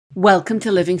Welcome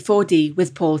to Living 4D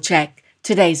with Paul Chek.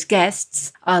 Today's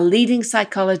guests are leading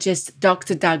psychologist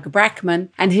Dr. Doug Brackmann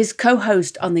and his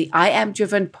co-host on the I Am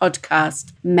Driven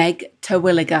podcast, Meg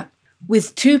Terwilliger.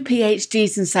 With 2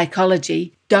 PhDs in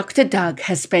psychology, Dr. Doug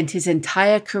has spent his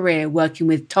entire career working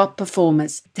with top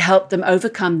performers to help them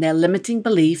overcome their limiting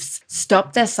beliefs,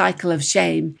 stop their cycle of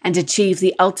shame, and achieve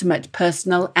the ultimate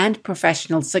personal and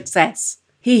professional success.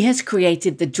 He has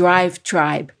created the Drive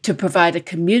Tribe to provide a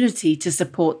community to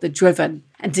support the driven,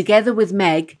 and together with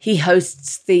Meg, he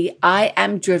hosts the I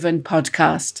Am Driven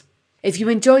podcast. If you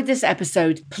enjoyed this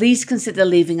episode, please consider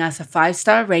leaving us a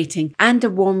 5-star rating and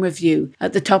a warm review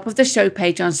at the top of the show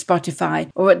page on Spotify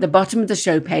or at the bottom of the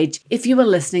show page if you are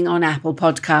listening on Apple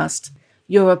Podcast.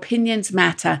 Your opinions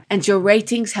matter, and your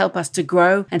ratings help us to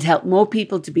grow and help more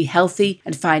people to be healthy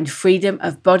and find freedom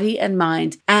of body and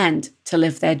mind and to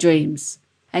live their dreams.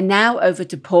 And now over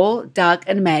to Paul, Doug,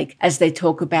 and Meg as they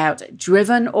talk about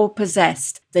driven or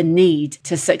possessed, the need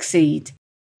to succeed.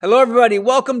 Hello, everybody.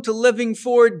 Welcome to Living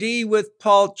 4D with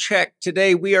Paul Chek.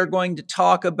 Today, we are going to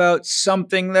talk about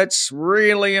something that's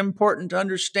really important to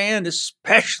understand,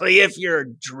 especially if you're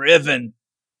driven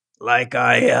like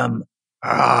I am.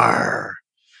 Arr.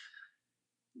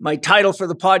 My title for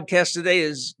the podcast today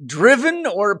is Driven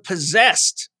or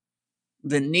Possessed?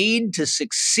 The Need to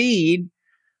Succeed,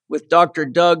 with Dr.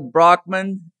 Doug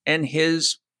Brackmann and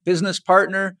his business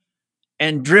partner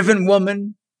and driven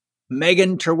woman, Meg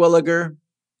Terwilliger.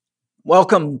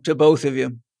 Welcome to both of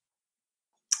you.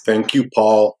 Thank you,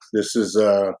 Paul. This has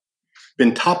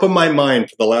been top of my mind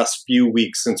for the last few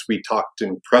weeks since we talked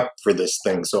and prepped for this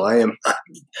thing. So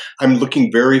I'm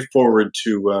looking very forward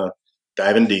to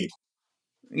diving deep.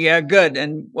 Yeah, good.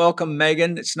 And welcome,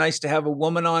 Megan. It's nice to have a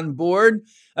woman on board,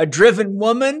 a driven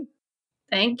woman.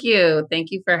 Thank you.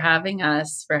 Thank you for having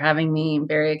us, for having me. I'm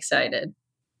very excited.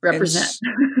 Represent.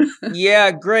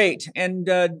 Yeah, great. And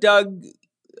Doug,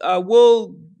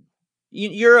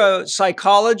 you're a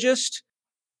psychologist?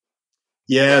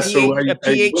 Yeah, so a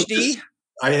PhD?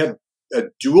 I have a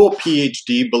dual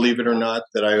PhD, believe it or not,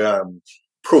 that I'm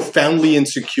profoundly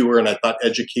insecure, and I thought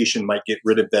education might get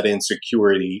rid of that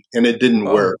insecurity, and it didn't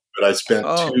work. But I spent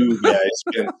I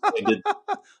did.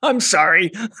 I'm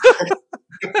sorry.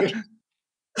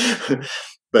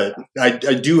 But I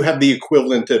do have the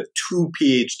equivalent of 2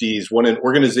 PhDs, one in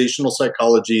organizational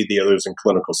psychology, the other's in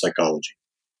clinical psychology.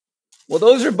 Well,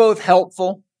 those are both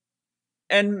helpful.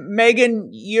 And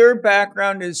Megan, your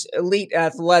background is elite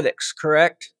athletics,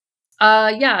 correct?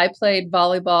 Yeah, I played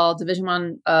volleyball, Division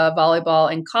I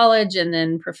volleyball in college, and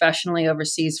then professionally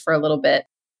overseas for a little bit.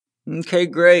 Okay,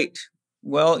 great.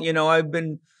 Well, I've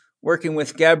been working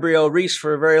with Gabrielle Reese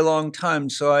for a very long time,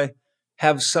 so I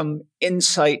have some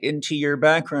insight into your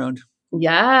background.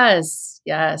 Yes.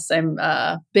 I'm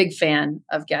a big fan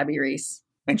of Gabby Reese.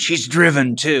 And she's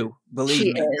driven too,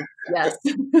 believe me. She is,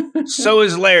 yes. So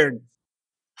is Laird.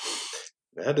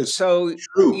 That is so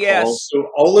true, yes. Paul. So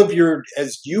all of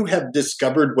as you have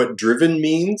discovered what driven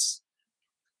means,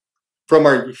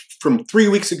 from 3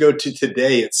 weeks ago to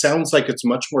today, it sounds like it's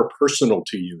much more personal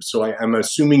to you. So I'm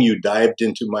assuming you dived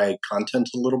into my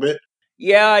content a little bit.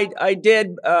 Yeah, I did.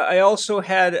 I also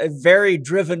had a very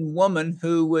driven woman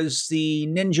who was the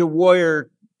Ninja Warrior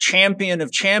champion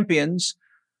of champions,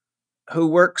 who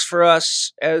works for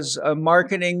us as a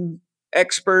marketing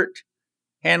expert,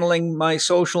 handling my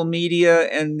social media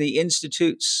and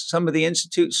some of the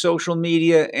Institute's social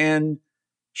media. And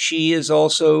she is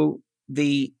also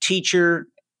the teacher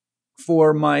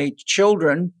for my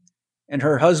children. And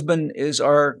her husband is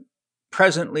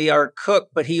presently our cook,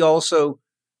 but he also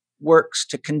works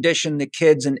to condition the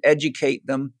kids and educate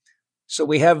them. So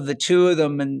we have the two of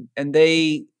them, and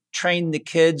they train the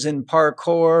kids in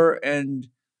parkour and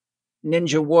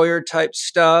Ninja Warrior type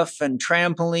stuff and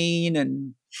trampoline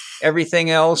and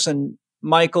everything else. And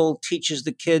Michael teaches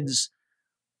the kids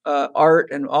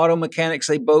art and auto mechanics.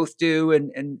 They both do,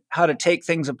 and how to take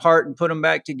things apart and put them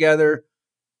back together.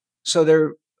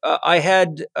 So I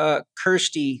had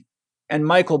Kirsty and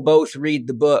Michael both read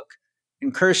the book.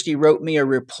 And Kirsty wrote me a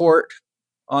report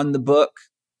on the book.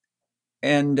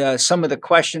 And some of the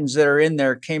questions that are in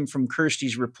there came from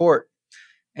Kirsty's report.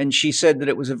 And she said that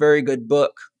it was a very good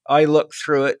book. I looked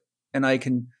through it, and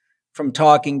from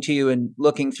talking to you and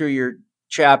looking through your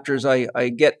chapters, I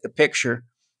get the picture.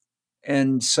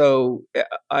 And so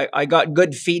I got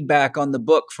good feedback on the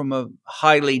book from a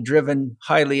highly driven,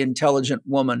 highly intelligent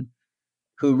woman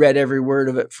who read every word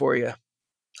of it for you.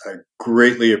 I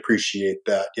greatly appreciate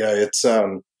that. Yeah, it's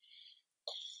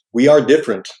we are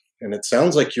different, and it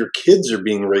sounds like your kids are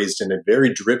being raised in a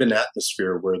very driven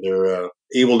atmosphere where they're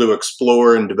able to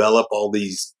explore and develop all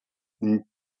these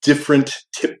different,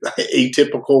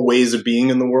 atypical ways of being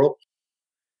in the world?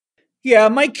 Yeah,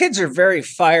 my kids are very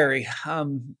fiery.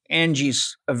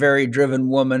 Angie's a very driven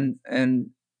woman, and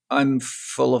I'm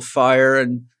full of fire,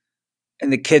 and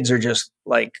the kids are just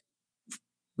like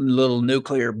little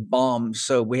nuclear bombs.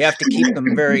 So we have to keep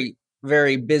them very,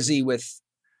 very busy with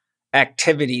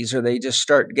activities, or they just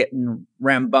start getting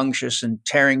rambunctious and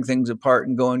tearing things apart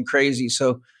and going crazy.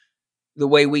 So the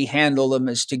way we handle them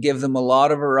is to give them a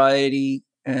lot of variety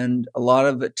and a lot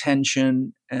of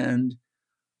attention and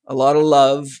a lot of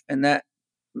love, and that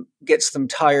gets them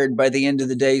tired by the end of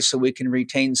the day so we can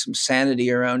retain some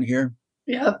sanity around here.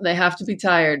 Yep, they have to be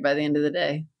tired by the end of the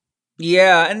day.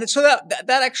 Yeah, and so that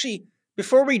actually,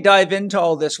 before we dive into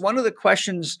all this, one of the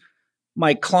questions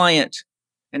my client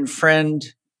and friend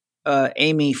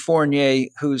Amy Fournier,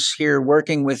 who's here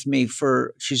working with me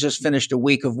she's just finished a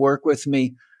week of work with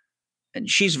me, and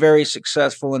she's very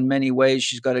successful in many ways.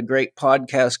 She's got a great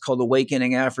podcast called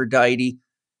Awakening Aphrodite.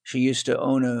 She used to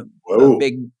own a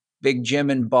big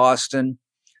gym in Boston.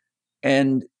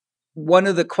 And one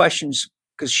of the questions,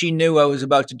 because she knew I was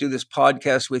about to do this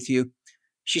podcast with you,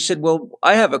 she said, well,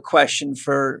 I have a question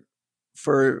for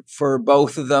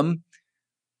both of them.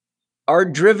 Are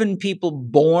driven people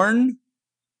born,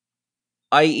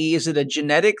 i.e., is it a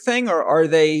genetic thing, or are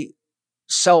they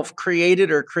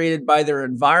self-created or created by their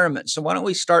environment? So why don't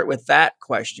we start with that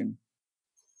question?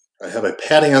 I have a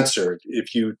pat answer.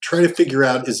 If you try to figure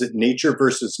out, is it nature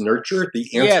versus nurture? The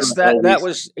answer yes, that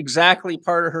was exactly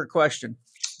part of her question.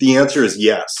 The answer is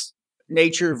yes.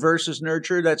 Nature versus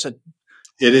nurture. That's a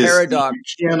paradox.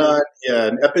 You cannot,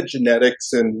 and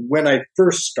epigenetics. And when I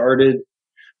first started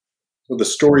with the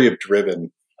story of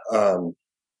driven, I'm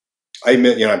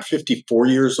 54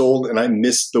 years old, and I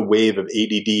missed the wave of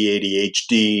ADD,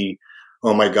 ADHD.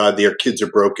 Oh my God, their kids are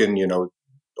broken.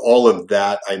 All of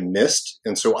that I missed.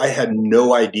 And so I had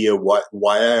no idea why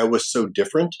I was so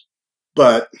different.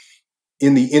 But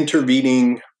in the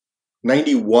intervening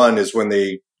 91 is when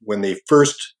they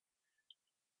first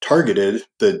targeted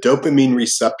the dopamine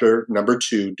receptor number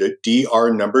 2,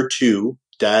 DR number 2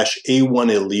 -A1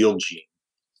 allele gene.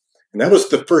 And that was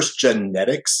the first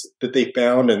genetics that they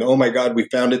found. And oh my God, we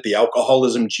found it, the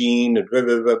alcoholism gene. And blah,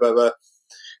 blah, blah, blah, blah.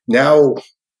 Now,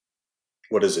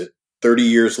 what is it, 30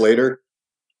 years later?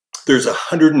 There's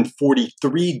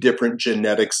 143 different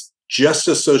genetics just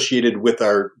associated with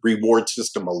our reward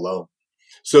system alone.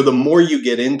 So the more you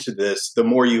get into this, the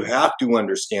more you have to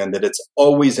understand that it's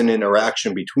always an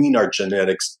interaction between our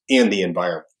genetics and the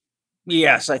environment.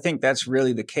 Yes, I think that's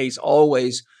really the case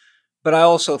always. But I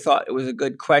also thought it was a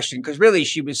good question because really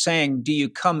she was saying, do you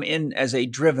come in as a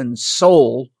driven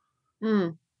soul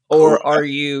or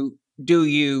do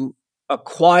you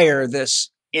acquire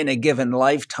this in a given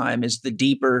lifetime is the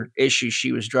deeper issue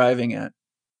she was driving at.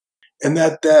 And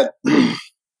that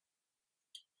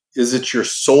is it your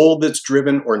soul that's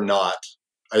driven or not?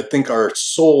 I think our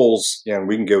souls, and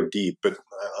we can go deep, but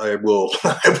I will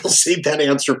save that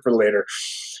answer for later.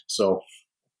 So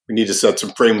we need to set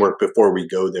some framework before we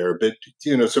go there. But,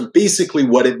 so basically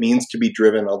what it means to be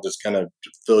driven, I'll just kind of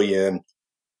fill you in.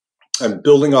 I'm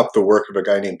building off the work of a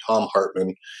guy named Tom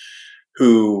Hartman,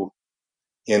 who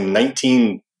in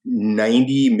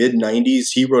 1990, mid-90s,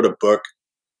 he wrote a book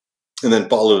and then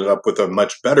followed it up with a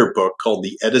much better book called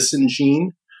The Edison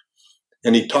Gene.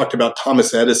 And he talked about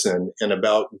Thomas Edison and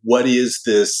about what is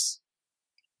this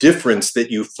difference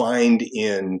that you find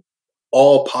in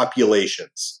all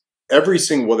populations. Every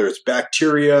single, whether it's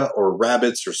bacteria or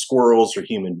rabbits or squirrels or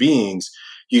human beings,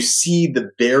 you see the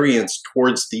variance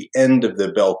towards the end of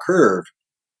the bell curve,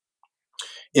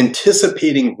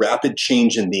 anticipating rapid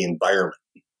change in the environment.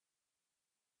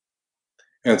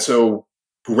 And so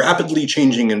rapidly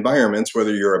changing environments,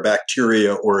 whether you're a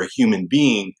bacteria or a human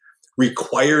being,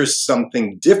 requires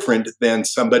something different than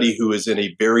somebody who is in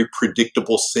a very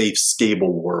predictable, safe,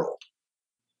 stable world.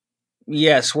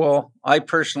 Yes, well, I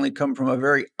personally come from a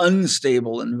very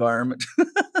unstable environment.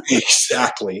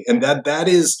 Exactly. And that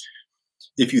is,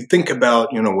 if you think about,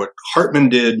 what Hartman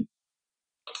did,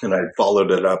 and I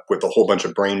followed it up with a whole bunch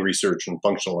of brain research and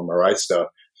functional MRI stuff.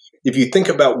 If you think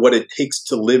about what it takes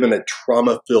to live in a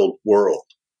trauma-filled world,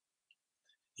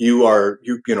 you are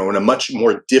in a much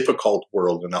more difficult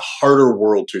world, in a harder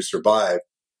world to survive.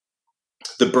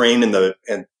 The brain and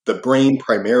the brain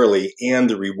primarily and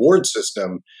the reward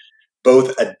system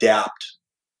both adapt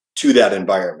to that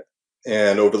environment.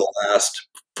 And over the last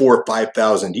 4,000 or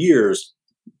 5,000 years,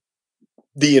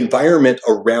 the environment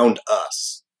around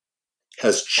us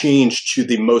has changed to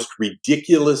the most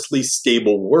ridiculously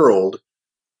stable world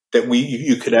that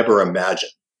you could ever imagine.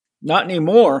 Not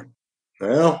anymore.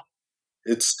 Well,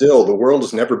 it's still, the world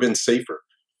has never been safer.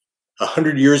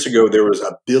 100 years ago, there was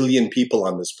 1 billion people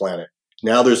on this planet.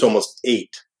 Now there's almost 8.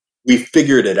 We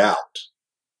figured it out.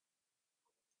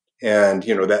 And,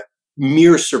 that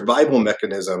mere survival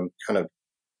mechanism kind of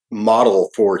model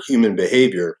for human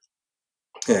behavior.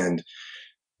 And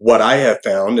what I have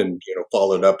found and,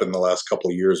 followed up in the last couple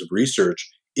of years of research,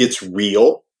 it's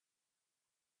real,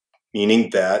 meaning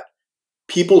that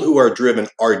people who are driven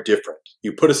are different.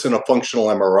 You put us in a functional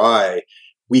MRI,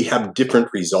 we have different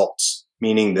results,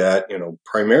 meaning that,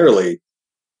 primarily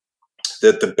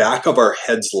that the back of our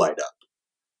heads light up,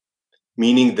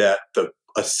 meaning that the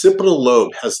occipital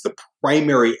lobe has the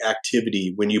primary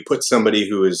activity when you put somebody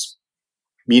who is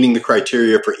meeting the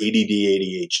criteria for ADD,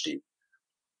 ADHD.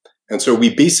 And so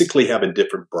we basically have a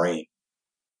different brain.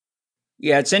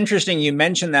 Yeah, it's interesting you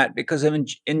mentioned that because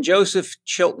in Joseph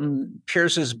Chilton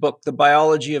Pearce's book, The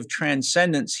Biology of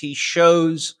Transcendence, he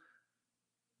shows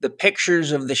the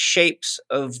pictures of the shapes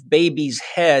of babies'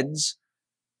 heads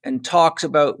and talks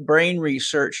about brain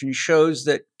research and shows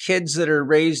that kids that are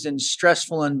raised in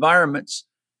stressful environments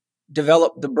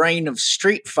develop the brain of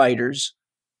street fighters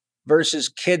versus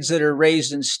kids that are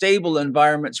raised in stable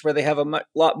environments where they have a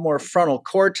lot more frontal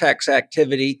cortex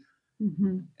activity.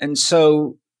 Mm-hmm. And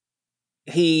so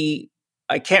I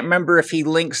can't remember if he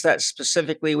links that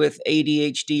specifically with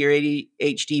ADHD or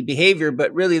ADHD behavior,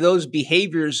 but really those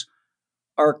behaviors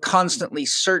are constantly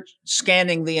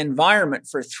scanning the environment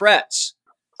for threats.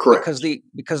 Correct.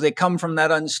 Because they come from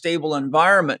that unstable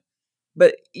environment.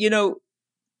 But,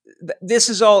 this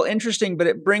is all interesting, but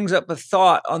it brings up a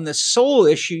thought on the soul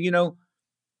issue.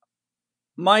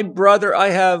 My brother, I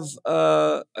have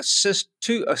a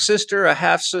sister, a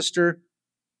half sister.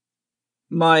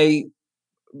 My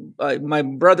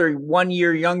brother, 1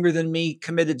 year younger than me,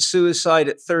 committed suicide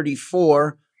at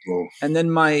 34. Oh. And then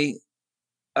my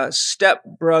step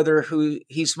brother,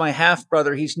 he's my half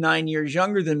brother, he's 9 years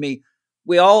younger than me.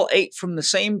 We all ate from the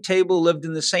same table, lived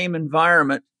in the same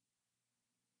environment,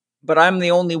 but I'm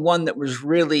the only one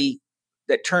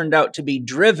that turned out to be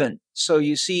driven. So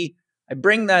you see, I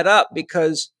bring that up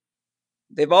because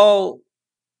they've all,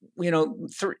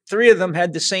 three of them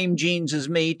had the same genes as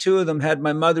me. 2 of them had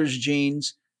my mother's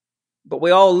genes, but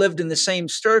we all lived in the same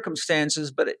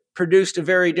circumstances, but it produced a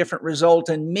very different result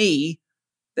in me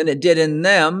than it did in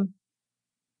them.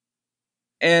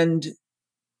 And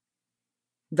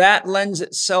that lends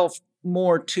itself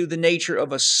more to the nature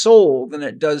of a soul than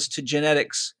it does to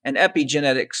genetics and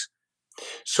epigenetics.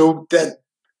 So that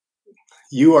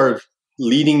you are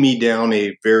leading me down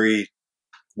a very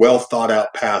well thought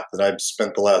out path that I've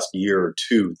spent the last year or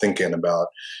 2 thinking about.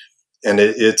 And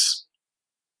it's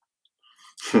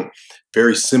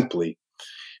very simply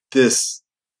this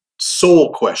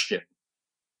soul question.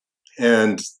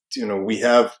 And we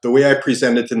have, the way I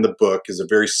present it in the book is a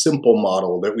very simple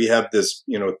model that we have this,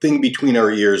 thing between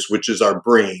our ears, which is our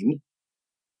brain.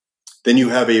 Then you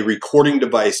have a recording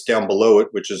device down below it,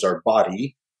 which is our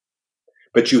body.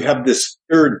 But you have this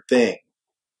third thing.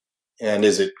 And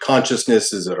is it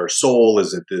consciousness? Is it our soul?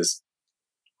 Is it this?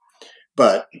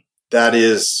 But that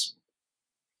is,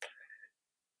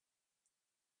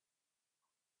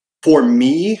 for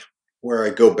me, where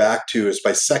I go back to is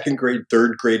my 2nd grade,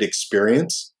 3rd grade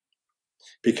experience.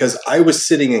 Because I was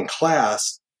sitting in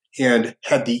class and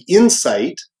had the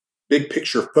insight, big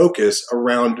picture focus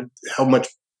around how much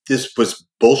this was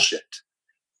bullshit.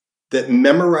 That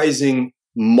memorizing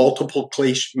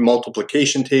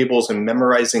multiplication tables and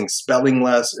memorizing spelling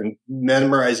lists and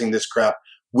memorizing this crap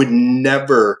would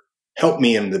never help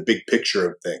me in the big picture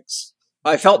of things.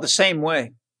 I felt the same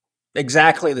way,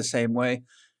 exactly the same way.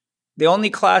 The only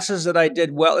classes that I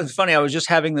did well, it's funny, I was just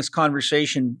having this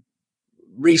conversation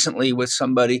recently with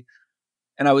somebody,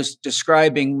 and I was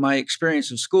describing my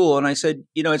experience of school. And I said,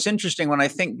 it's interesting when I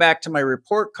think back to my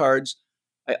report cards,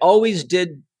 I always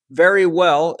did very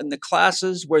well in the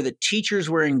classes where the teachers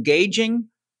were engaging,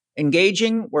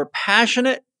 were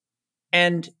passionate,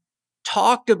 and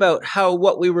talked about how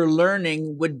what we were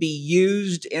learning would be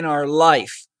used in our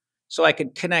life. So I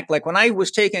could connect. Like when I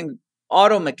was taking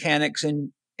auto mechanics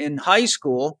in high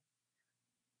school,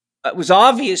 it was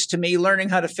obvious to me learning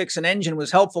how to fix an engine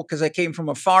was helpful because I came from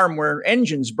a farm where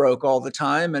engines broke all the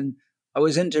time, and I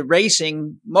was into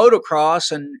racing,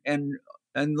 motocross,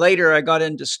 and later I got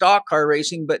into stock car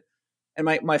racing. And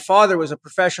my father was a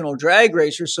professional drag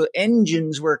racer, so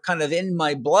engines were kind of in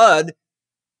my blood.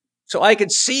 So I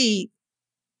could see.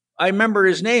 I remember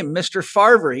his name, Mr.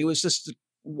 Farver. He was just the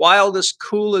wildest,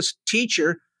 coolest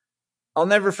teacher. I'll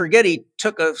never forget, he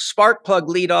took a spark plug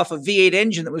lead off a V8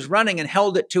 engine that was running and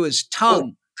held it to his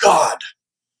tongue. Oh, God.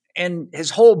 And his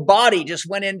whole body just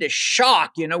went into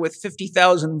shock, with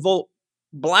 50,000 volt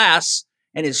blasts.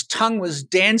 and his tongue was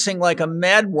dancing like a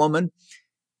mad woman.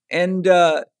 And,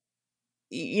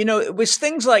 it was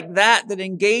things like that that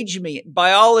engaged me.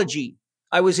 Biology.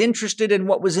 I was interested in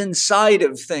what was inside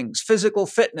of things. Physical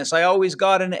fitness. I always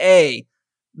got an A.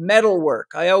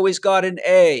 Metalwork. I always got an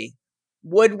A.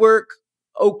 Woodwork.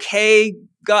 Okay.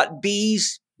 Got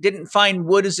B's. Didn't find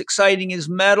wood as exciting as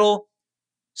metal.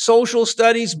 Social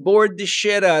studies bored the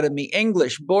shit out of me.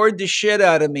 English bored the shit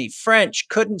out of me. French,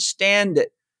 couldn't stand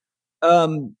it.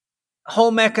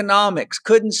 Home economics,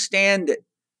 couldn't stand it.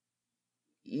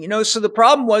 So the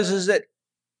problem is that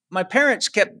my parents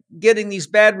kept getting these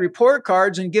bad report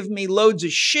cards and giving me loads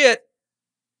of shit.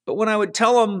 But when I would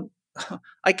tell them,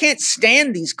 I can't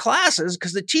stand these classes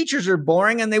because the teachers are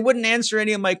boring and they wouldn't answer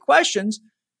any of my questions.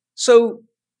 So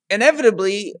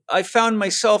inevitably, I found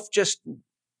myself just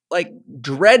like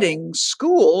dreading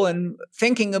school and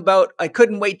thinking about, I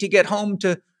couldn't wait to get home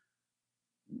to,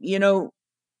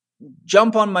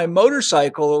 jump on my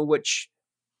motorcycle, which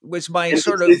was my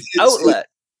sort of outlet.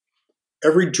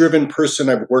 Every driven person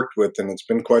I've worked with, and it's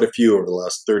been quite a few over the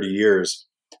last 30 years,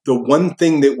 the one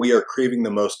thing that we are craving the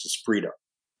most is freedom.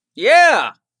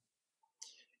 Yeah.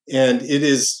 And it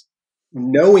is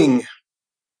knowing.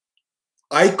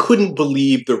 I couldn't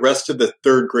believe the rest of the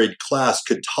third grade class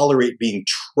could tolerate being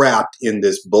trapped in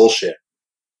this bullshit.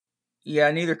 Yeah,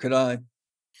 neither could I.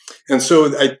 And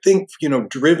so I think,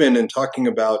 driven and talking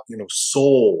about,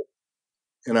 soul,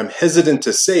 and I'm hesitant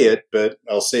to say it, but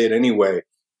I'll say it anyway.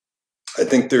 I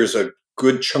think there's a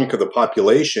good chunk of the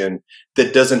population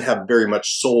that doesn't have very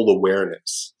much soul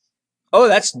awareness. Oh,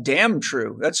 that's damn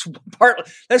true. That's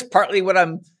partly what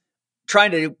I'm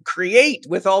trying to create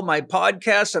with all my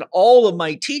podcasts and all of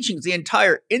my teachings. The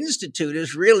entire institute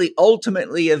is really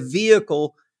ultimately a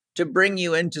vehicle to bring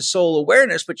you into soul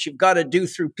awareness, but you've got to do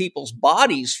through people's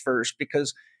bodies first,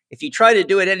 because if you try to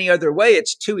do it any other way,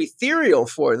 it's too ethereal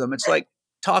for them. It's like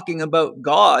talking about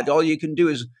God. All you can do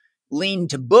is lean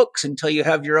to books until you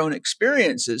have your own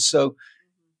experiences. So,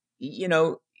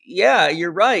 yeah,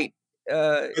 you're right.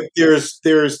 But there's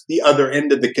the other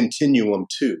end of the continuum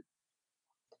too.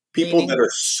 People that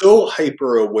are so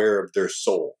hyper aware of their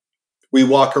soul. We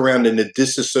walk around in a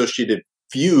disassociated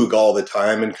fugue all the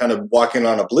time and kind of walking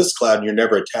on a bliss cloud, and you're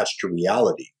never attached to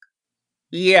reality.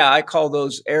 Yeah, I call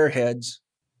those airheads.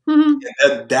 And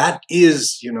that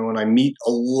is, and I meet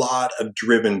a lot of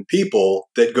driven people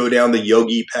that go down the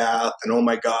yogi path and, oh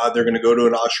my God, they're going to go to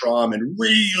an ashram and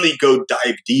really go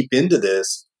dive deep into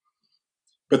this.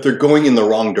 But they're going in the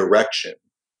wrong direction,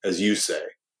 as you say.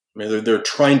 I mean, they're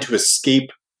trying to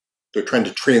escape. They're trying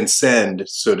to transcend,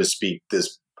 so to speak,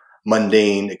 this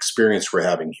mundane experience we're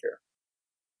having here.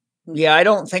 Yeah, I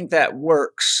don't think that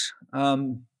works.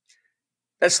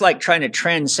 That's like trying to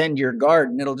transcend your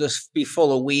garden. It'll just be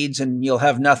full of weeds and you'll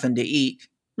have nothing to eat.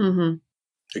 Mm-hmm.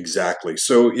 Exactly.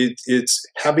 So it's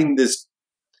having this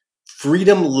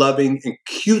freedom-loving,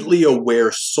 acutely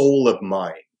aware soul of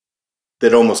mine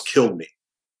that almost killed me.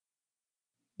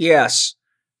 Yes.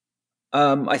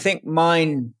 I think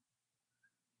mine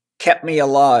kept me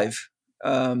alive.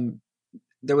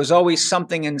 There was always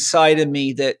something inside of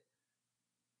me that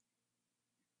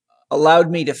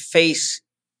allowed me to face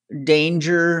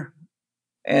danger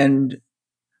and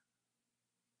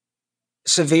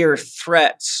severe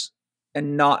threats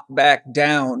and not back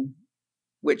down,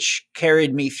 which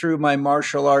carried me through my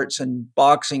martial arts and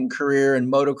boxing career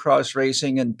and motocross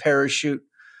racing and parachute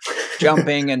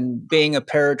jumping and being a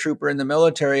paratrooper in the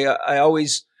military. I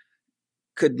always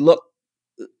could look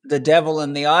the devil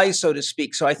in the eye, so to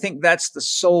speak. So I think that's the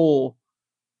soul.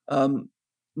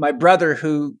 My brother,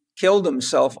 who killed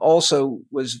himself, also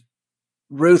was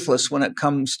ruthless when it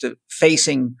comes to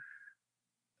facing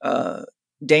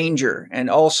danger, and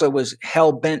also was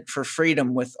hell-bent for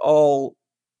freedom with all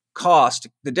cost.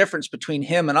 The difference between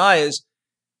him and I is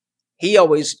he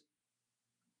always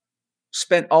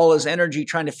spent all his energy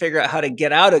trying to figure out how to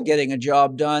get out of getting a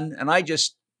job done. And I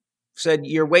just said,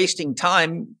 you're wasting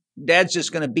time. Dad's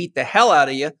just going to beat the hell out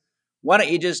of you. Why don't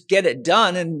you just get it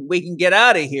done and we can get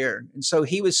out of here? And so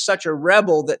he was such a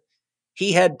rebel that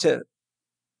he had to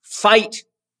fight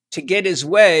to get his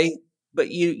way. But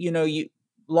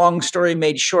long story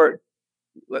made short,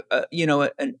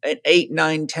 an 8,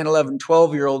 9, 10, 11,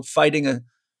 12-year-old fighting a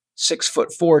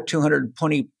 6'4",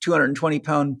 220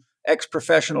 pound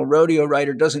ex-professional rodeo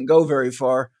rider doesn't go very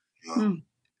far.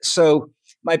 So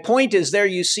my point is, there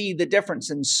you see the difference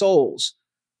in souls.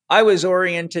 I was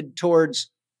oriented towards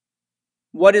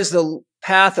what is the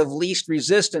path of least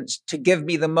resistance to give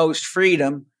me the most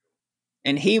freedom.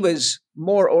 And he was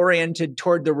more oriented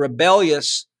toward the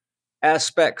rebellious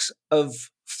aspects of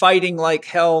fighting like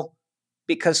hell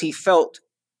because he felt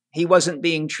he wasn't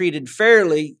being treated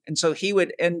fairly. And so he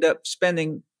would end up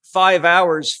spending 5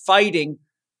 hours fighting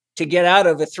to get out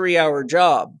of a 3-hour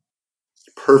job.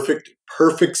 Perfect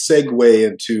segue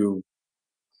into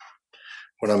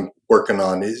what I'm working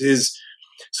on is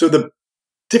so the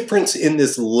difference in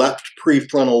this left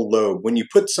prefrontal lobe, when you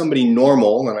put somebody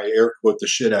normal, and I air quote the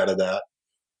shit out of that,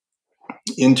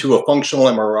 into a functional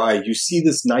MRI, you see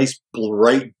this nice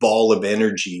bright ball of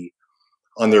energy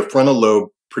on their frontal lobe,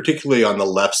 particularly on the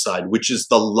left side, which is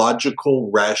the logical,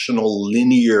 rational,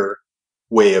 linear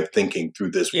way of thinking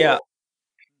through this world.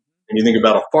 And you think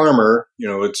about a farmer,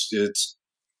 it's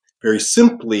very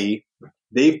simply,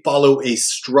 they follow a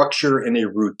structure and a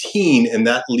routine, and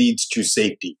that leads to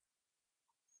safety.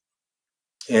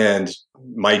 And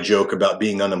my joke about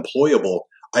being unemployable,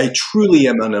 I truly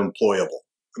am unemployable.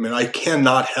 I mean, I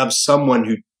cannot have someone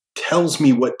who tells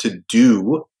me what to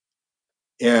do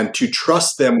and to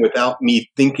trust them without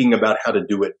me thinking about how to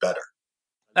do it better.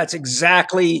 That's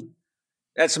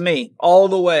me all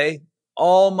the way,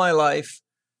 all my life.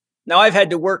 Now, I've had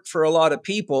to work for a lot of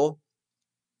people,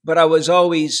 but I was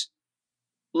always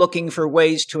looking for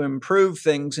ways to improve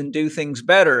things and do things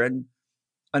better. And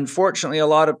unfortunately, a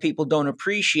lot of people don't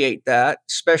appreciate that,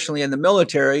 especially in the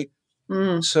military.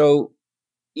 So,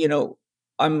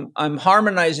 I'm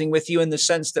harmonizing with you in the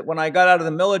sense that when I got out of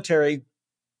the military,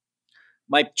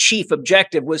 my chief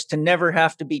objective was to never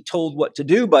have to be told what to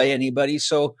do by anybody.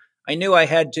 So I knew I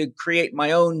had to create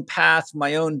my own path,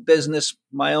 my own business,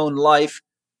 my own life,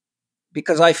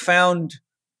 because I found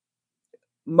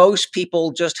most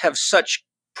people just have such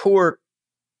poor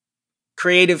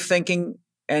creative thinking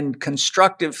and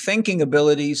constructive thinking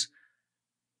abilities.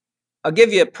 I'll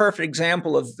give you a perfect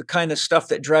example of the kind of stuff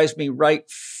that drives me right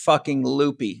fucking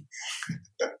loopy.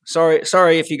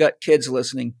 Sorry if you got kids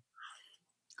listening.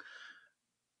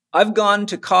 I've gone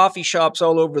to coffee shops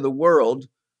all over the world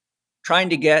trying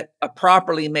to get a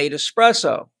properly made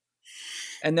espresso.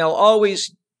 And they'll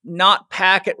always not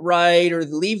pack it right or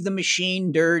leave the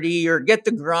machine dirty or get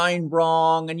the grind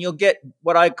wrong. And you'll get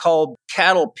what I call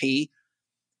cattle pee.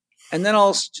 And then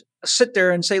I'll sit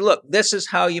there and say, look, this is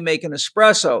how you make an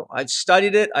espresso. I've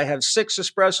studied it. I have 6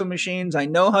 espresso machines. I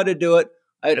know how to do it.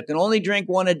 I can only drink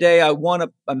one a day.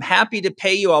 I'm happy to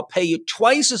pay you. I'll pay you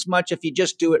twice as much if you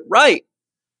just do it right.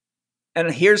 And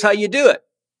here's how you do it.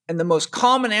 And the most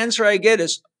common answer I get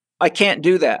is, I can't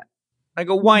do that. I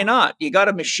go, why not? You got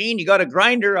a machine, you got a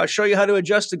grinder. I'll show you how to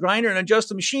adjust the grinder and adjust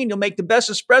the machine. You'll make the best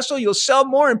espresso. You'll sell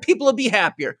more and people will be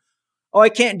happier. Oh, I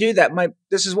can't do that.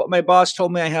 This is what my boss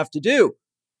told me I have to do.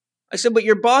 I said, but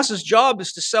your boss's job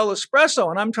is to sell espresso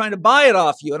and I'm trying to buy it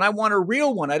off you and I want a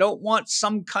real one. I don't want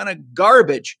some kind of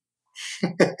garbage.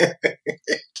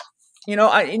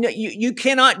 You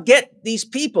cannot get these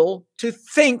people to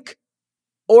think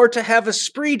or to have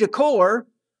esprit de corps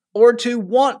or to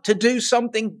want to do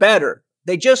something better.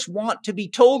 They just want to be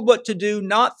told what to do,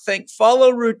 not think,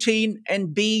 follow routine,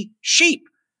 and be sheep.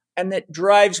 And that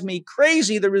drives me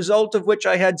crazy, the result of which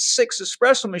I had 6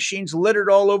 espresso machines littered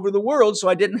all over the world so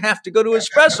I didn't have to go to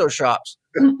espresso shops.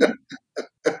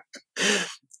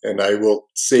 And I will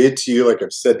say it to you like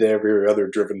I've said to every other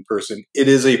driven person. It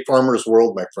is a farmer's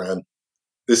world, my friend.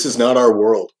 This is not our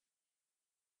world.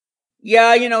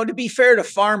 Yeah, to be fair to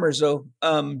farmers, though,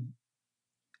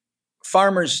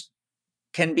 farmers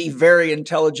can be very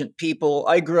intelligent people.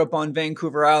 I grew up on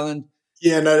Vancouver Island.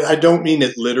 Yeah, and I don't mean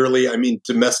it literally. I mean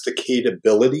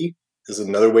domesticatability is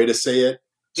another way to say it.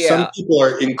 Yeah. Some people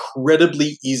are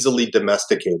incredibly easily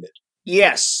domesticated.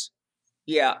 Yes.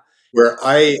 Yeah. Where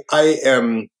I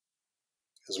am,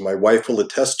 as my wife will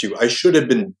attest to, I should have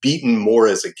been beaten more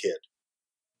as a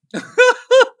kid.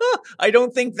 I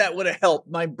don't think that would have helped.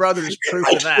 My brother's proof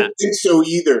of that. I don't think so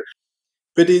either.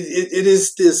 But it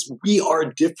is this, we are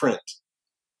different.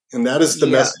 And that is the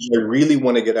message I really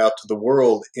want to get out to the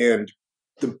world. And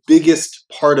the biggest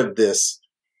part of this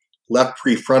left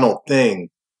prefrontal thing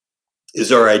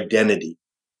is our identity.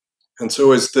 And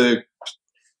so as the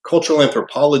cultural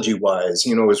anthropology wise,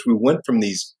 as we went from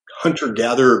these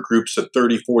hunter-gatherer groups of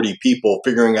 30, 40 people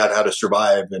figuring out how to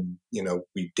survive and,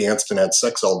 we danced and had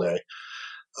sex all day,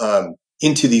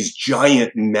 into these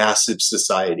giant, massive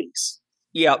societies.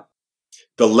 Yep.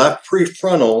 The left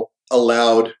prefrontal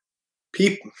allowed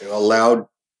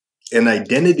an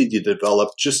identity to develop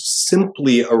just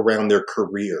simply around their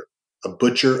career. A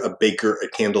butcher, a baker, a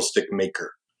candlestick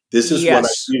maker. This is what I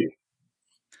do.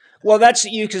 Well,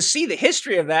 you can see the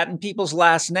history of that in people's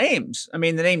last names. I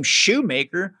mean, the name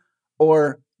shoemaker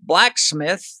or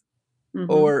blacksmith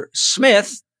or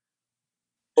smith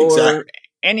or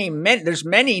there's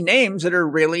many names that are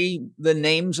really the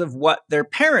names of what their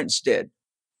parents did.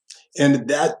 And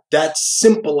that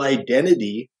simple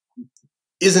identity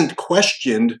isn't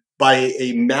questioned by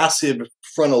a massive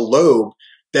frontal lobe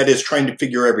that is trying to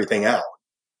figure everything out.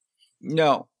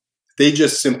 No. They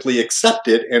just simply accept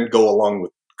it and go along.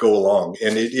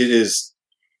 And it is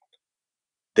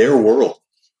their world.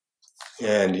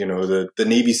 And, the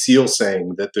Navy SEAL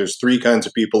saying that there's 3 kinds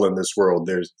of people in this world.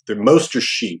 Most are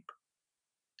sheep.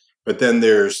 But then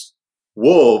there's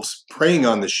wolves preying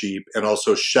on the sheep and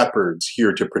also shepherds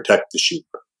here to protect the sheep.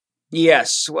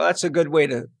 Yes. Well, that's a good way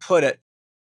to put it.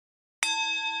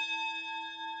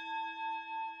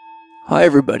 Hi,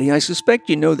 everybody. I suspect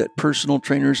you know that personal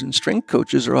trainers and strength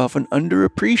coaches are often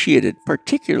underappreciated,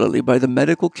 particularly by the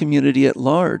medical community at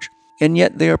large. And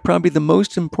yet they are probably the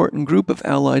most important group of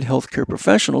allied healthcare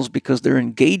professionals because they're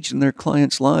engaged in their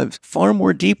clients' lives far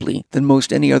more deeply than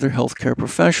most any other healthcare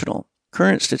professional.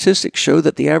 Current statistics show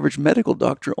that the average medical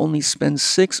doctor only spends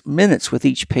 6 minutes with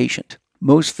each patient.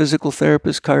 Most physical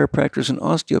therapists, chiropractors, and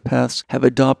osteopaths have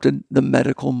adopted the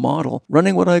medical model,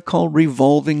 running what I call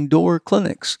revolving door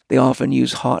clinics. They often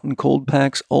use hot and cold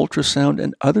packs, ultrasound,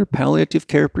 and other palliative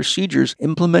care procedures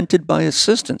implemented by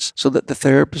assistants so that the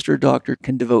therapist or doctor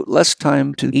can devote less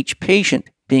time to each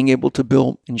patient, being able to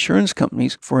bill insurance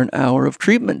companies for an hour of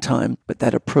treatment time, but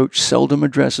that approach seldom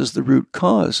addresses the root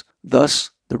cause, thus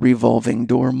the revolving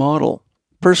door model.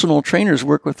 Personal trainers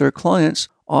work with their clients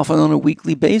often on a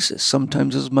weekly basis,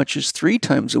 sometimes as much as 3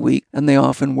 times a week, and they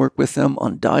often work with them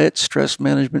on diet, stress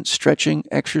management, stretching,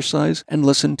 exercise, and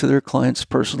listen to their clients'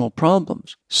 personal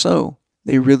problems. So,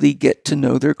 they really get to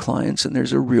know their clients, and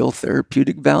there's a real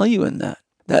therapeutic value in that.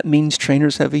 That means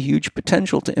trainers have a huge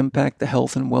potential to impact the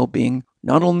health and well-being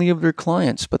not only of their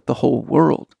clients, but the whole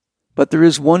world. But there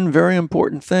is one very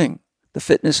important thing. The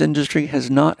fitness industry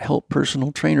has not helped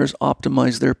personal trainers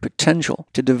optimize their potential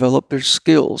to develop their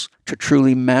skills to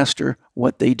truly master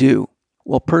what they do.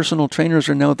 While personal trainers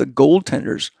are now the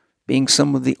goaltenders, being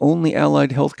some of the only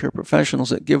allied healthcare professionals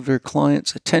that give their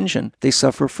clients attention, they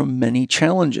suffer from many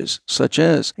challenges, such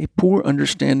as a poor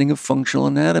understanding of functional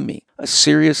anatomy, a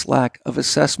serious lack of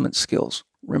assessment skills.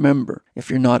 Remember, if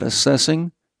you're not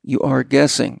assessing, you are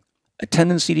guessing. A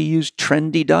tendency to use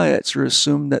trendy diets or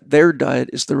assume that their diet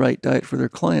is the right diet for their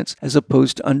clients, as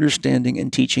opposed to understanding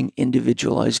and teaching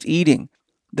individualized eating.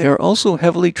 They are also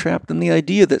heavily trapped in the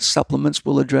idea that supplements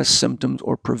will address symptoms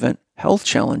or prevent health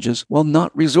challenges while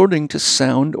not resorting to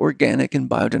sound, organic, and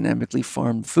biodynamically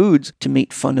farmed foods to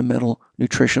meet fundamental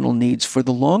nutritional needs for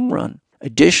the long run.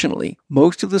 Additionally,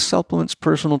 most of the supplements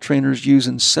personal trainers use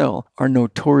and sell are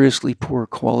notoriously poor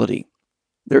quality.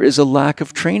 There is a lack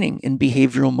of training in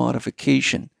behavioral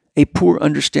modification, a poor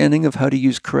understanding of how to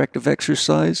use corrective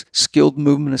exercise, skilled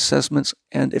movement assessments,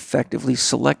 and effectively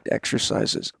select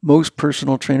exercises. Most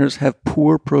personal trainers have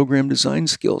poor program design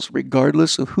skills,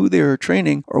 regardless of who they are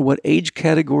training or what age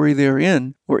category they're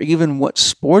in, or even what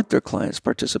sport their clients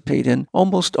participate in.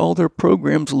 Almost all their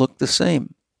programs look the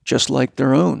same, just like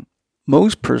their own.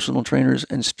 Most personal trainers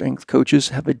and strength coaches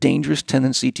have a dangerous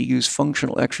tendency to use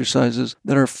functional exercises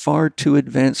that are far too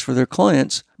advanced for their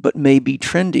clients, but may be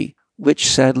trendy, which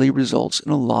sadly results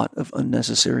in a lot of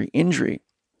unnecessary injury.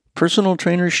 Personal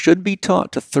trainers should be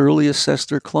taught to thoroughly assess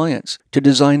their clients, to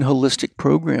design holistic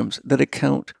programs that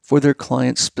account for their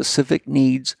clients' specific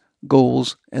needs,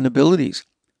 goals, and abilities.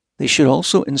 They should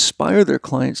also inspire their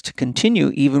clients to continue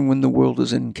even when the world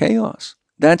is in chaos.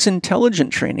 That's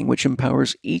intelligent training, which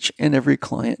empowers each and every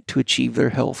client to achieve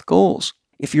their health goals.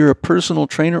 If you're a personal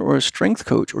trainer or a strength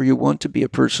coach, or you want to be a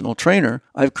personal trainer,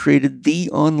 I've created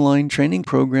the online training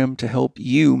program to help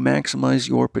you maximize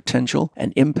your potential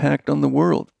and impact on the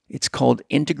world. It's called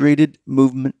Integrated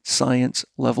Movement Science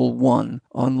Level 1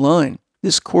 Online.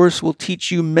 This course will teach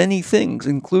you many things,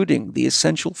 including the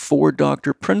essential 4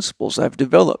 doctor principles I've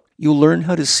developed. You'll learn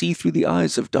how to see through the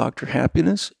eyes of Dr.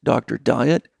 Happiness, Dr.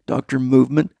 Diet, Dr.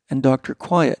 Movement, and Dr.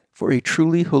 Quiet for a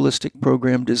truly holistic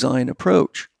program design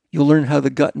approach. You'll learn how the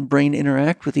gut and brain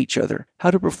interact with each other,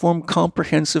 how to perform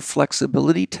comprehensive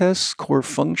flexibility tests, core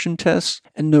function tests,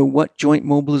 and know what joint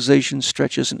mobilization,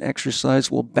 stretches, and exercise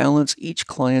will balance each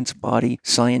client's body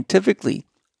scientifically,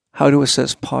 how to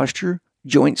assess posture,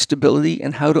 joint stability,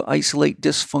 and how to isolate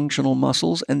dysfunctional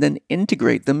muscles and then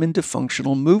integrate them into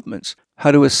functional movements,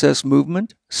 how to assess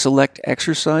movement, select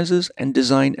exercises, and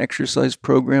design exercise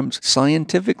programs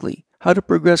scientifically, how to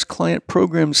progress client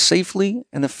programs safely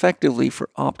and effectively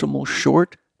for optimal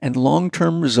short and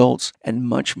long-term results, and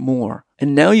much more.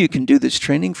 And now you can do this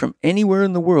training from anywhere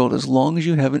in the world as long as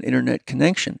you have an internet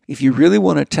connection. If you really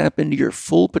want to tap into your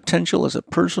full potential as a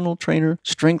personal trainer,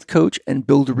 strength coach, and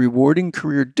build a rewarding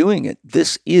career doing it,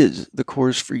 this is the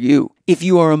course for you. If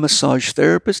you are a massage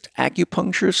therapist,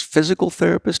 acupuncturist, physical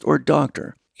therapist, or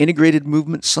doctor, Integrated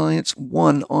Movement Science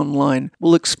 1 online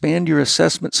will expand your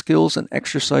assessment skills and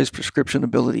exercise prescription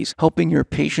abilities, helping your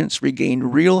patients regain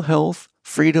real health,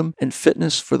 freedom, and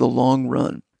fitness for the long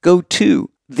run. Go to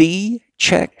the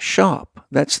Chek Shop.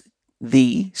 That's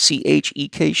the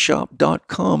Chek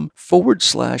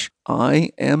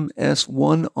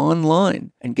shop.com/IMS1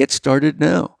 online and get started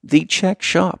now.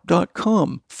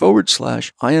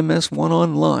 thechekshop.com/IMS1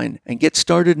 online and get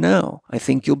started now. I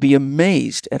think you'll be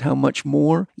amazed at how much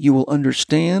more you will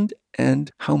understand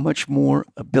and how much more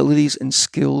abilities and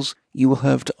skills you will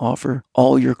have to offer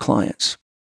all your clients.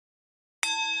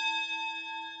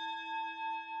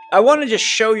 I want to just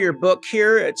show your book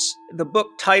here. The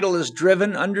book title is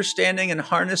Driven: Understanding and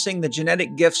Harnessing the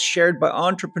Genetic Gifts Shared by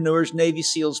Entrepreneurs, Navy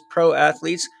SEALs, Pro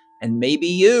Athletes, and maybe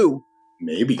you.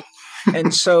 Maybe.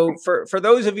 And so for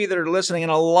those of you that are listening,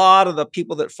 and a lot of the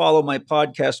people that follow my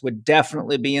podcast would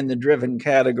definitely be in the driven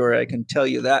category. I can tell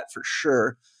you that for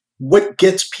sure. What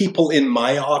gets people in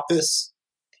my office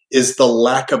is the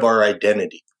lack of our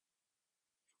identity.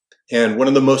 And one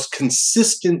of the most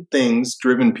consistent things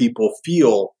driven people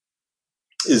feel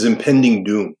is impending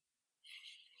doom.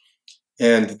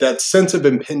 And that sense of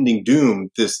impending doom,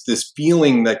 this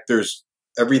feeling that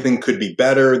everything could be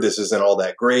better, this isn't all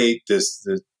that great, this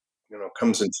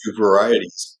comes in two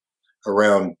varieties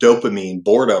around dopamine.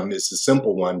 Boredom is a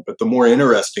simple one, but the more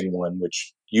interesting one,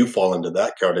 which you fall into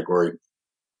that category,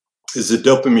 is the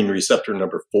dopamine receptor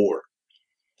number 4.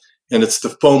 And it's the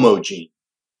FOMO gene.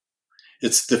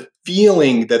 It's the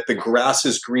feeling that the grass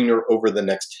is greener over the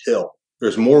next hill.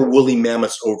 There's more woolly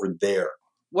mammoths over there.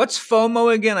 What's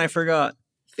FOMO again? I forgot.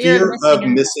 Fear of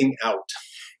missing out.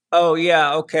 Oh,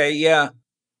 yeah. Okay. Yeah.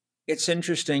 It's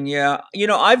interesting. Yeah.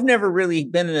 I've never really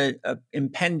been an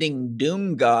impending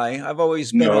doom guy. I've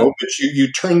always been. No, but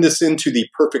you turn this into the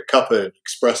perfect cup of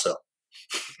espresso.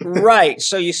 Right.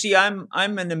 So you see, I'm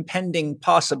an impending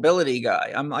possibility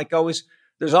guy. I'm like always,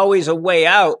 there's always a way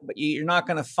out, but you're not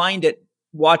going to find it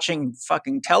watching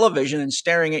fucking television and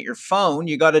staring at your phone.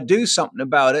 You got to do something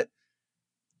about it.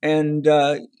 And,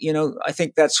 I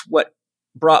think that's what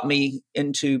brought me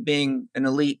into being an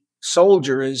elite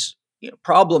soldier is,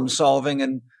 problem solving.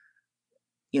 And,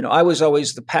 I was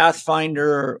always the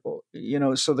pathfinder,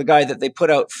 so the guy that they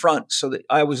put out front, so that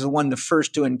I was the one the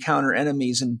first to encounter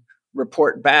enemies and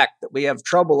report back that we have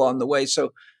trouble on the way.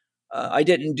 So I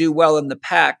didn't do well in the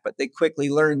pack, but they quickly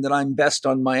learned that I'm best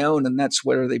on my own, and that's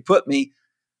where they put me.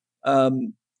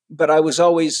 But I was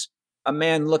always a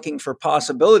man looking for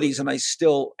possibilities, and I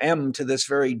still am to this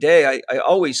very day. I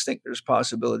always think there's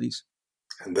possibilities.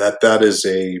 And that is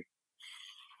a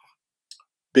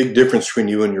big difference between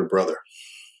you and your brother.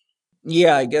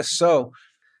 Yeah, I guess so.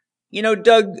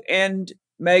 Doug and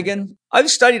Megan, I've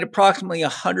studied approximately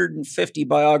 150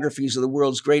 biographies of the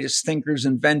world's greatest thinkers,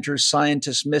 inventors,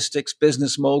 scientists, mystics,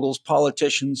 business moguls,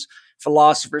 politicians,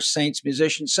 philosophers, saints,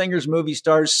 musicians, singers, movie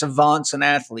stars, savants, and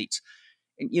athletes.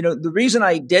 And, the reason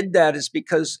I did that is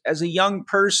because as a young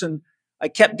person, I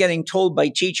kept getting told by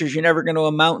teachers, you're never going to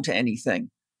amount to anything.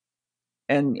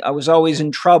 And I was always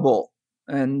in trouble.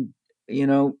 And,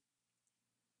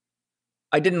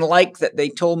 I didn't like that they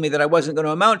told me that I wasn't going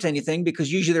to amount to anything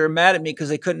because usually they were mad at me because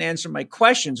they couldn't answer my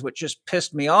questions, which just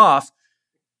pissed me off.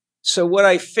 So what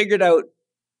I figured out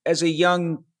as a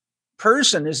young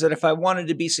person is that if I wanted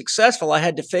to be successful, I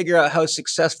had to figure out how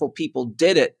successful people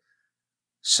did it.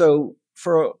 So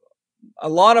for a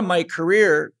lot of my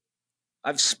career,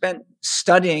 I've spent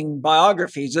studying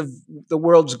biographies of the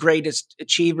world's greatest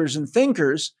achievers and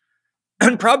thinkers.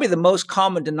 And probably the most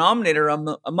common denominator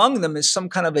among them is some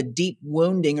kind of a deep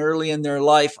wounding early in their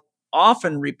life,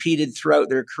 often repeated throughout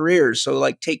their careers. So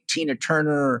like take Tina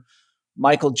Turner or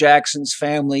Michael Jackson's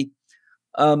family,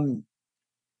 Mike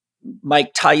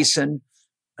Tyson,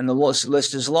 and the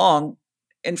list is long.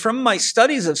 And from my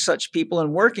studies of such people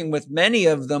and working with many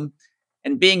of them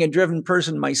and being a driven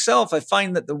person myself, I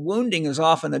find that the wounding is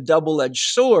often a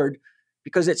double-edged sword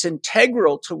because it's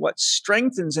integral to what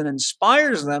strengthens and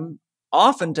inspires them,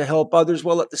 often to help others,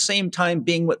 while at the same time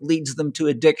being what leads them to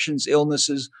addictions,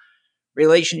 illnesses,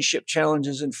 relationship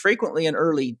challenges, and frequently an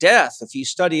early death. If you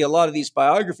study a lot of these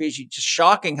biographies, it's just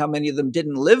shocking how many of them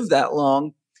didn't live that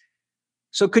long.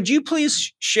 So could you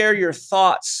please share your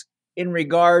thoughts in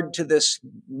regard to this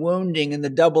wounding and the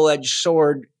double-edged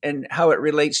sword and how it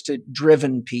relates to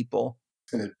driven people?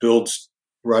 And it builds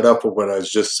right off of what I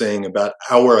was just saying about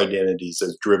our identities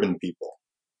as driven people.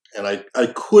 And I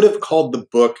could have called the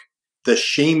book The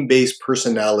Shame-Based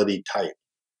Personality Type.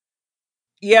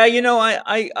 Yeah,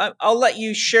 I'll let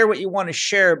you share what you want to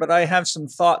share, but I have some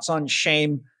thoughts on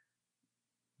shame.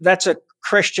 That's a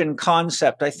Christian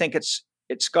concept. I think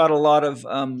it's got a lot of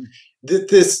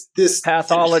This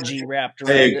pathology wrapped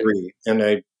around I it. agree.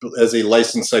 And as a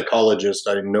licensed psychologist,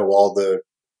 I know all the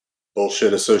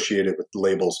bullshit associated with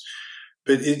labels.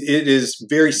 But it is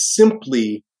very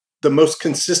simply the most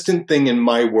consistent thing in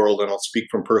my world, and I'll speak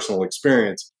from personal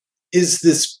experience, is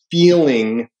this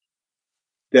feeling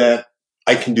that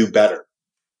I can do better.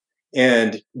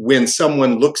 And when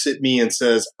someone looks at me and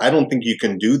says, I don't think you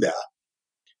can do that,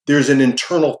 there's an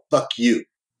internal fuck you.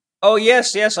 Oh,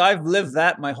 yes, I've lived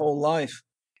that my whole life.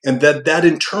 And that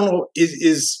internal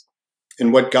is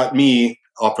and what got me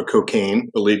off of cocaine,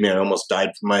 believe me, I almost died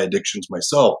from my addictions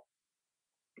myself,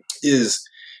 is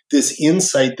this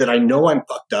insight that I know I'm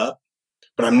fucked up,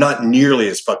 but I'm not nearly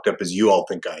as fucked up as you all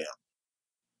think I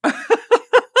am.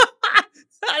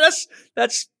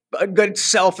 That's a good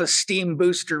self-esteem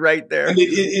booster right there. And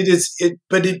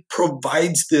but it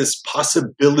provides this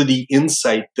possibility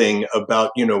insight thing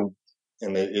about, and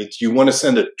you want to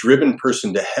send a driven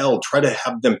person to hell, try to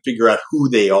have them figure out who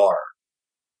they are.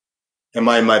 Am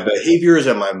I my behaviors?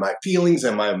 Am I my feelings?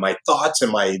 Am I my thoughts?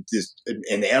 Am I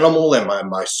an animal? Am I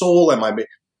my soul?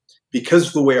 Because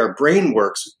of the way our brain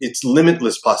works, it's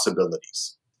limitless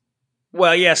possibilities.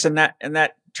 Well, yes, and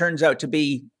that turns out to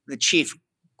be the chief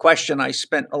question I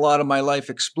spent a lot of my life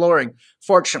exploring.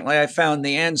 Fortunately, I found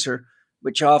the answer,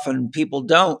 which often people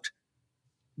don't.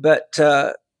 But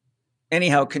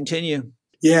anyhow, continue.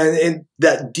 Yeah, and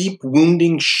that deep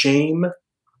wounding shame,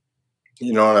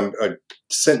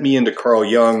 sent me into Carl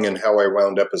Jung, and how I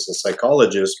wound up as a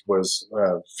psychologist was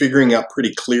figuring out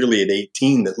pretty clearly at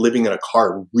 18 that living in a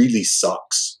car really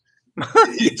sucks.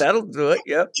 That'll do it,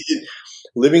 yep.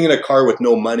 Living in a car with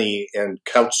no money and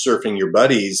couch surfing your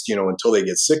buddies, until they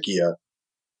get sick of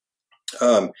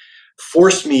you,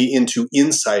 forced me into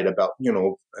insight about,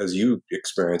 as you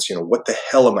experience, what the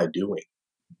hell am I doing?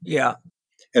 Yeah.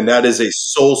 And that is a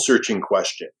soul-searching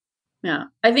question. Yeah.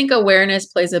 I think awareness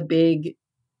plays a big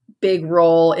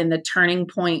role in the turning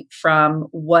point from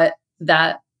what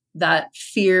that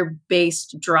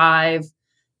fear-based drive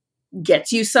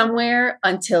gets you somewhere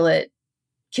until it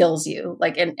kills you.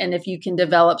 And if you can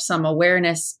develop some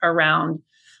awareness around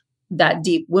that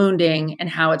deep wounding and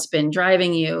how it's been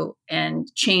driving you and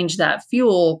change that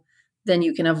fuel, then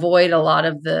you can avoid a lot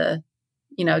of the,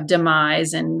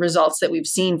 demise and results that we've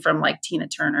seen from like Tina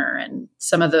Turner and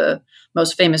some of the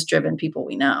most famous driven people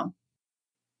we know.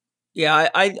 Yeah,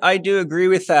 I do agree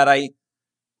with that. I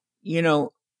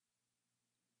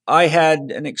had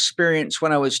an experience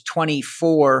when I was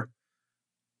 24.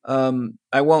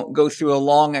 I won't go through a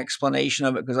long explanation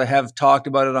of it because I have talked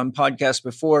about it on podcasts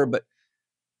before, but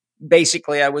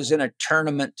basically I was in a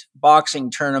boxing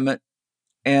tournament,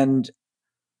 and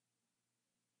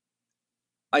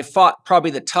I fought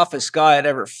probably the toughest guy I'd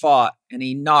ever fought, and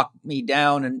he knocked me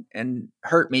down and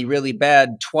hurt me really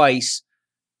bad twice.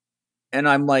 And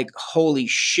I'm like, holy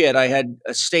shit, I had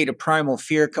a state of primal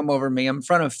fear come over me. I'm in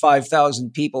front of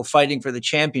 5,000 people fighting for the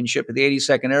championship of the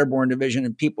 82nd Airborne Division,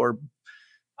 and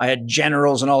I had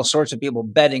generals and all sorts of people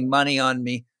betting money on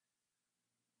me.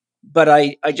 But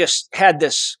I just had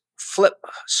this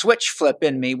switch flip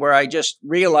in me where I just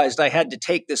realized I had to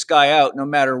take this guy out no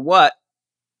matter what.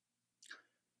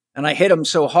 And I hit him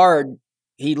so hard,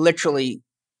 he literally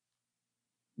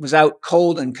was out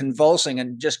cold and convulsing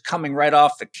and just coming right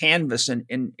off the canvas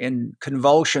in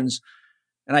convulsions.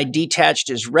 And I detached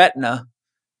his retina,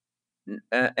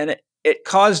 and it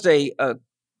caused a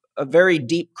very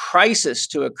deep crisis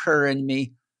to occur in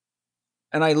me.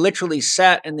 And I literally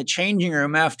sat in the changing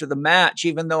room after the match,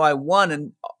 even though I won,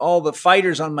 and all the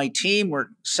fighters on my team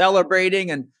were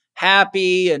celebrating and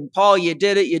happy. And Paul, you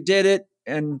did it.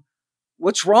 And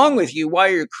what's wrong with you? Why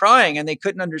are you crying? And they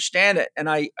couldn't understand it. And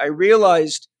I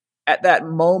realized at that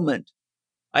moment,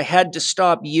 I had to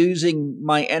stop using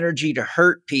my energy to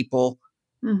hurt people,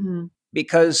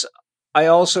 because I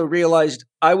also realized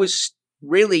I was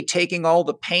really taking all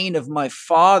the pain of my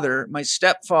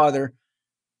stepfather,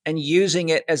 and using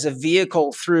it as a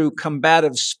vehicle through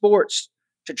combative sports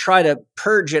to try to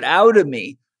purge it out of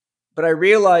me. But I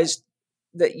realized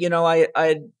that,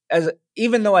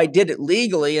 even though I did it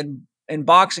legally in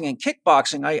boxing and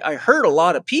kickboxing, I hurt a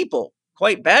lot of people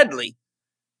quite badly.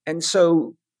 And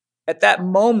so at that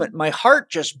moment, my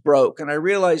heart just broke. And I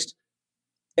realized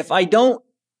if I don't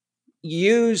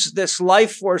use this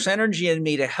life force energy in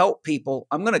me to help people,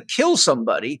 I'm going to kill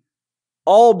somebody.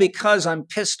 all because I'm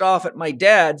pissed off at my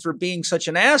dad for being such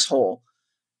an asshole.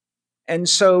 And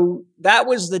so that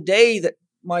was the day that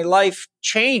my life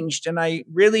changed, and I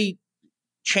really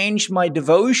changed my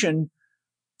devotion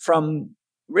from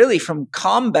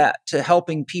combat to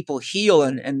helping people heal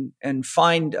and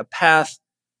find a path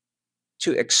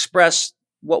to express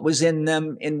what was in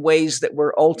them in ways that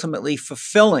were ultimately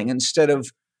fulfilling instead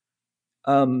of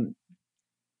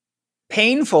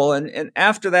painful. And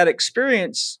after that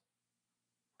experience,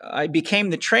 I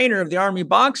became the trainer of the Army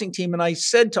boxing team. And I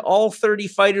said to all 30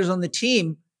 fighters on the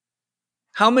team,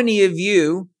 how many of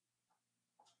you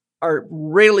are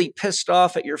really pissed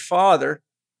off at your father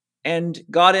and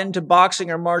got into boxing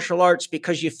or martial arts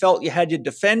because you felt you had to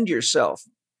defend yourself?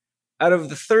 Out of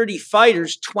the 30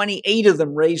 fighters, 28 of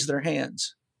them raised their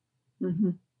hands.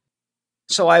 Mm-hmm.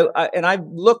 So I've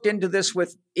looked into this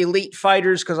with elite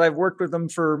fighters because I've worked with them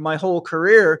for my whole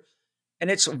career. And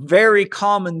it's a very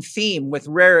common theme, with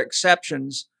rare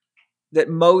exceptions, that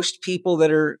most people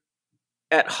that are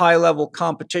at high level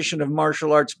competition of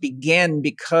martial arts begin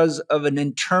because of an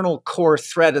internal core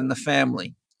threat in the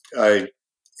family.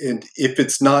 And if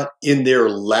it's not in their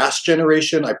last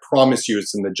generation, I promise you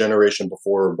it's in the generation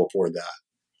before or before that.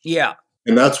 Yeah.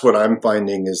 And that's what I'm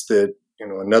finding is that,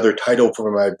 another title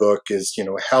for my book is,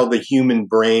 how the human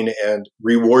brain and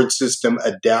reward system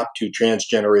adapt to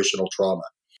transgenerational trauma.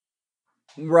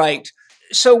 Right.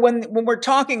 So when we're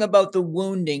talking about the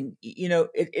wounding,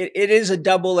 it is a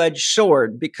double-edged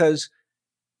sword, because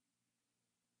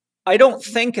I don't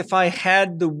think if I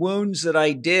had the wounds that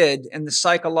I did and the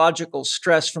psychological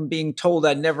stress from being told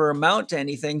I'd never amount to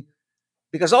anything,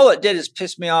 because all it did is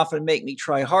piss me off and make me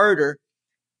try harder,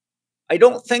 I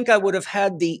don't think I would have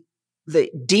had the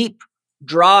deep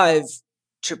drive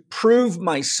to prove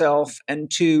myself and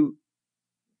to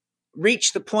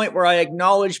reach the point where I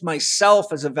acknowledged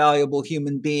myself as a valuable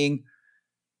human being.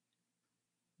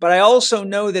 But I also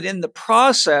know that in the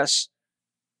process,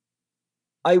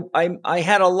 I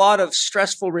had a lot of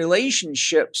stressful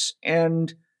relationships,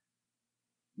 and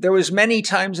there was many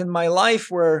times in my life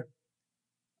where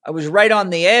I was right on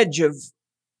the edge of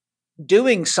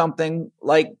doing something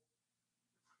like,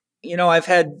 I've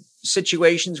had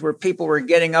situations where people were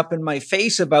getting up in my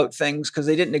face about things because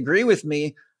they didn't agree with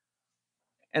me.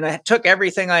 And I took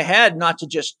everything I had not to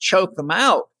just choke them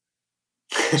out.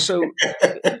 So you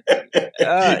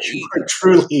are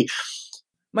truly.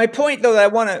 My point, though, that I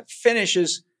want to finish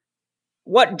is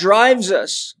what drives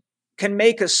us can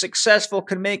make us successful,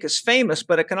 can make us famous,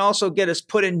 but it can also get us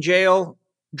put in jail,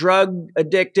 drug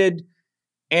addicted.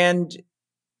 And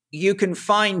you can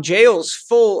find jails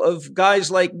full of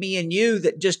guys like me and you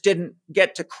that just didn't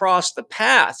get to cross the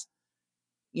path.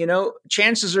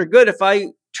 Chances are good if I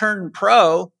turned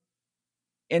pro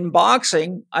in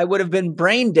boxing, I would have been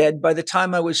brain dead by the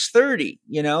time I was 30,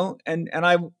 and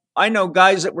I know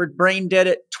guys that were brain dead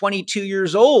at 22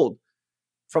 years old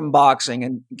from boxing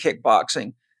and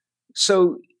kickboxing.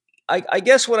 So I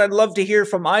guess what I'd love to hear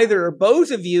from either or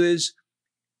both of you is,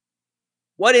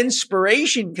 what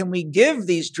inspiration can we give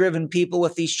these driven people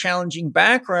with these challenging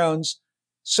backgrounds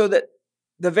so that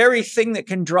the very thing that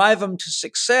can drive them to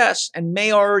success and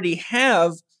may already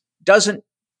have doesn't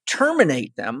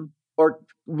terminate them or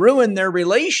ruin their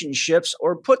relationships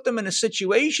or put them in a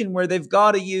situation where they've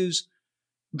got to use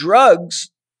drugs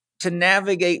to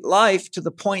navigate life to the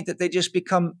point that they just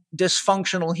become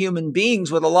dysfunctional human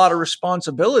beings with a lot of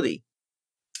responsibility.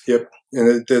 Yep.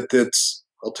 And that's,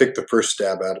 I'll take the first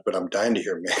stab at it, but I'm dying to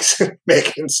hear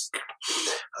Megan's.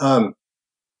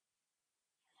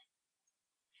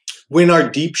 When our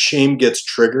deep shame gets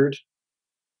triggered,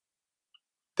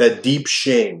 that deep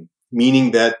shame,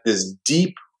 meaning that this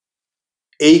deep,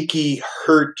 achy,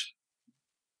 hurt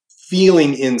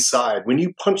feeling inside, when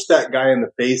you punch that guy in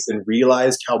the face and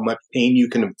realize how much pain you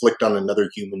can inflict on another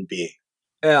human being.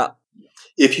 Yeah.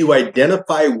 If you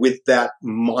identify with that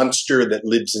monster that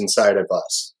lives inside of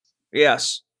us.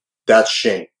 Yes. That's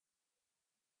shame.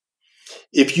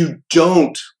 If you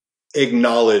don't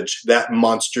acknowledge that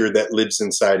monster that lives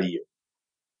inside of you,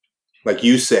 like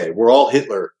you say, we're all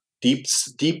Hitler.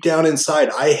 Deep down inside,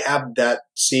 I have that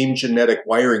same genetic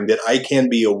wiring that I can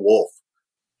be a wolf.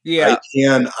 Yeah.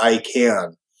 I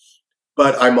can.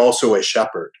 But I'm also a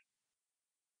shepherd.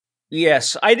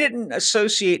 Yes. I didn't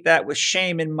associate that with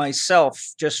shame in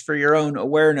myself, just for your own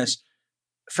awareness.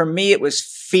 For me, it was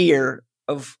fear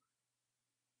of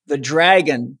the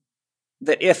dragon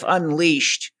that, if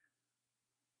unleashed,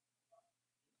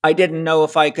 I didn't know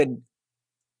if I could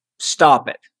stop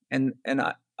it. And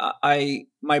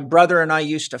my brother and I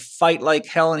used to fight like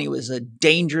hell, and he was a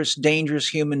dangerous, dangerous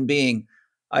human being.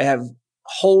 I have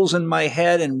holes in my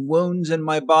head and wounds in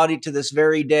my body to this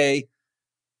very day.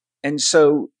 And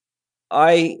so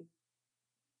I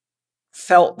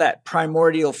felt that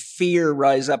primordial fear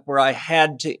rise up where I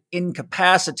had to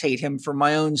incapacitate him for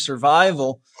my own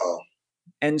survival. Oh.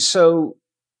 And so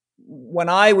when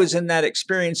I was in that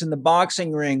experience in the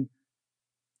boxing ring,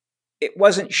 it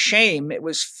wasn't shame. It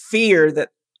was fear that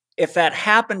if that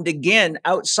happened again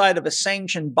outside of a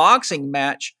sanctioned boxing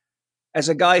match, as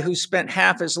a guy who spent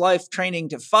half his life training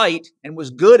to fight and was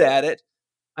good at it,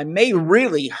 I may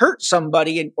really hurt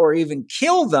somebody or even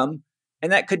kill them.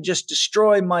 And that could just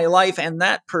destroy my life and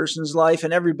that person's life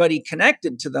and everybody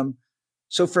connected to them.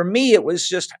 So for me, it was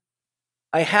just,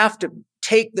 I have to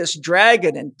take this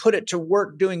dragon and put it to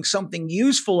work doing something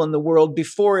useful in the world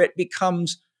before it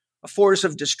becomes a force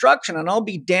of destruction. And I'll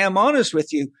be damn honest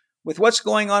with you, with what's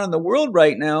going on in the world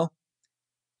right now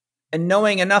and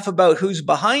knowing enough about who's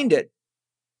behind it,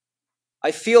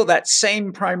 I feel that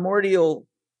same primordial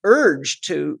urge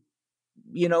to,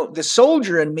 the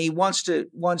soldier in me wants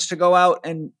to go out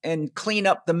and clean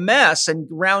up the mess and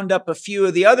round up a few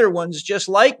of the other ones just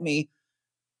like me.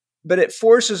 But it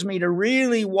forces me to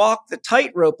really walk the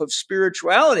tightrope of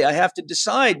spirituality. I have to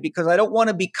decide, because I don't want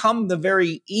to become the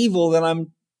very evil that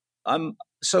I'm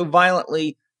so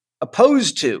violently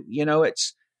opposed to.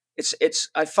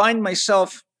 I find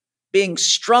myself being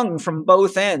strung from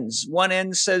both ends. One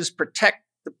end says protect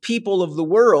the people of the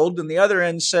world, and the other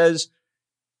end says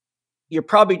you're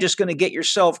probably just going to get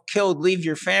yourself killed, leave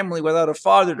your family without a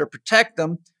father to protect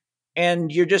them,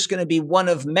 and you're just going to be one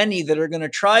of many that are going to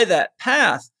try that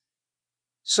path.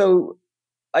 So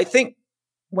I think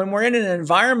when we're in an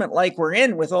environment like we're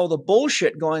in with all the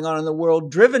bullshit going on in the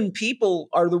world, driven people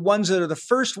are the ones that are the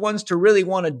first ones to really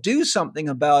want to do something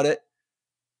about it.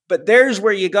 But there's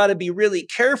where you got to be really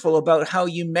careful about how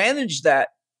you manage that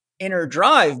inner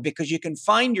drive, because you can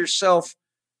find yourself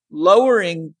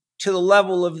lowering to the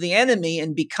level of the enemy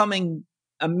and becoming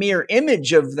a mere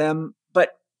image of them,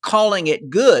 but calling it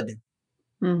good.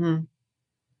 Mm-hmm.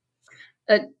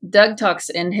 Doug talks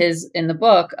in the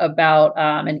book about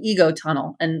an ego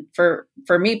tunnel, and for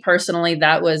me personally,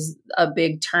 that was a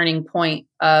big turning point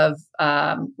of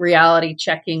reality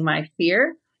checking my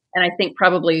fear. And I think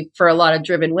probably for a lot of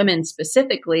driven women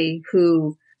specifically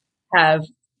who have,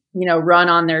 run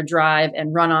on their drive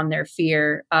and run on their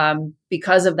fear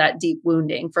because of that deep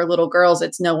wounding. For little girls,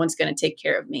 it's no one's going to take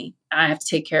care of me. I have to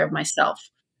take care of myself.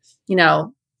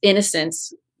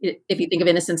 Innocence, if you think of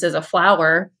innocence as a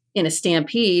flower in a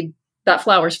stampede, that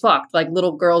flower's fucked. Like,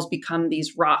 little girls become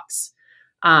these rocks.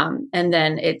 And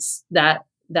then it's that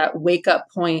wake up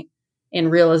point in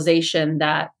realization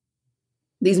that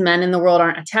these men in the world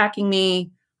aren't attacking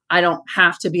me. I don't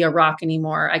have to be a rock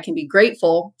anymore. I can be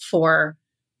grateful for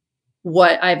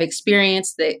what I've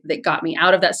experienced that got me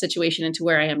out of that situation into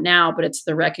where I am now, but it's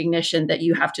the recognition that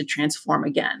you have to transform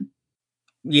again.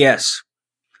 Yes.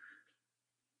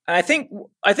 I think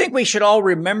we should all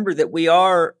remember that we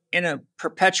are in a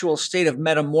perpetual state of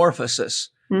metamorphosis.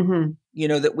 Mm-hmm.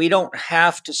 That we don't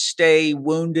have to stay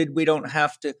wounded.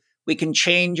 We can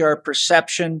change our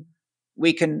perception.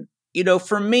 We can,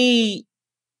 for me,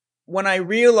 when I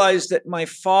realized that my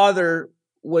father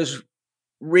was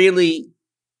really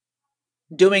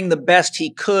doing the best he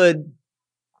could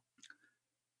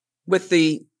with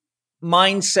the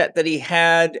mindset that he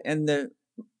had and the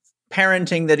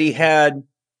parenting that he had,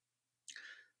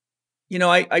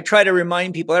 I try to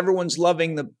remind people everyone's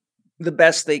loving the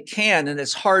best they can. And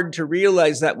it's hard to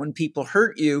realize that when people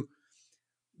hurt you.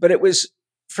 But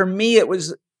for me, it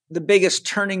was the biggest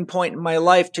turning point in my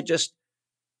life to just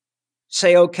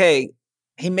say, okay,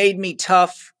 he made me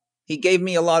tough. He gave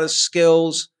me a lot of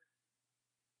skills.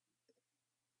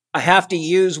 I have to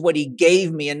use what he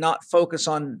gave me and not focus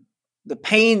on the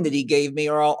pain that he gave me,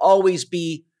 or I'll always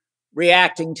be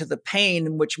reacting to the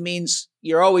pain, which means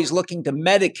you're always looking to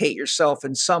medicate yourself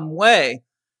in some way.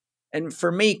 And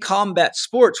for me, combat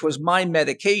sports was my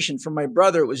medication. For my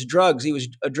brother, it was drugs. He was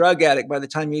a drug addict by the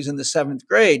time he was in the 7th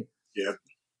grade. Yeah.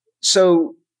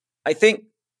 So I think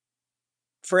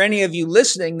for any of you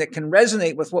listening that can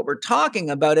resonate with what we're talking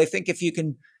about, I think if you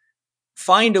can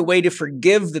find a way to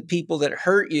forgive the people that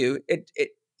hurt you,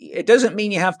 it doesn't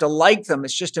mean you have to like them.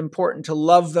 It's just important to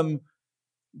love them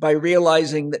by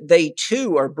realizing that they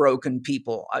too are broken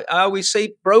people. I always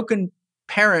say broken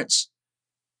parents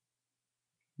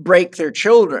break their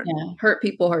children. Yeah. Hurt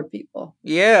people.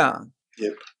 Yeah.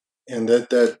 Yep. And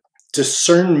that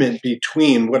discernment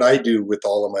between what I do with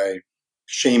all of my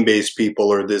shame-based people,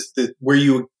 or where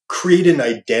you create an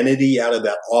identity out of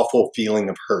that awful feeling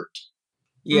of hurt.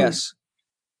 Yes.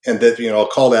 And that, I'll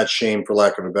call that shame for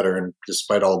lack of a better, and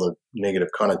despite all the negative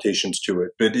connotations to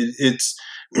it. But it's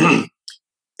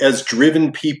as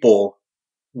driven people,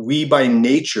 we by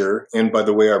nature and by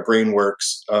the way our brain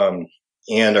works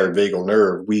and our vagal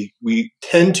nerve, we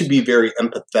tend to be very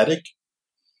empathetic,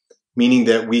 meaning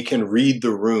that we can read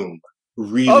the room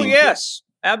really Oh, yes,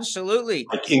 absolutely.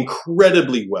 like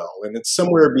incredibly well. And it's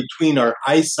somewhere between our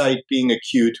eyesight being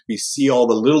acute, we see all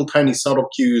the little tiny subtle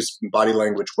cues, body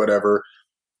language, whatever,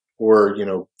 or,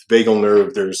 vagal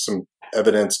nerve. There's some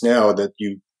evidence now that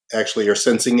you actually are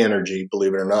sensing energy,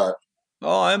 believe it or not.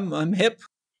 Oh, I'm hip.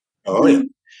 Oh, yeah.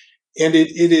 And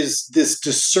it is this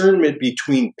discernment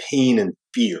between pain and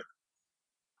fear.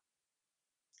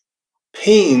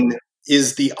 Pain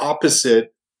is the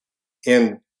opposite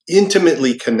and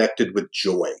intimately connected with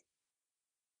joy.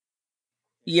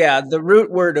 Yeah, the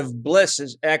root word of bliss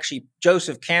is actually,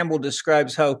 Joseph Campbell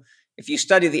describes how if you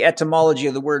study the etymology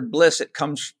of the word bliss, it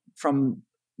comes from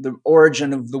the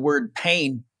origin of the word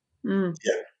pain. Yeah.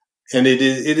 And it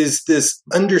is this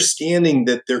understanding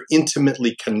that they're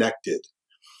intimately connected.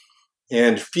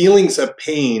 And feelings of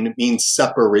pain means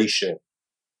separation.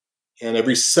 And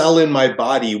every cell in my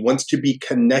body wants to be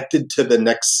connected to the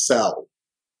next cell.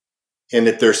 And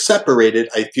if they're separated,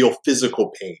 I feel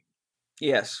physical pain.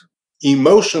 Yes.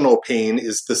 Emotional pain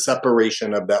is the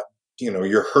separation of that,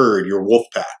 your herd, your wolf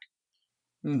pack.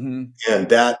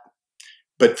 Mm-hmm.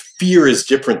 But fear is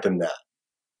different than that.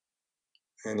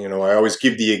 And, I always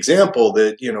give the example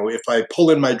that, if I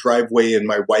pull in my driveway and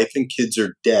my wife and kids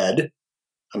are dead,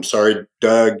 I'm sorry,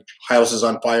 Doug, house is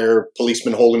on fire,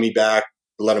 policeman holding me back,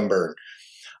 let them burn.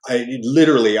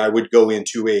 I would go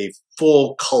into a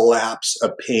full collapse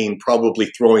of pain, probably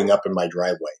throwing up in my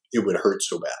driveway. It would hurt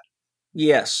so bad.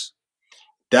 Yes.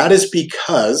 That is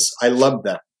because I love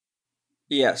them.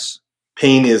 Yes.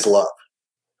 Pain is love.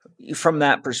 From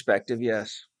that perspective,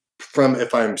 yes.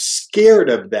 If I'm scared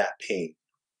of that pain,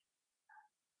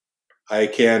 I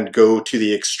can go to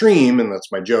the extreme, and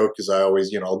that's my joke, because I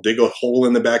always, I'll dig a hole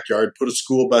in the backyard, put a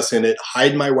school bus in it,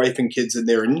 hide my wife and kids in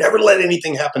there, and never let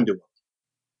anything happen to them.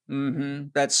 Mm-hmm.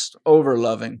 That's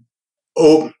over-loving.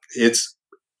 Oh, it's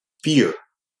fear.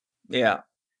 Yeah.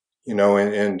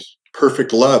 And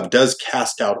perfect love does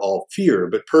cast out all fear,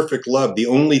 but perfect love, the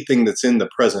only thing that's in the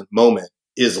present moment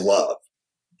is love.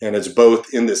 And it's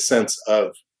both in the sense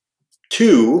of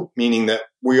two, meaning that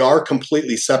we are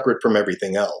completely separate from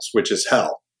everything else, which is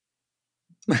hell.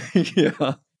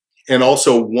 Yeah. And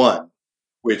also one,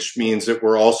 which means that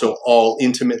we're also all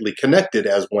intimately connected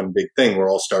as one big thing.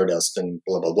 We're all stardust and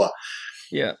blah, blah, blah.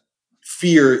 Yeah.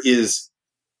 Fear is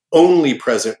only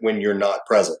present when you're not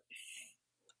present.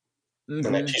 Mm-hmm.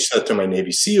 And I teach that to my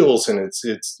Navy SEALs, and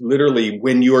it's literally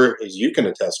when you're, as you can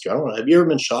attest, John, have you ever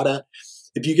been shot at?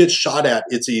 If you get shot at,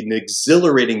 it's an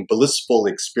exhilarating, blissful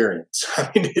experience.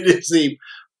 I mean, it is a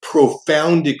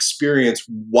profound experience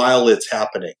while it's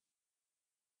happening.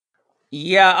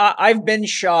 Yeah, I've been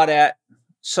shot at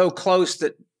so close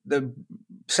that the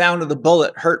sound of the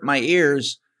bullet hurt my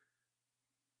ears.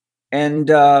 And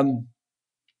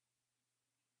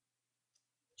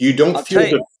you don't feel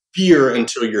the fear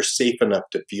until you're safe enough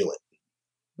to feel it.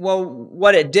 Well,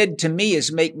 what it did to me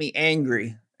is make me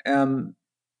angry.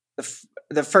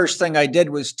 The first thing I did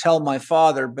was tell my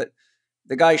father, but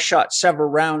the guy shot several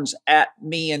rounds at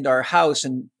me and our house.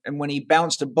 And when he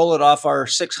bounced a bullet off our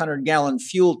 600-gallon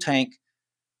fuel tank,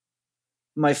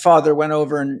 my father went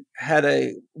over and had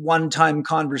a one-time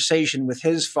conversation with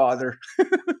his father.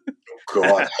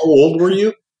 God, how old were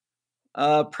you?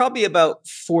 Probably about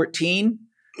 14.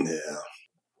 Yeah.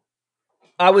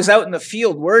 I was out in the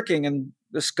field working, and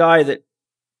this guy that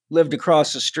lived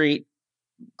across the street,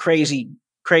 crazy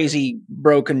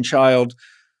broken child,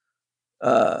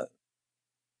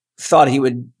 thought he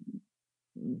would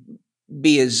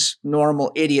be his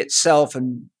normal idiot self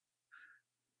and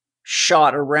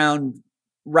shot a round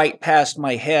right past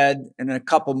my head and a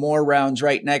couple more rounds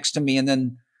right next to me, and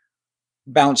then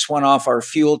bounced one off our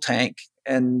fuel tank.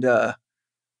 And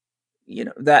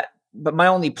that, but my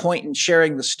only point in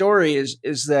sharing the story is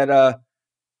that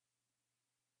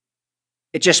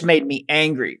it just made me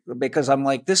angry, because I'm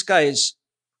like, this guy is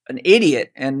an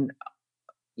idiot, and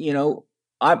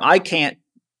I can't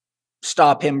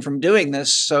stop him from doing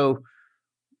this. So,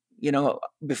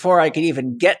 before I could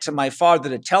even get to my father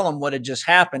to tell him what had just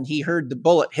happened, he heard the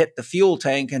bullet hit the fuel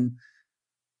tank, and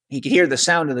he could hear the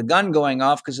sound of the gun going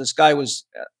off, because this guy was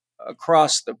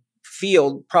across the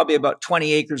field, probably about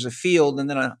 20 acres of field, and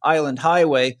then an island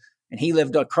highway, and he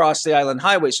lived across the island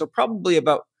highway, so probably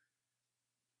about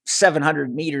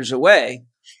 700 meters away.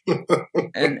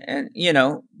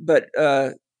 but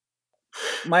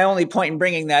My only point in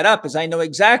bringing that up is I know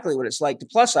exactly what it's like.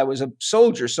 Plus, I was a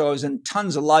soldier, so I was in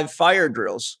tons of live fire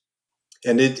drills.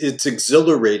 And it's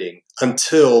exhilarating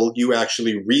until you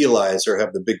actually realize or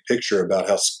have the big picture about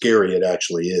how scary it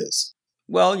actually is.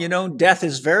 Well, death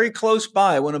is very close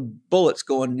by when a bullet's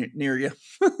going near you.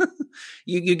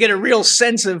 You get a real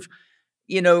sense of,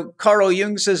 Carl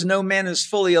Jung says no man is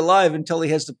fully alive until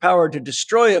he has the power to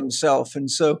destroy himself. And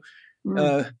so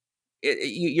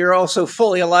you're also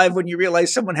fully alive when you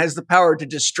realize someone has the power to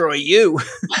destroy you.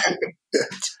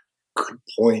 Good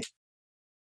point.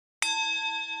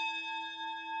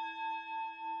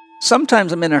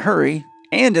 Sometimes I'm in a hurry,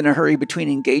 and in a hurry between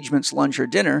engagements, lunch, or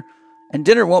dinner, and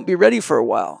dinner won't be ready for a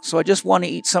while, so I just want to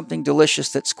eat something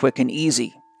delicious that's quick and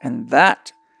easy. And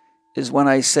that is when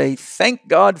I say, thank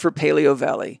God for Paleo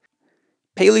Valley.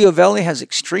 Paleo Valley has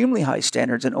extremely high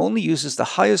standards and only uses the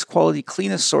highest quality,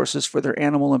 cleanest sources for their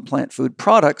animal and plant food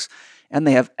products, and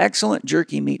they have excellent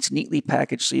jerky meats neatly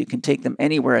packaged so you can take them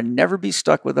anywhere and never be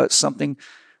stuck without something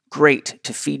great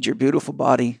to feed your beautiful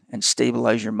body and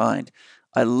stabilize your mind.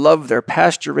 I love their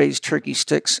pasture-raised turkey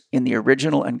sticks in the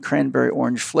original and cranberry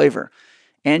orange flavor.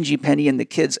 Angie, Penny, and the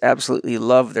kids absolutely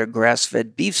love their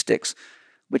grass-fed beef sticks,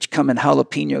 which come in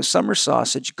jalapeno summer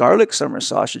sausage, garlic summer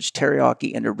sausage,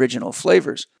 teriyaki, and original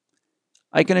flavors.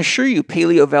 I can assure you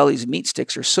Paleo Valley's meat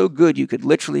sticks are so good you could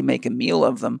literally make a meal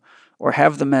of them or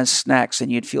have them as snacks and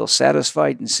you'd feel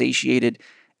satisfied and satiated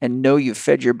and know you've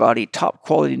fed your body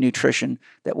top-quality nutrition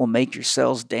that will make your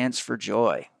cells dance for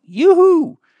joy.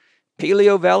 Yoo-hoo!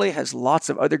 Paleo Valley has lots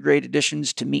of other great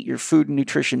additions to meet your food and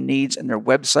nutrition needs, and their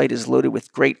website is loaded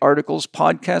with great articles,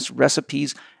 podcasts,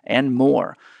 recipes, and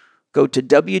more. Go to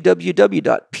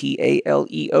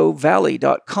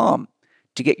www.paleovalley.com.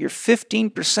 To get your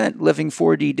 15% Living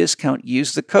 4D discount,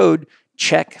 use the code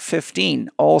CHEK15,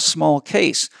 all small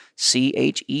case,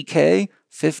 CHEK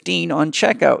 15 on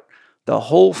checkout. The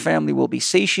whole family will be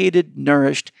satiated,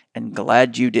 nourished, and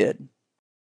glad you did.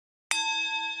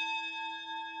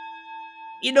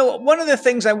 One of the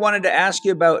things I wanted to ask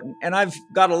you about, and I've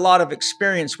got a lot of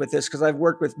experience with this because I've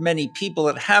worked with many people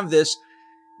that have this.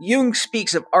 Jung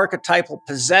speaks of archetypal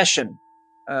possession,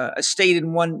 a state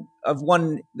in one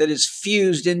that is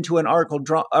fused into an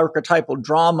archetypal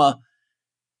drama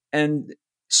and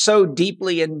so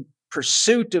deeply in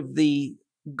pursuit of the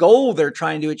goal they're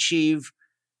trying to achieve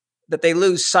that they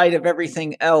lose sight of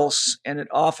everything else. And it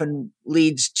often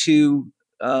leads to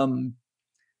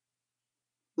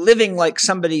living like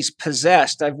somebody's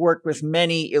possessed. I've worked with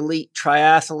many elite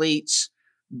triathletes,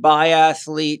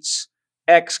 biathletes,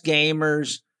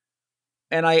 ex-gamers,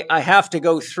 and I have to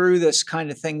go through this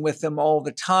kind of thing with them all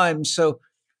the time. So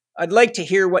I'd like to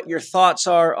hear what your thoughts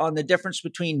are on the difference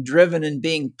between driven and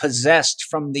being possessed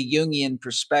from the Jungian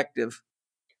perspective.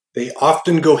 They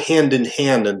often go hand in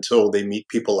hand until they meet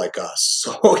people like us.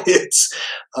 So it's,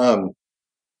 and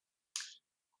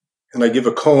I give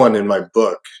a koan in my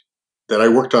book that I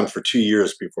worked on for 2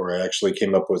 years before I actually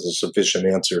came up with a sufficient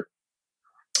answer.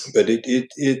 But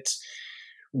it's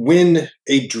when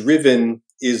a driven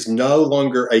is no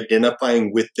longer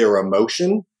identifying with their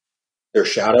emotion, their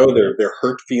shadow, their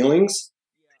hurt feelings,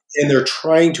 and they're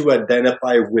trying to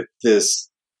identify with this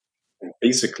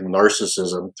basic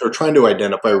narcissism. They're trying to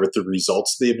identify with the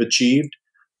results they've achieved.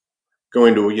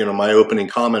 Going to, my opening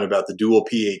comment about the dual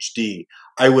PhD,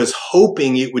 I was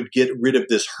hoping it would get rid of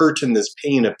this hurt and this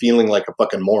pain of feeling like a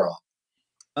fucking moron.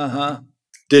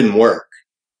 Didn't work.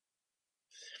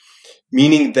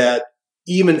 Meaning that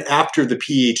even after the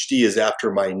PhD is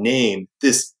after my name,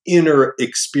 this inner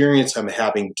experience I'm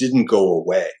having didn't go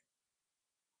away.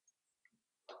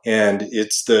 And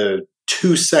it's the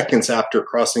 2 seconds after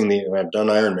crossing and I've done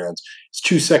Ironmans, it's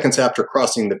 2 seconds after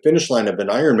crossing the finish line of an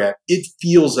Ironman, it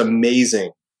feels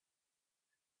amazing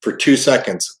for 2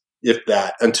 seconds, if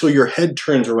that, until your head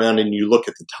turns around and you look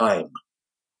at the time.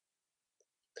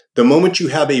 The moment you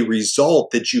have a result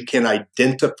that you can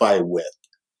identify with,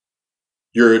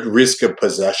 you're at risk of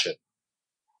possession.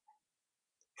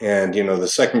 And, the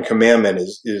second commandment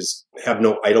is have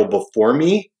no idol before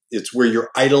me. It's where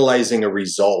you're idolizing a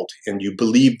result and you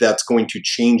believe that's going to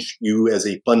change you as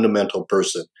a fundamental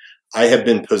person. I have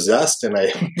been possessed, and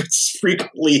I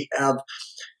frequently have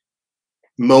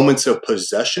moments of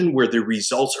possession where the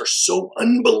results are so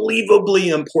unbelievably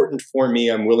important for me,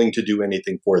 I'm willing to do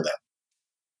anything for them.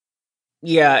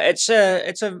 Yeah, it's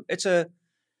a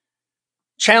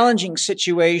challenging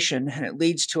situation, and it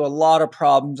leads to a lot of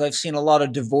problems. I've seen a lot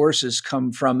of divorces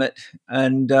come from it.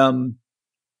 And,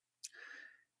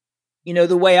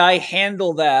 the way I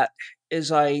handle that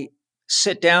is I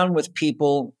sit down with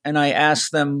people and I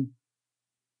ask them,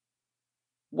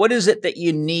 what is it that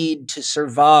you need to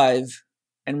survive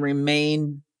and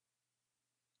remain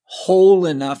whole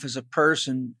enough as a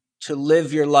person to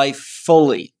live your life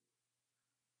fully?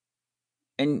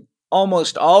 And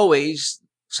almost always,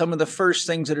 some of the first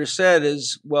things that are said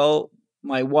is, well,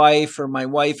 my wife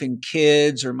and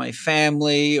kids or my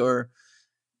family, or,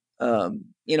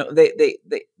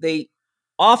 they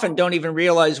often don't even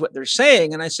realize what they're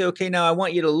saying. And I say, okay, now I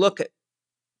want you to look at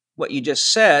what you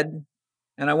just said,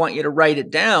 and I want you to write it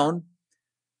down.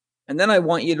 And then I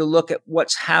want you to look at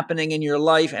what's happening in your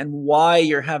life and why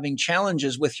you're having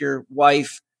challenges with your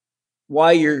wife,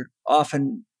 why you're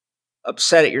often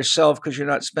upset at yourself because you're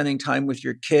not spending time with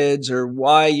your kids, or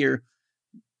why you're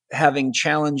having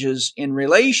challenges in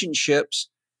relationships.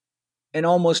 And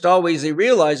almost always they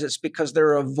realize it's because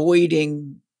they're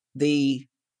avoiding the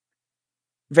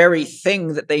very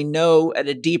thing that they know at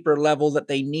a deeper level that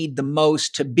they need the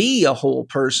most to be a whole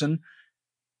person.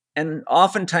 And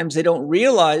oftentimes they don't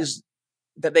realize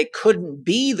that they couldn't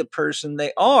be the person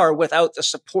they are without the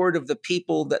support of the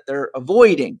people that they're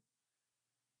avoiding.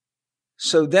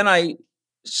 So then I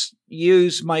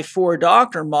use my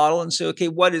 4-doctor model and say, okay,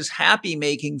 what is happy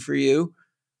making for you?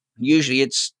 Usually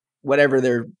it's whatever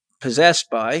they're possessed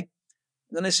by.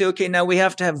 Then I say, okay, now we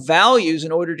have to have values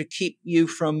in order to keep you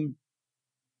from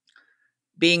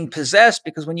being possessed,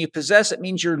 because when you possess, it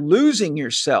means you're losing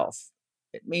yourself.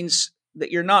 It means that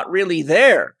you're not really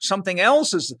there. Something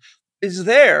else is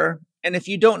there. And if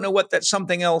you don't know what that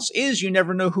something else is, you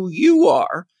never know who you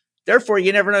are. Therefore,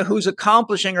 you never know who's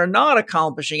accomplishing or not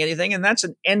accomplishing anything. And that's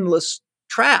an endless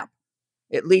trap.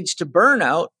 It leads to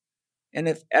burnout. And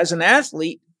if, as an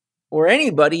athlete or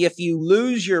anybody, if you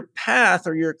lose your path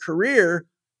or your career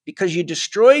because you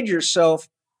destroyed yourself,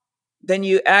 then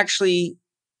you actually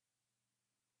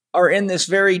are in this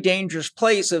very dangerous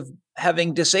place of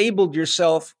having disabled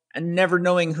yourself and never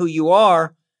knowing who you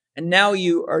are. And now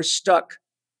you are stuck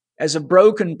as a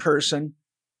broken person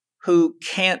who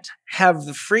can't have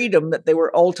the freedom that they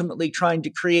were ultimately trying to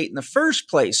create in the first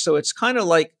place. So it's kind of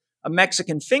like a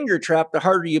Mexican finger trap. The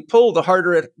harder you pull, the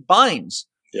harder it binds.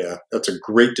 Yeah, that's a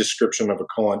great description of a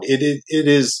con. It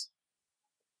is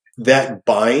that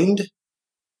bind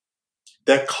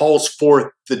that calls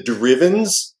forth the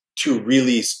drivens to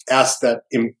really ask that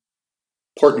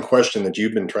important question that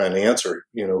you've been trying to answer.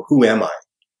 Who am I?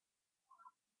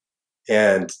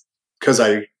 And because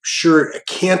it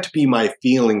can't be my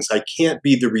feelings. I can't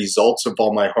be the results of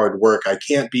all my hard work. I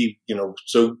can't be,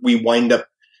 so we wind up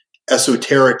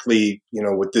esoterically,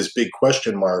 with this big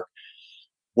question mark.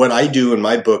 What I do in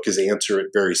my book is answer it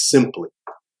very simply.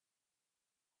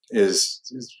 Is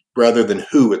rather than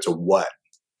who, it's a what.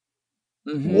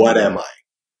 Mm-hmm. What am I?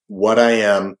 What I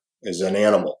am is an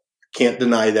animal. Can't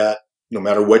deny that. No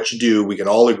matter what you do, we can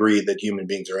all agree that human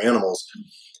beings are animals.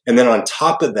 And then on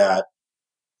top of that,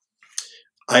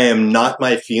 I am not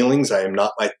my feelings. I am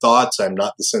not my thoughts. I'm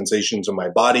not the sensations of my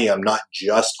body. I'm not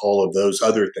just all of those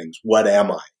other things. What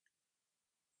am I?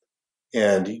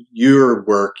 And your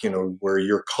work, where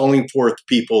you're calling forth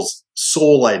people's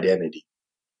soul identity.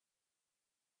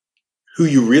 Who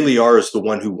you really are is the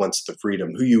one who wants the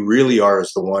freedom. Who you really are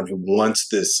is the one who wants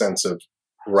this sense of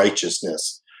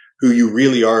righteousness. Who you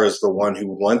really are is the one who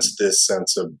wants this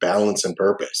sense of balance and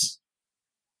purpose.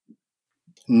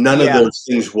 None of those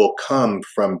things will come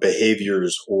from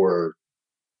behaviors or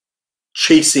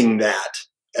chasing that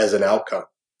as an outcome.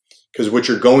 Because what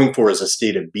you're going for is a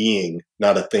state of being,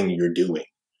 not a thing you're doing.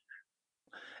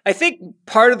 I think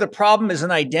part of the problem is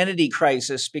an identity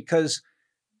crisis, because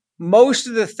most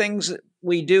of the things that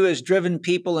we do as driven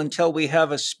people until we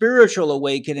have a spiritual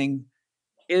awakening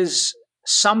is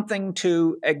something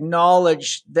to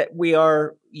acknowledge that we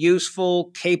are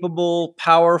useful, capable,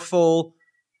 powerful,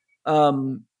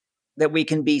 that we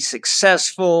can be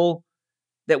successful,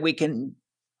 that we can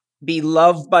be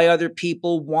loved by other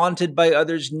people, wanted by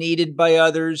others, needed by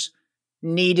others,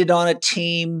 needed on a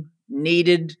team,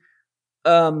 needed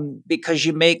because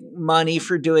you make money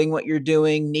for doing what you're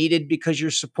doing, needed because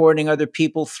you're supporting other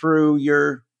people through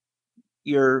your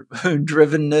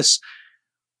drivenness.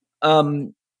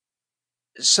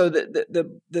 So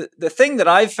the thing that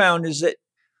I've found is that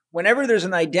whenever there's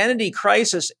an identity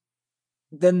crisis,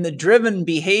 then the driven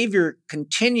behavior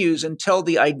continues until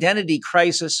the identity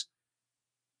crisis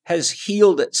has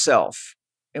healed itself.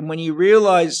 And when you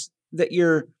realize that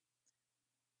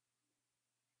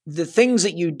the things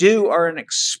that you do are an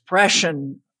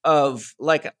expression of,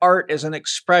 like art is an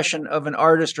expression of an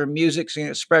artist, or music's an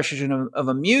expression of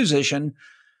a musician,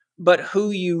 but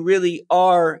who you really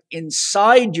are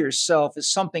inside yourself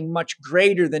is something much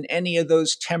greater than any of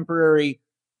those temporary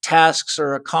tasks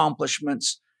or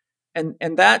accomplishments.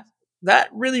 And that that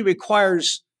really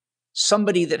requires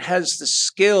somebody that has the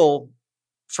skill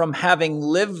from having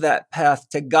lived that path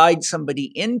to guide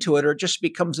somebody into it, or it just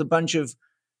becomes a bunch of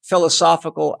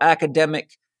philosophical,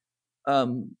 academic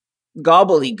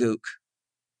gobbledygook.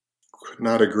 Could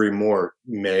not agree more,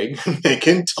 Meg.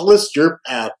 Megan, tell us your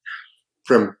path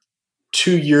from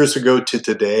 2 years ago to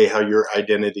today, how your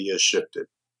identity has shifted.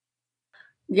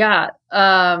 Yeah.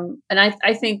 And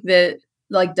I think that,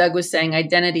 like Doug was saying,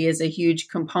 identity is a huge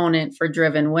component for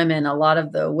driven women. A lot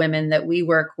of the women that we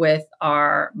work with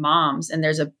are moms, and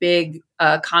there's a big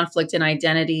conflict in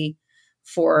identity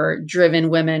for driven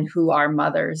women who are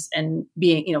mothers, and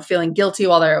being, feeling guilty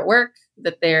while they're at work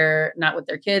that they're not with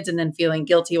their kids, and then feeling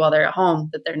guilty while they're at home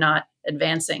that they're not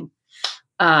advancing.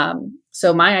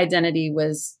 So my identity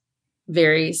was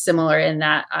very similar in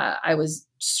that I was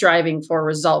striving for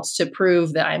results to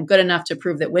prove that I'm good enough, to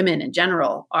prove that women in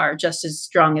general are just as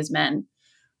strong as men,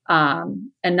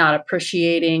 and not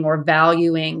appreciating or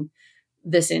valuing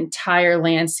this entire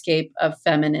landscape of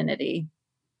femininity.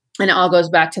 And it all goes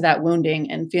back to that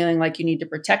wounding and feeling like you need to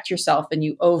protect yourself, and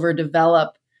you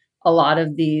overdevelop a lot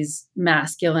of these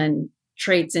masculine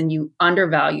traits, and you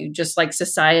undervalue, just like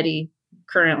society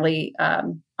currently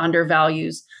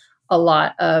undervalues a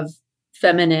lot of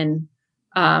feminine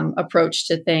approach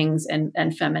to things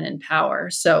and feminine power.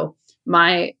 So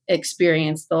my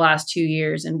experience the last 2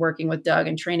 years in working with Doug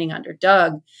and training under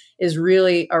Doug is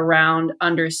really around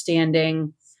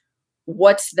understanding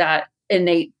what's that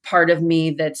innate part of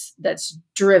me that's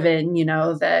driven,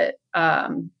 that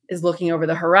is looking over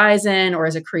the horizon, or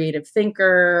is a creative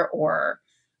thinker, or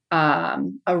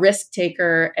a risk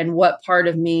taker, and what part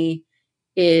of me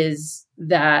is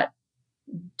that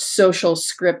social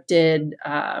scripted,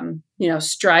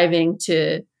 striving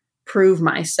to prove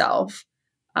myself,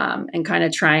 and kind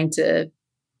of trying to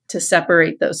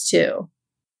separate those two.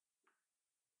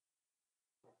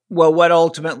 Well, what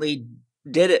ultimately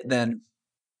did it then?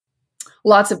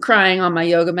 Lots of crying on my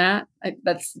yoga mat.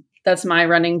 That's my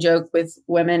running joke with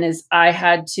women, is I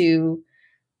had to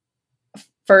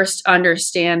first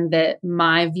understand that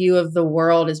my view of the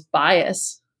world is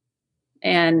bias,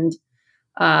 and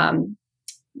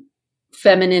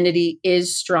femininity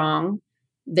is strong.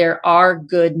 There are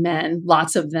good men,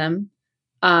 lots of them.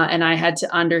 And I had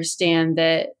to understand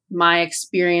that my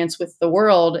experience with the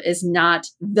world is not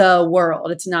the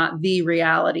world. It's not the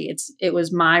reality. It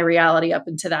was my reality up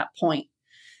until that point.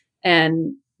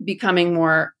 And becoming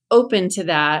more open to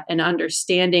that and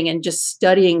understanding and just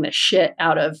studying the shit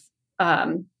out of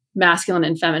masculine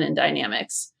and feminine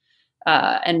dynamics.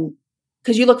 And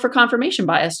because you look for confirmation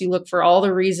bias, you look for all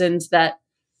the reasons that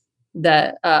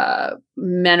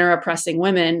men are oppressing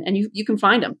women, and you can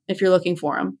find them if you're looking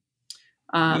for them.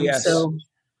 Yes. So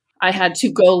I had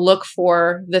to go look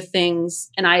for the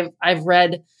things, and I've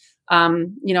read,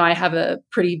 I have a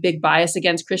pretty big bias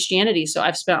against Christianity. So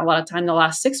I've spent a lot of time the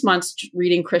last 6 months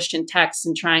reading Christian texts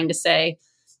and trying to say,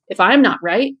 if I'm not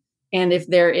right, and if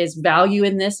there is value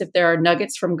in this, if there are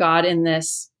nuggets from God in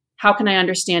this, how can I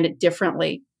understand it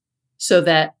differently so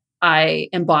that I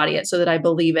embody it, so that I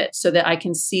believe it, so that I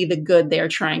can see the good they are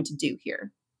trying to do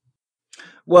here?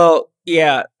 Well,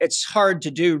 yeah, it's hard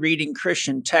to do reading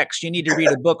Christian text. You need to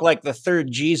read a book like The Third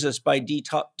Jesus by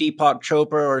Deepak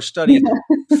Chopra, or study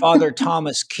Father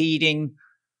Thomas Keating,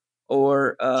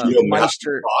 or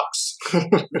Meister.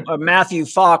 Matthew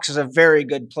Fox is a very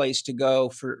good place to go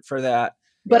for that.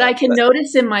 But I can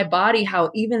notice in my body how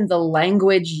even the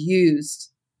language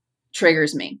used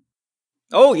triggers me.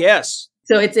 Oh, yes.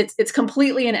 So it's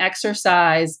completely an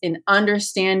exercise in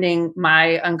understanding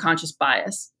my unconscious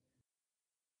bias.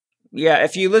 Yeah,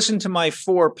 if you listen to my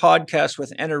 4 podcasts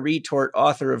with Anna Retort,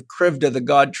 author of Krivda, The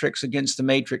God Tricks Against the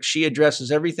Matrix, she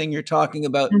addresses everything you're talking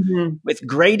about with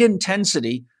great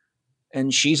intensity.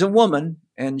 And she's a woman,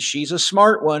 and she's a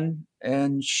smart one,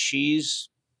 and she's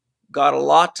got a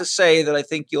lot to say that I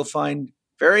think you'll find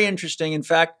very interesting. In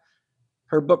fact,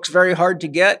 her book's very hard to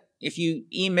get. If you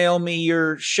email me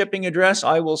your shipping address,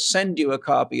 I will send you a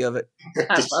copy of it.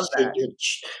 I love that.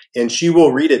 And she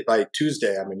will read it by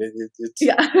Tuesday. I mean, it's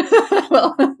yeah.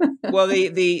 Well,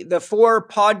 the 4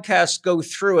 podcasts go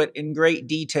through it in great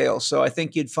detail, so I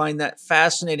think you'd find that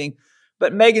fascinating.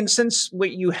 But Megan, since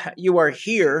you are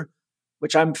here,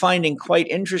 which I'm finding quite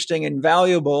interesting and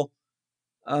valuable,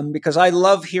 because I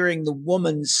love hearing the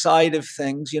woman's side of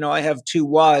things. I have 2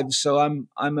 wives, so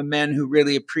I'm a man who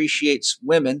really appreciates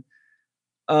women.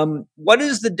 What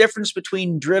is the difference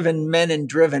between driven men and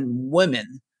driven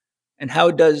women, and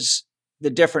how does the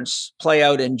difference play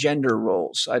out in gender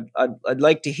roles? I'd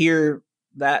like to hear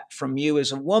that from you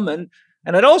as a woman,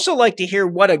 and I'd also like to hear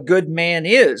what a good man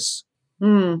is.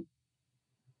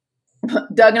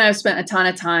 Doug and I have spent a ton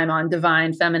of time on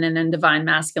divine feminine and divine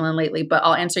masculine lately, but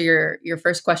I'll answer your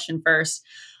first question first.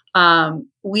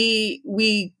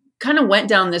 We kind of went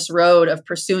down this road of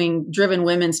pursuing driven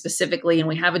women specifically, and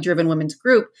we have a driven women's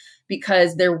group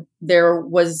because there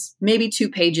was maybe 2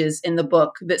 pages in the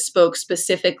book that spoke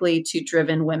specifically to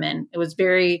driven women. It was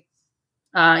very,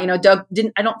 Doug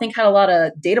I don't think had a lot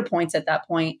of data points at that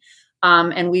point.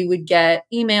 And we would get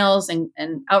emails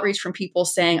and outreach from people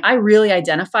saying, I really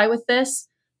identify with this.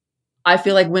 I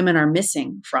feel like women are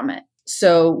missing from it.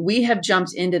 So we have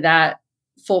jumped into that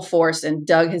full force, and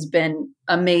Doug has been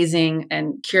amazing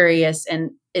and curious.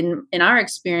 And in our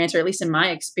experience, or at least in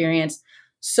my experience,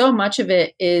 so much of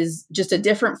it is just a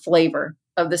different flavor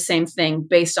of the same thing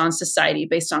based on society,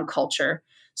 based on culture.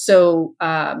 So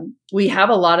we have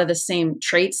a lot of the same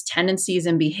traits, tendencies,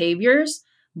 and behaviors,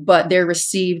 but they're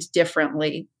received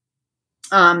differently.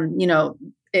 Women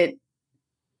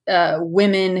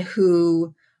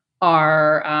who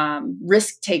are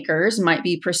risk takers might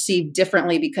be perceived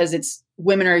differently because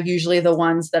women are usually the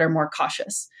ones that are more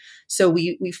cautious. So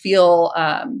we feel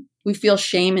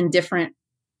shame in different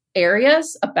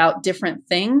areas about different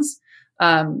things,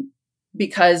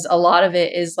 because a lot of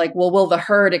it is like, well, will the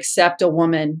herd accept a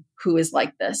woman who is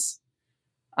like this?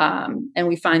 And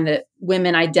we find that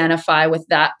women identify with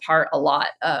that part a lot.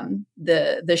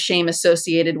 The shame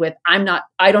associated with, I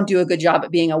don't do a good job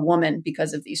at being a woman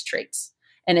because of these traits.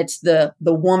 And it's the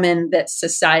woman that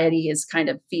society is kind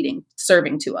of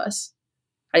serving to us.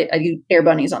 I do air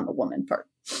bunnies on the woman part.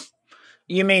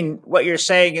 You mean what you're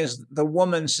saying is the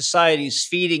woman society's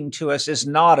feeding to us is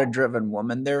not a driven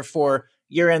woman. Therefore,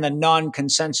 you're in a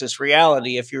non-consensus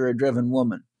reality if you're a driven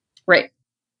woman. Right.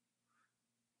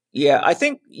 Yeah, I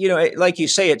think, like you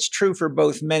say, it's true for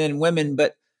both men and women,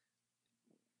 but,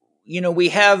 we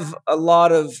have a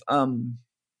lot of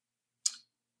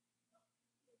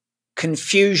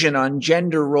confusion on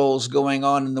gender roles going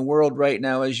on in the world right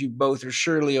now, as you both are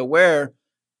surely aware.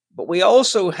 But we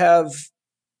also have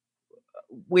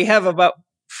about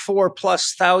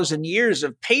 4,000+ years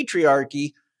of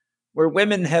patriarchy where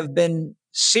women have been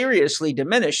seriously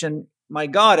diminished. And my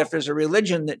God, if there's a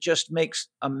religion that just makes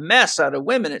a mess out of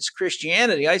women, it's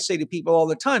Christianity. I say to people all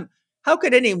the time, how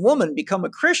could any woman become a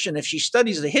Christian if she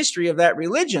studies the history of that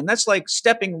religion? That's like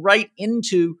stepping right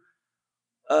into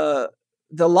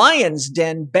the lion's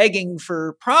den begging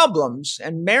for problems,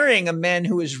 and marrying a man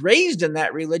who is raised in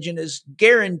that religion is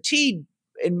guaranteed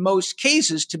in most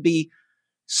cases to be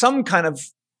some kind of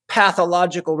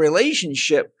pathological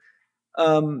relationship.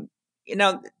 In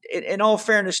all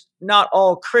fairness, not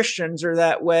all Christians are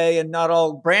that way, and not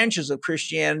all branches of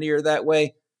Christianity are that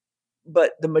way,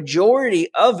 but the majority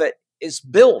of it is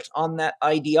built on that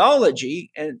ideology,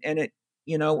 and it,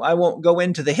 I won't go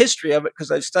into the history of it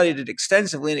because I've studied it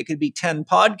extensively, and it could be 10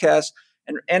 podcasts,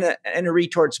 and a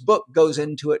Retort's book goes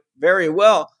into it very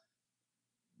well.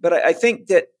 But I think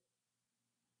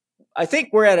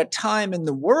we're at a time in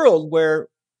the world where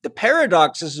the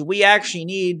paradox is we actually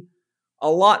need a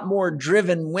lot more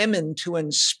driven women to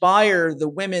inspire the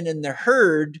women in the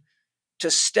herd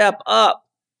to step up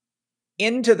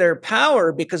into their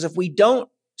power. Because if we don't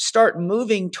start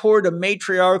moving toward a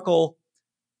matriarchal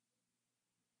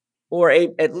or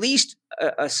at least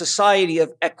a society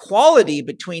of equality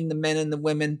between the men and the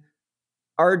women,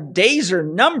 our days are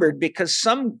numbered, because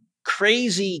some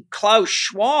crazy Klaus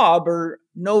Schwab or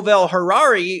Novel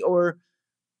Harari or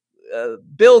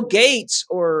Bill Gates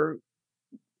or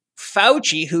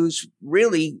Fauci, who's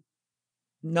really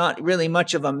not really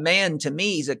much of a man to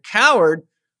me, he's a coward.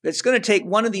 It's going to take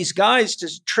one of these guys to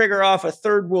trigger off a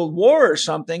third world war or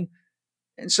something.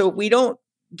 And so if we don't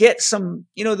get some,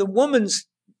 the woman's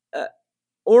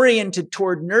oriented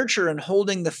toward nurture and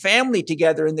holding the family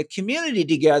together and the community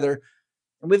together.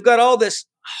 And we've got all this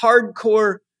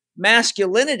hardcore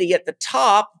masculinity at the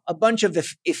top, a bunch of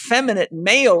effeminate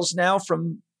males now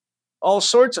from all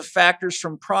sorts of factors,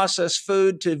 from processed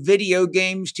food to video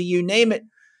games to you name it.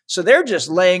 So they're just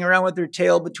laying around with their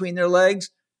tail between their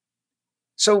legs.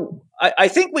 So I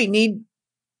think we need,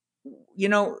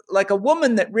 like a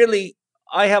woman that really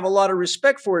I have a lot of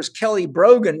respect for is Kelly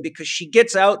Brogan, because she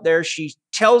gets out there, she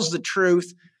tells the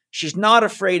truth. She's not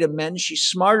afraid of men. She's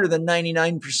smarter than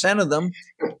 99% of them.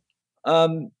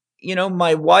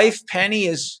 My wife, Penny,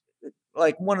 is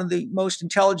like one of the most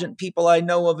intelligent people I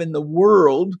know of in the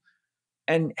world,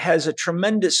 and has a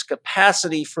tremendous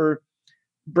capacity for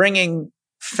bringing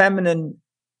feminine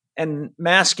and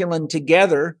masculine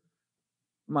together.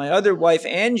 My other wife,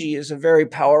 Angie, is a very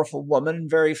powerful woman,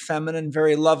 very feminine,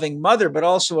 very loving mother, but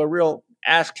also a real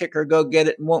ass kicker, go get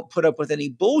it, and won't put up with any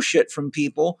bullshit from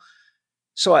people.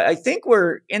 So I think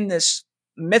we're in this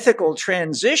mythical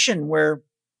transition where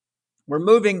we're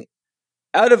moving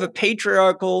out of a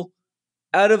patriarchal,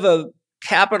 out of a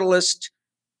capitalist,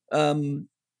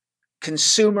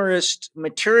 consumerist,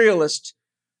 materialist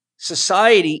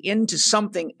society into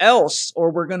something else,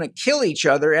 or we're going to kill each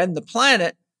other and the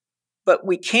planet, but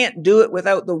we can't do it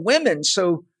without the women.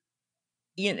 So,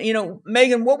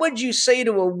 Megan, what would you say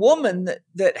to a woman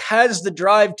that has the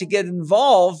drive to get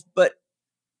involved, but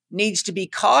needs to be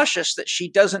cautious that she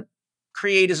doesn't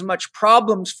create as much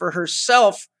problems for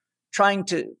herself trying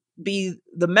to be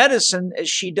the medicine as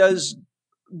she does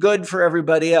good for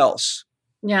everybody else?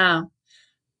 Yeah.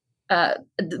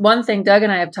 One thing Doug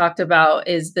and I have talked about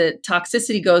is that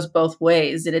toxicity goes both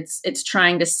ways. That it's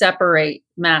trying to separate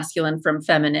masculine from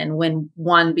feminine. When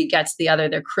one begets the other,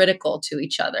 they're critical to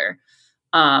each other.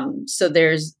 So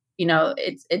there's,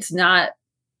 it's not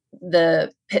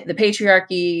the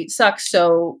patriarchy sucks.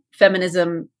 So feminine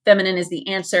is the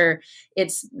answer.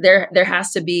 It's there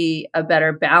has to be a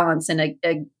better balance and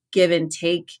a give and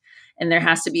take. And there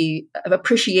has to be an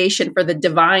appreciation for the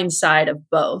divine side of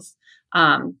both.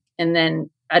 And then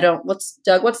what's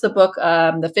the book,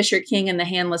 The Fisher King and the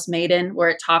Handless Maiden, where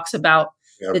it talks about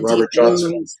the Robert deep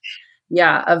Johnson. wounds,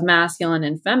 of masculine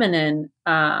and feminine.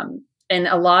 And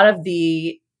a lot of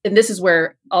and this is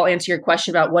where I'll answer your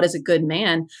question about what is a good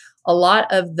man. A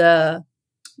lot of the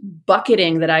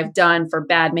bucketing that I've done for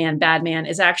bad man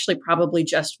is actually probably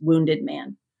just wounded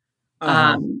man.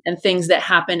 And things that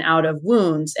happen out of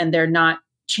wounds, and they're not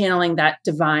channeling that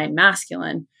divine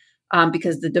masculine.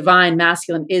 Because the divine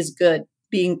masculine is good.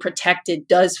 Being protected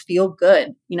does feel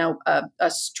good. A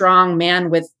strong man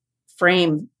with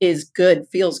frame is good,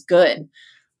 feels good.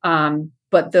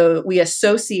 But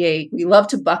we love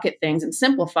to bucket things and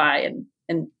simplify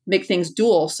and make things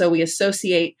dual. So we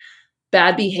associate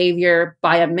bad behavior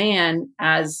by a man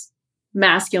as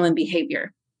masculine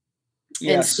behavior.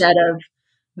 Yes. Instead of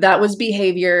that was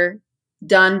behavior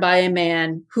done by a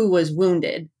man who was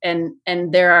wounded. And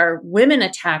there are women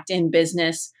attacked in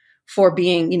business for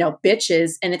being,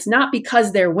 bitches. And it's not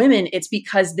because they're women, it's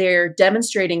because they're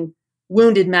demonstrating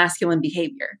wounded masculine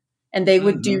behavior. And they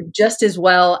would do just as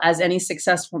well as any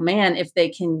successful man if they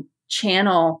can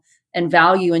channel and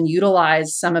value and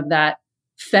utilize some of that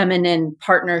feminine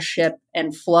partnership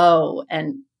and flow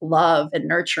and love and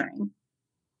nurturing.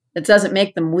 It doesn't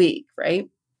make them weak, right?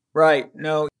 Right.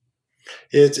 No.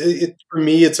 For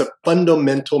me, it's a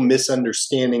fundamental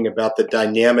misunderstanding about the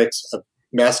dynamics of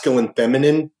masculine,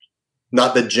 feminine,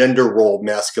 not the gender role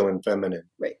masculine, feminine.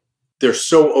 Right. They're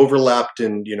so overlapped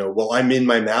in, I'm in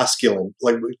my masculine.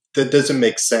 Like, that doesn't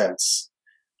make sense.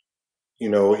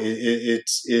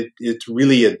 It's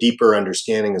really a deeper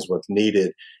understanding is what's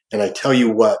needed. And I tell you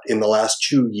what, in the last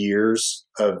 2 years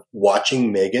of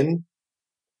watching Megan,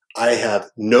 I have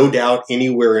no doubt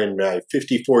anywhere in my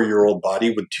 54-year-old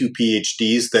body with 2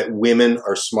 PhDs that women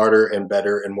are smarter and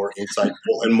better and more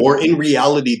insightful and more in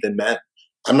reality than men.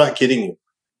 I'm not kidding you.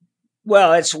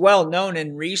 Well, it's well known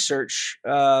in research.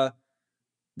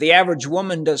 The average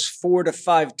woman does 4 to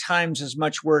 5 times as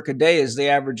much work a day as the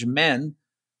average men.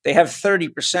 They have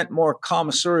 30% more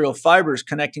commissurial fibers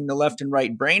connecting the left and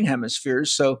right brain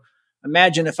hemispheres. So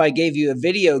imagine if I gave you a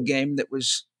video game that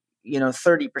was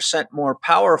 30% more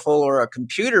powerful, or a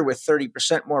computer with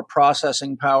 30% more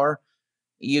processing power.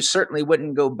 You certainly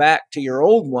wouldn't go back to your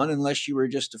old one unless you were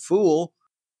just a fool.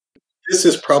 This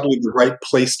is probably the right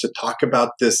place to talk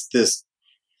about this.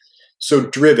 So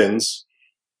drivens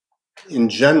in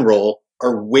general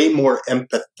are way more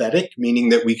empathetic, meaning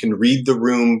that we can read the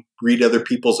room, read other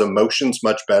people's emotions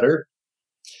much better.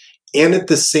 And at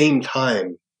the same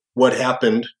time, what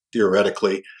happened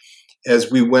theoretically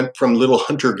as we went from little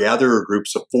hunter-gatherer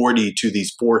groups of 40 to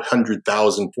these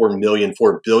 400,000, 4 million,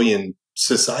 4 billion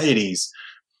societies,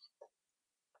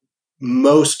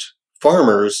 most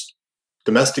farmers,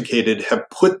 domesticated, have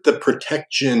put the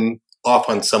protection off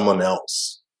on someone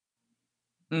else.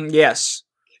 Yes.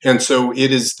 And so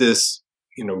it is this,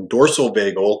 dorsal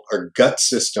vagal, our gut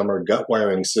system, our gut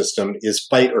wiring system is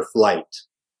fight or flight.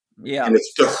 Yeah. And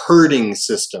it's the herding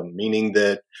system, meaning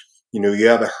that you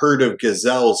have a herd of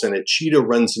gazelles and a cheetah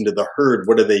runs into the herd.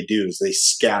 What do? Is they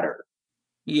scatter.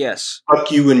 Yes.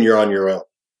 Fuck you and you're on your own.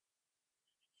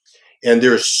 And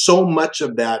there's so much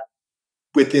of that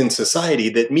within society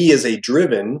that me as a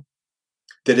driven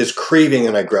that is craving,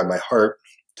 and I grab my heart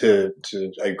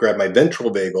I grab my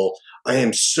ventral vagal. I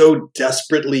am so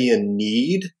desperately in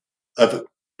need of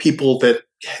people that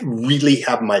really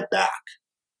have my back.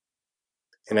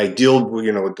 And I deal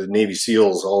with the Navy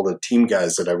SEALs, all the team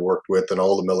guys that I've worked with and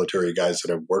all the military guys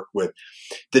that I've worked with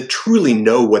that truly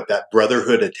know what that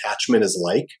brotherhood attachment is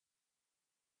like.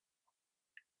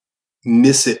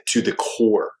 miss it to the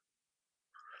core.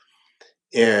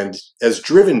 And as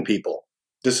driven people,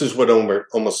 this is what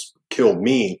almost killed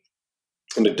me,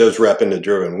 and it does wrap into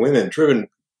driven women.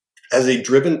 As a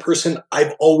driven person,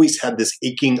 I've always had this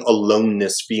aching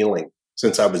aloneness feeling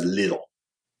since I was little.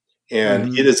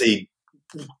 And it is a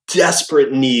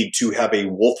desperate need to have a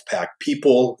wolf pack.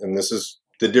 People, and this is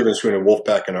the difference between a wolf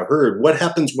pack and a herd. What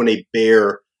happens when a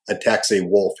bear attacks a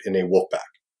wolf in a wolf pack?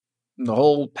 The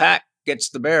whole pack gets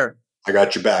the bear. I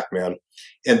got your back, man.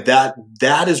 And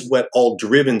that is what all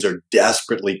drivens are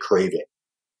desperately craving.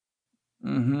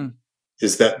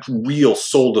 Is that real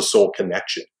soul-to-soul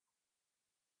connection.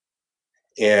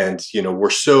 And, we're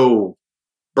so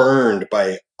burned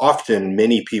by often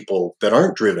many people that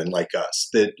aren't driven like us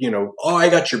that, oh, I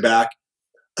got your back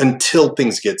until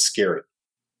things get scary.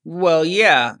 Well,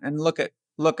 yeah. And look at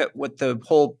what the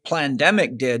whole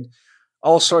pandemic did.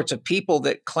 All sorts of people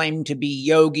that claim to be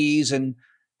yogis and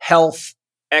health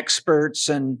experts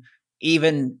and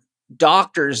even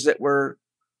doctors that were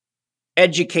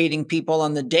educating people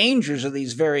on the dangers of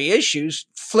these very issues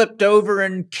flipped over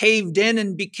and caved in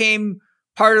and became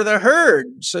part of the herd.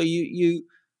 So you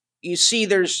see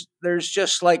there's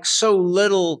just like so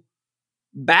little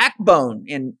backbone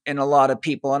in a lot of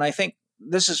people. And I think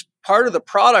this is part of the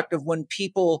product of when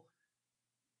people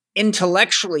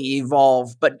intellectually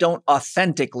evolve but don't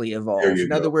authentically evolve.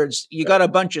 In other words, you got a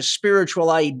bunch of spiritual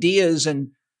ideas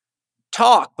and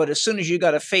talk, but as soon as you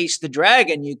got to face the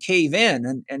dragon, you cave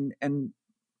in. And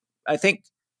I think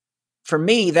for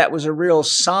me, that was a real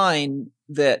sign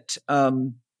that,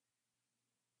 when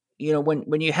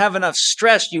you have enough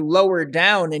stress, you lower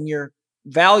down in your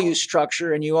value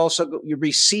structure and you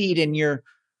recede in your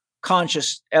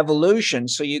conscious evolution.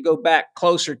 So you go back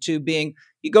closer to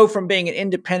you go from being an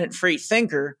independent free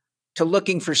thinker to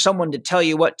looking for someone to tell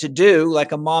you what to do,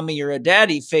 like a mommy or a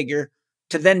daddy figure,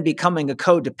 to then becoming a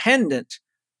codependent,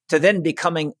 to then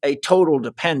becoming a total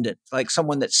dependent, like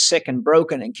someone that's sick and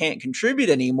broken and can't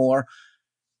contribute anymore.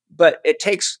 But it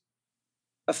takes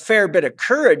a fair bit of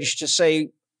courage to say,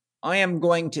 I am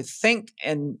going to think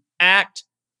and act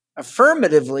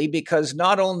affirmatively, because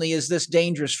not only is this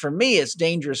dangerous for me, it's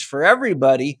dangerous for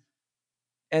everybody.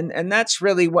 And that's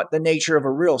really what the nature of a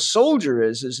real soldier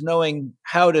is knowing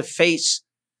how to face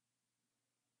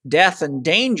death and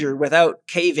danger without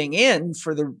caving in,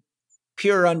 for the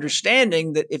pure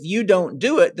understanding that if you don't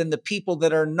do it, then the people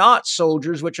that are not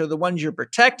soldiers, which are the ones you're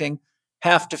protecting,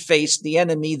 have to face the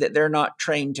enemy that they're not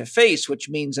trained to face, which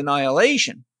means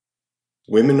annihilation.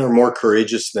 Women are more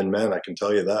courageous than men, I can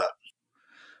tell you that.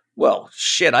 Well,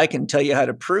 shit, I can tell you how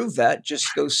to prove that.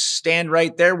 Just go stand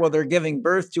right there while they're giving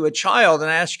birth to a child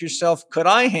and ask yourself, could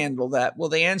I handle that? Well,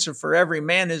 the answer for every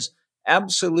man is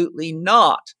absolutely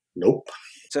not. Nope.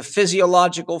 It's a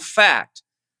physiological fact.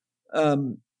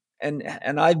 And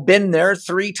I've been there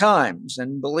 3 times.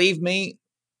 And believe me,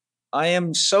 I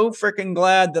am so freaking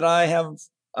glad that I have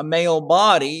a male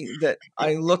body that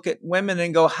I look at women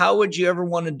and go, how would you ever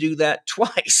want to do that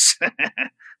twice?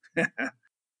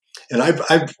 And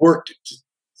I've worked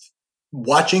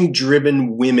watching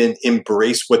driven women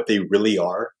embrace what they really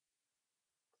are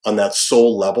on that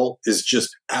soul level is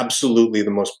just absolutely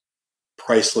the most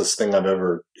priceless thing I've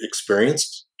ever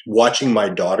experienced. Watching my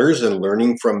daughters and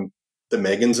learning from the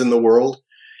Megans in the world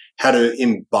how to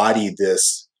embody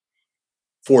this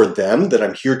for them, that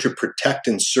I'm here to protect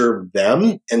and serve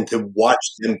them, and to watch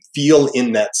them feel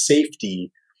in that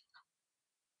safety,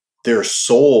 their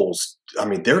souls. I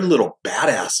mean, they're little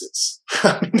badasses.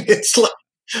 I mean, it's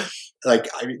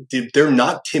they're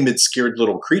not timid, scared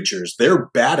little creatures. They're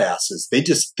badasses. They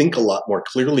just think a lot more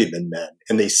clearly than men,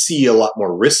 and they see a lot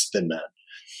more risk than men.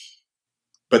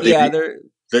 But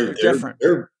they're different.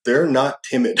 They're not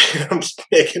timid.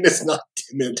 Megan is not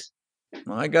timid.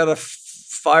 I got a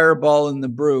fireball in the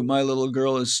brew. My little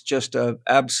girl is just a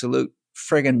absolute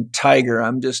friggin' tiger.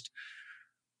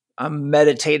 I'm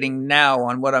meditating now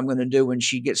on what I'm going to do when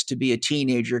she gets to be a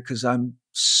teenager, because I'm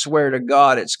swear to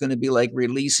God, it's going to be like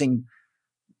releasing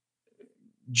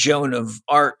Joan of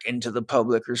Arc into the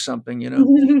public or something,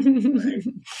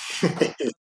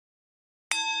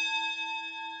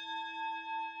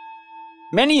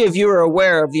 Many of you are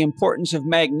aware of the importance of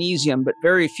magnesium, but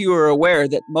very few are aware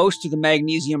that most of the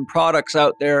magnesium products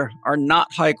out there are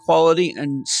not high quality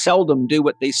and seldom do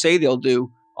what they say they'll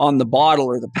do on the bottle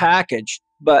or the package.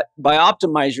 But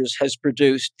Bioptimizers has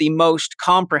produced the most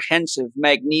comprehensive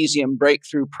magnesium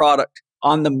breakthrough product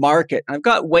on the market. I've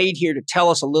got Wade here to tell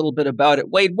us a little bit about it.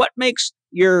 Wade, what makes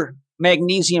your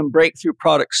magnesium breakthrough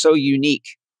product so unique?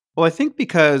 Well, I think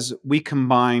because we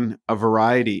combine a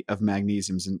variety of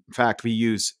magnesiums. In fact, we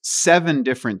use 7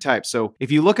 different types. So if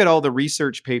you look at all the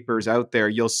research papers out there,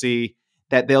 you'll see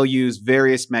that they'll use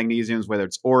various magnesiums, whether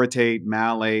it's orotate,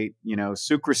 malate,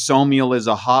 sucrosomial is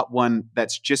a hot one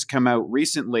that's just come out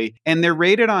recently, and they're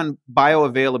rated on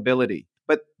bioavailability.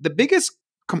 But the biggest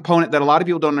component that a lot of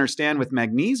people don't understand with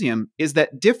magnesium is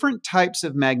that different types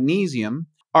of magnesium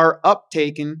are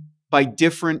uptaken by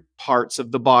different parts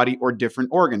of the body or different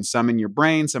organs, some in your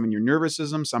brain, some in your nervous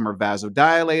system, some are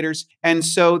vasodilators. And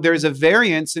so there's a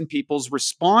variance in people's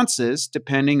responses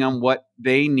depending on what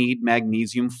they need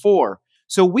magnesium for.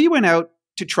 So we went out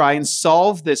to try and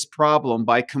solve this problem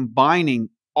by combining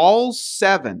all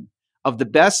 7 of the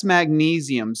best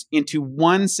magnesiums into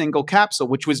one single capsule,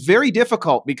 which was very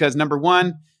difficult because number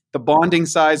one, the bonding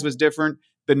size was different.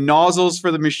 The nozzles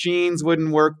for the machines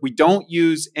wouldn't work. We don't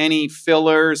use any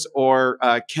fillers or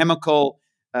chemical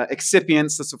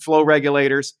excipients, that's the flow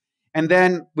regulators. And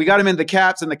then we got them in the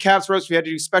caps, and the caps rose. We had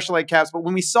to do specialized caps. But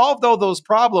when we solved all those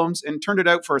problems and turned it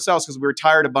out for ourselves, because we were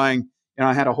tired of buying,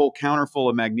 I had a whole counter full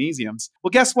of magnesiums. Well,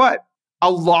 guess what?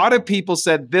 A lot of people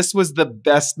said this was the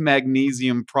best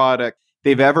magnesium product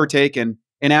they've ever taken.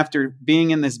 And after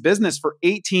being in this business for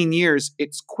 18 years,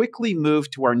 it's quickly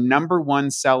moved to our number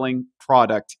 1 selling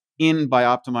product in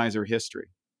Bioptimizer history.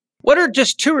 What are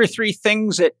just 2 or 3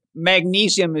 things that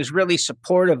magnesium is really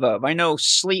supportive of? I know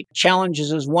sleep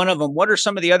challenges is one of them. What are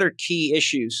some of the other key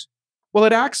issues? Well,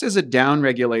 it acts as a down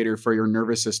regulator for your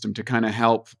nervous system to kind of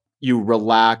help you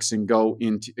relax and go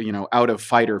into, out of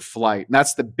fight or flight. And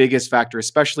that's the biggest factor,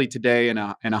 especially today in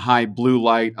a high blue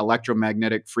light,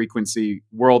 electromagnetic frequency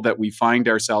world that we find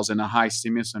ourselves in, a high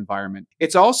stimulus environment.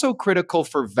 It's also critical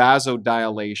for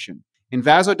vasodilation. And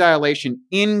vasodilation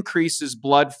increases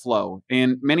blood flow.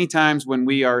 And many times when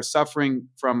we are suffering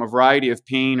from a variety of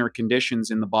pain or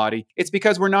conditions in the body, it's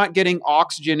because we're not getting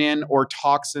oxygen in or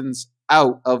toxins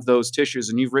out of those tissues.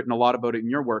 And you've written a lot about it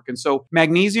in your work. And so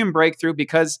magnesium breakthrough,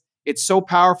 because it's so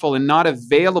powerful and not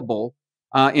available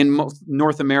in most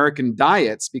North American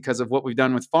diets because of what we've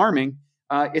done with farming,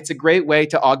 it's a great way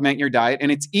to augment your diet.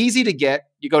 And it's easy to get.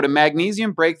 You go to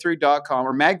magnesiumbreakthrough.com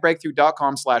or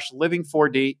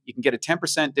magbreakthrough.com/living4D. You can get a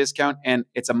 10% discount, and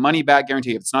it's a money back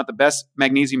guarantee. If it's not the best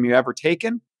magnesium you've ever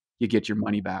taken, you get your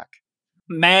money back.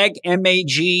 Mag,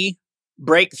 M-A-G,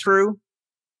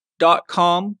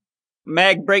 breakthrough.com,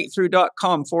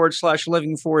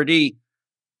 magbreakthrough.com/living4D.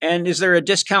 And is there a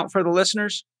discount for the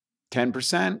listeners?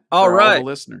 10% all for right. all the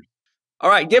listeners. All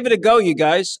right, give it a go, you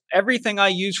guys. Everything I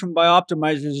use from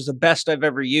Bioptimizers is the best I've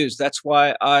ever used. That's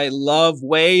why I love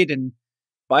Wade and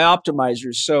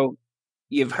Bioptimizers. So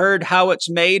you've heard how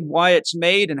it's made, why it's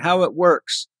made, and how it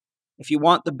works. If you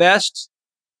want the best,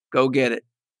 go get it.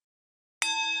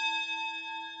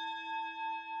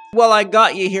 Well, I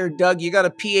got you here, Doug. You got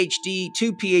a PhD,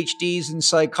 2 PhDs in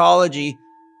psychology.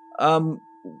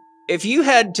 If you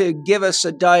had to give us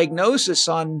a diagnosis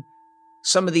on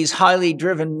some of these highly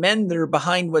driven men that are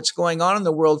behind what's going on in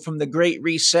the world, from the Great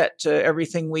Reset to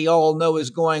everything we all know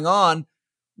is going on,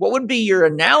 what would be your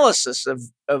analysis of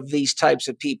these types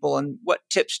of people? And what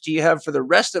tips do you have for the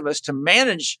rest of us to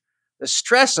manage the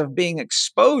stress of being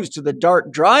exposed to the dark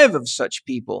drive of such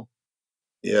people?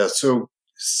 Yeah, so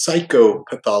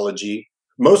psychopathology,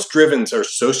 most drivens are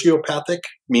sociopathic,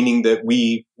 meaning that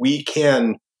we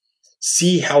can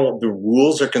see how the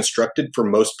rules are constructed for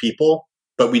most people,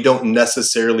 but we don't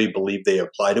necessarily believe they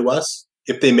apply to us.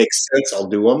 If they make sense, I'll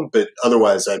do them, but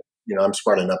otherwise, I'm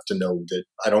smart enough to know that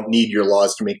I don't need your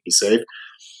laws to make me safe.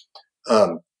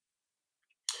 But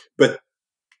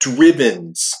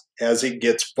drivens, as it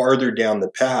gets farther down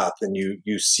the path, and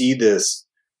you see this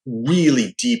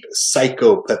really deep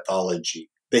psychopathology,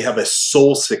 they have a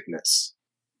soul sickness.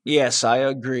 Yes, I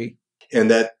agree. And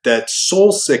that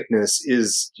soul sickness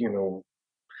is,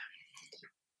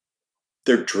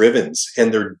 they're drivens,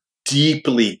 and they're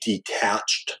deeply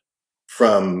detached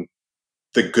from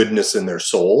the goodness in their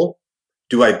soul.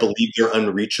 Do I believe they're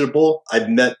unreachable? I've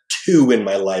met 2 in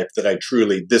my life that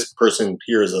this person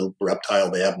here is a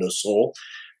reptile, they have no soul.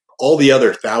 All the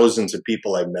other thousands of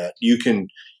people I've met, you can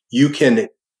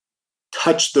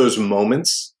touch those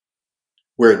moments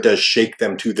where it does shake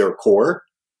them to their core,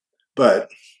 but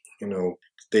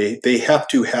they have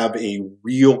to have a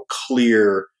real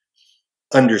clear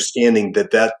understanding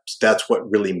that's what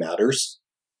really matters.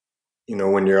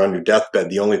 When you're on your deathbed,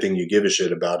 the only thing you give a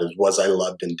shit about is, was I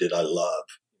loved and did I love?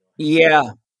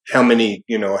 Yeah. How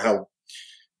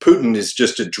Putin is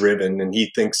just a driven, and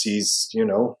he thinks he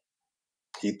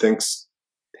thinks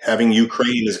having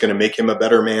Ukraine is going to make him a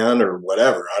better man or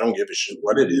whatever. I don't give a shit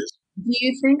what it is. Do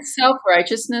you think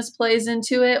self-righteousness plays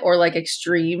into it, or like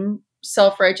extreme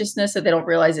self-righteousness that they don't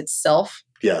realize it's self?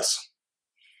 Yes.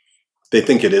 They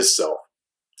think it is self,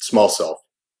 small self.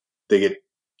 They get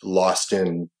lost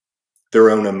in their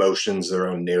own emotions, their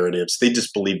own narratives. They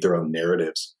just believe their own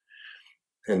narratives.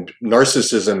 And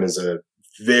narcissism is a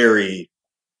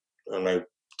and I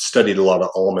studied a lot of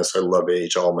Almas. I love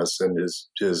A.H. Almas and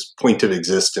his point of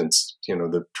existence,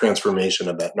 the transformation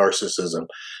of that narcissism,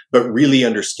 but really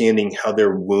understanding how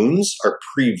their wounds are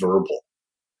pre-verbal.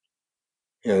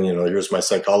 And, here's my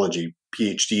psychology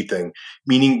PhD thing,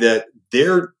 meaning that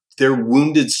their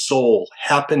wounded soul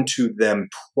happened to them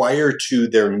prior to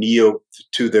their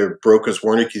Broca's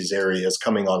Wernicke's areas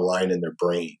coming online in their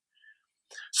brain.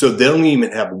 So they don't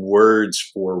even have words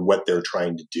for what they're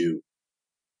trying to do.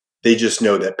 They just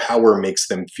know that power makes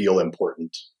them feel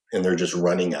important, and they're just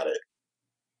running at it.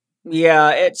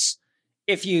 Yeah,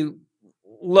 if you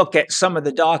look at some of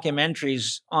the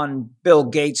documentaries on Bill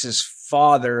Gates's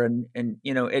father, and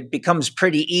it becomes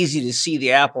pretty easy to see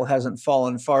the apple hasn't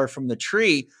fallen far from the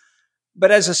tree.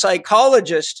 But as a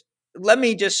psychologist, let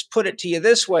me just put it to you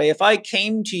this way. If I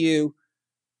came to you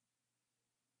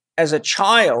as a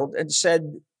child and said,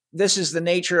 this is the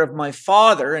nature of my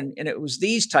father, and it was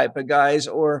these type of guys,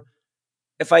 or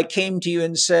if I came to you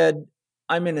and said,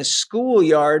 I'm in a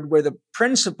schoolyard where the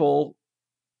principal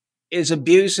is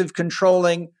abusive,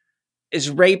 controlling, is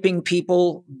raping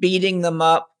people, beating them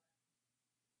up,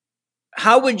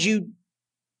 I'm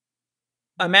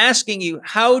asking you,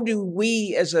 how do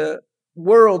we as a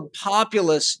world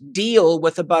populace deal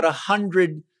with about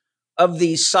 100 of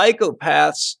these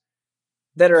psychopaths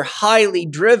that are highly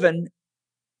driven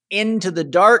into the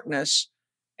darkness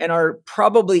and are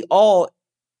probably all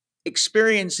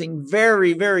experiencing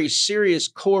very, very serious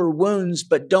core wounds,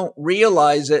 but don't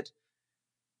realize it?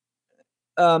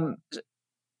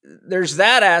 There's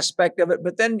that aspect of it.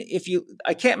 But then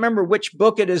I can't remember which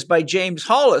book it is by James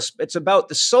Hollis. It's about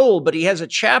the soul, but he has a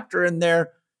chapter in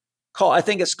there I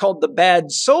think it's called The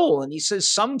Bad Soul. And he says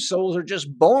some souls are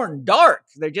just born dark.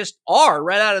 They just are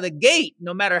right out of the gate.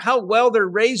 No matter how well they're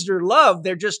raised or loved,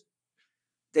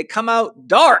 they come out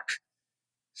dark.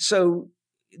 So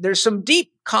there's some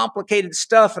deep, complicated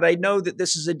stuff. And I know that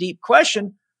this is a deep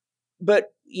question, but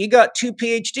you got 2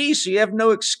 PhDs, so you have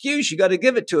no excuse. You got to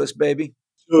give it to us, baby.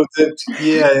 So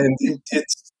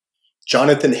it's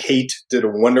Jonathan Haidt did a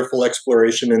wonderful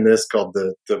exploration in this called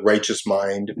the Righteous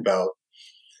Mind, about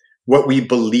what we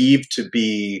believe to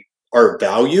be our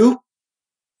value.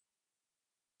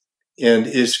 And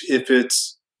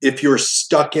if you're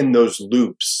stuck in those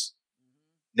loops,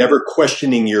 never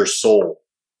questioning your soul.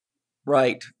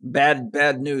 Right.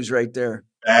 Bad news right there.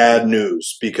 Bad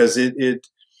news, because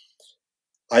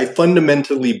I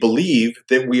fundamentally believe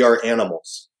that we are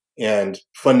animals, and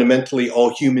fundamentally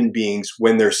all human beings,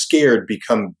 when they're scared,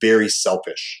 become very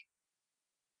selfish.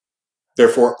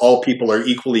 Therefore, all people are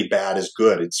equally bad as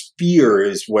good. It's fear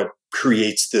is what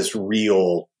creates this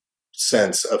real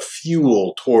sense of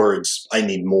fuel towards, I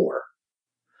need more.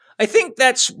 I think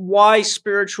that's why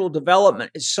spiritual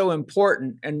development is so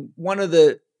important. And one of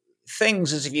the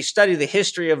things is, if you study the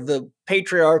history of the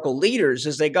patriarchal leaders,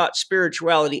 is they got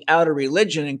spirituality out of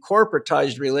religion and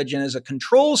corporatized religion as a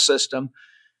control system.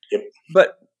 Yep.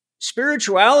 But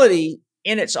spirituality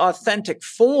in its authentic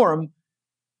form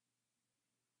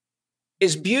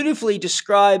is beautifully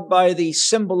described by the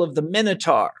symbol of the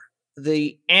Minotaur,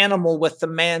 the animal with the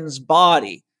man's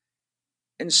body.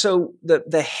 And so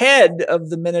the head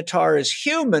of the Minotaur is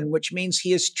human, which means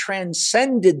he has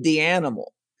transcended the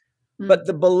animal. But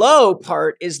the below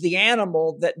part is the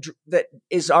animal that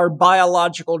is our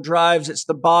biological drives. It's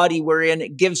the body we're in.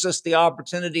 It gives us the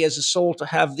opportunity as a soul to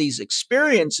have these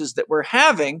experiences that we're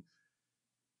having,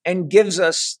 and gives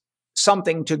us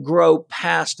something to grow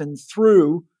past and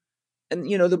through. And,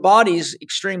 the body is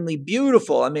extremely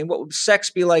beautiful. I mean, what would sex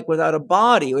be like without a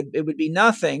body? It would be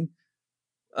nothing.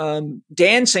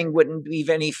 Dancing wouldn't be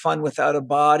any fun without a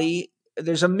body.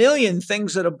 There's a million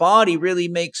things that a body really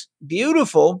makes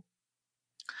beautiful.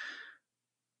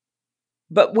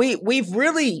 But we've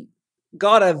really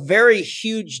got a very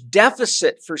huge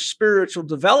deficit for spiritual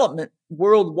development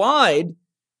worldwide,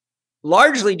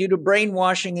 largely due to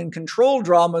brainwashing and control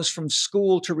dramas from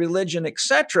school to religion,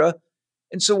 etc.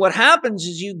 And so what happens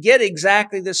is you get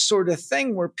exactly this sort of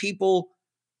thing where people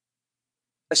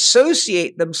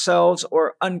associate themselves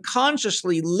or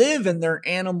unconsciously live in their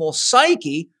animal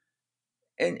psyche.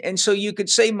 And so you could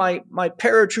say my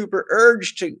paratrooper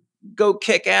urge to go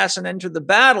kick ass and enter the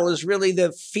battle is really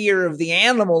the fear of the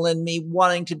animal in me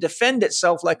wanting to defend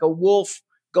itself, like a wolf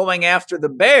going after the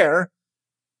bear.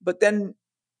 But then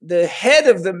the head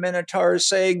of the Minotaur is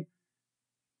saying,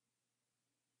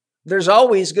 there's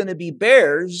always going to be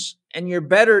bears, and you're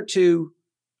better to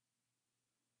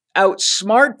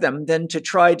outsmart them than to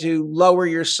try to lower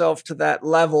yourself to that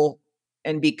level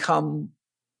and become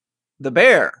the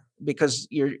bear, because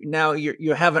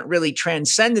you haven't really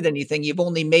transcended anything. You've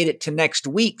only made it to next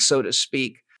week, so to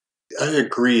speak. I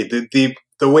agree. The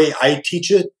way I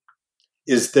teach it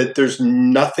is that there's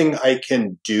nothing I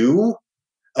can do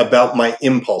about my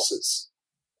impulses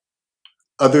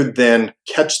other than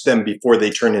catch them before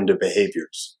they turn into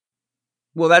behaviors.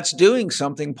 Well, that's doing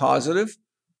something positive.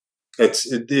 It's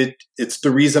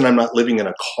the reason I'm not living in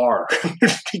a car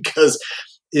because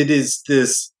it is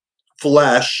this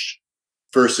flesh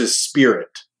versus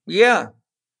spirit. Yeah.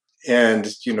 And,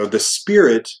 the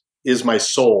spirit is my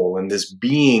soul and this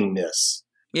beingness.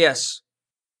 Yes.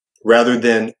 Rather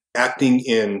than acting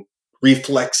in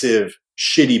reflexive,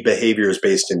 shitty behaviors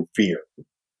based in fear.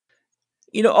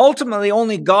 Ultimately,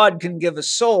 only God can give a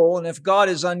soul. And if God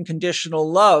is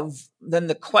unconditional love, then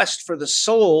the quest for the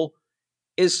soul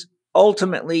is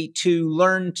ultimately to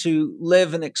learn to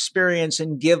live and experience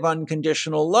and give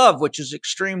unconditional love, which is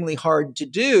extremely hard to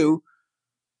do.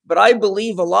 But I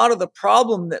believe a lot of the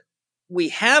problem that we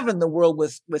have in the world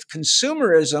with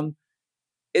consumerism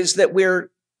is that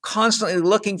we're constantly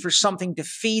looking for something to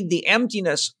feed the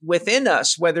emptiness within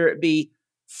us, whether it be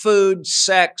food,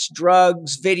 sex,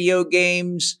 drugs, video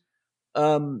games,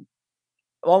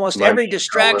 almost every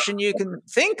distraction you can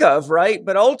think of, right?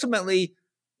 But ultimately,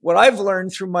 what I've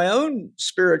learned through my own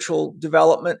spiritual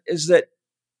development is that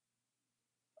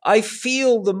I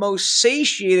feel the most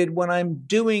satiated when I'm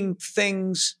doing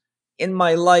things in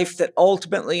my life that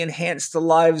ultimately enhance the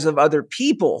lives of other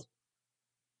people.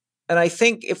 And I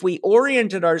think if we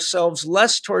oriented ourselves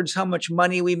less towards how much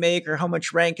money we make or how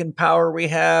much rank and power we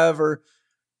have, or,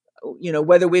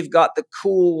 whether we've got the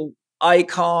cool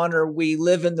icon or we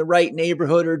live in the right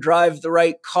neighborhood or drive the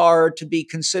right car to be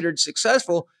considered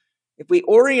successful, if we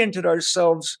oriented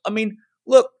ourselves,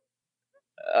 look,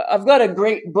 I've got a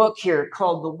great book here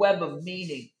called The Web of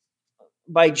Meaning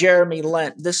by Jeremy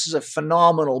Lent. This is a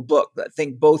phenomenal book that I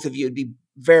think both of you would be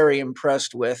very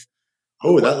impressed with.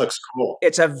 Oh, that looks cool.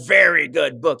 It's a very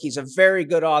good book. He's a very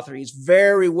good author. He's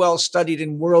very well studied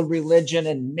in world religion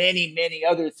and many, many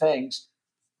other things.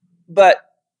 But,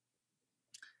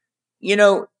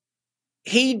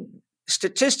 he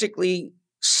statistically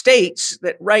states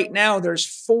that right now there's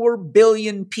 4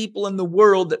 billion people in the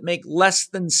world that make less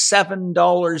than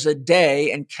 $7 a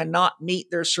day and cannot meet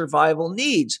their survival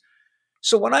needs.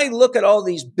 So when I look at all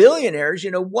these billionaires,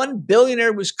 one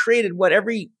billionaire was created,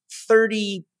 every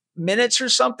 30 minutes or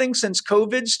something since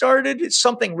COVID started? It's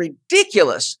something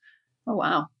ridiculous. Oh,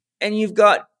 wow. And you've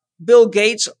got Bill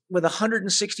Gates with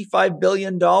 $165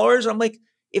 billion. I'm like,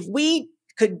 if we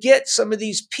could get some of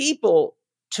these people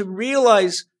to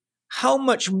realize how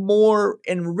much more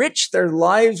enriched their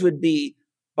lives would be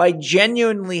by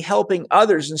genuinely helping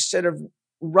others instead of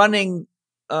running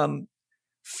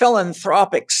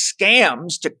philanthropic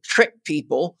scams to trick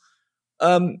people.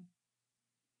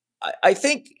 I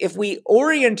think if we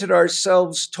oriented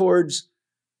ourselves towards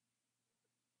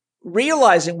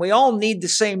realizing we all need the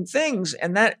same things,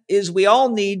 and that is we all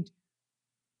need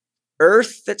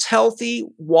earth that's healthy,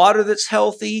 water that's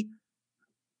healthy,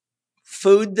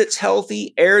 food that's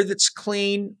healthy, air that's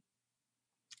clean,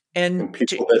 and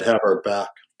people that have our back.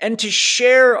 And to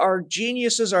share our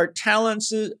geniuses, our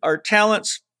talents,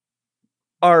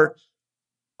 our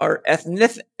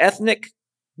ethnic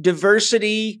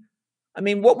diversity.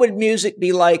 What would music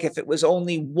be like if it was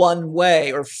only one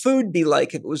way, or food be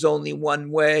like if it was only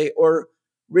one way, or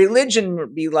religion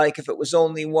would be like if it was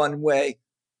only one way?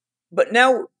 But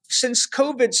now, since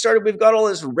COVID started, we've got all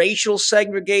this racial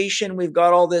segregation. We've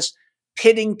got all this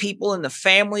pitting people in the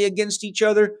family against each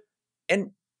other.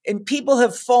 And people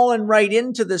have fallen right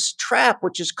into this trap,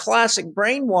 which is classic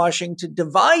brainwashing to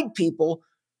divide people.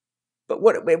 But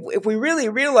if we really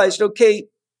realized, okay,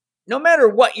 no matter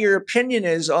what your opinion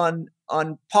is on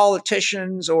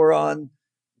politicians or on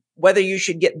whether you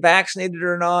should get vaccinated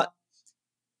or not,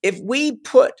 if we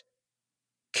put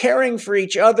caring for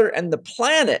each other and the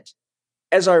planet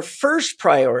as our first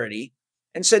priority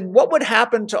and said, what would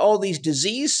happen to all these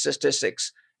disease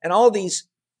statistics and all these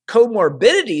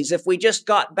comorbidities if we just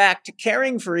got back to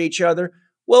caring for each other?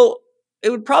 Well,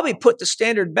 it would probably put the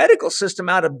standard medical system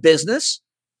out of business.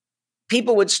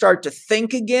 People would start to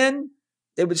think again.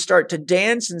 They would start to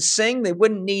dance and sing. They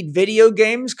wouldn't need video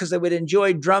games because they would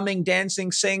enjoy drumming,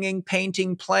 dancing, singing,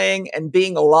 painting, playing, and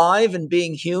being alive and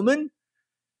being human.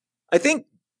 I think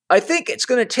it's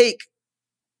going to take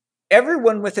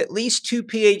everyone with at least 2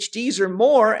 PhDs or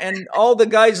more, and all the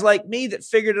guys like me that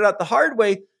figured it out the hard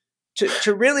way,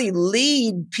 to really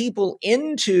lead people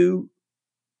into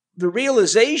the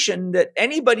realization that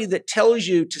anybody that tells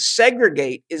you to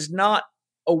segregate is not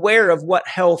aware of what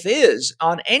health is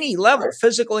on any level,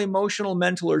 physical, emotional,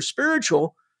 mental, or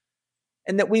spiritual,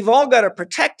 and that we've all got to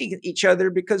protect each other,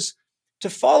 because to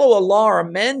follow a law or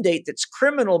a mandate that's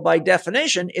criminal by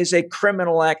definition is a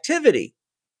criminal activity.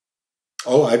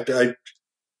 Oh,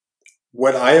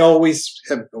 what I always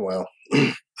have, well,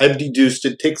 I've deduced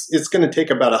it's going to take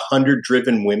about 100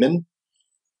 driven women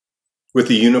with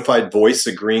a unified voice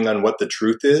agreeing on what the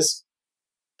truth is,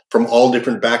 from all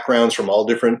different backgrounds,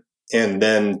 and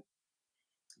then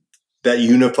that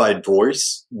unified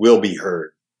voice will be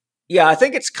heard. Yeah, I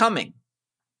think it's coming.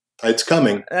 It's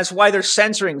coming. That's why they're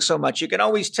censoring so much. You can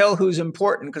always tell who's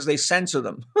important because they censor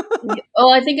them.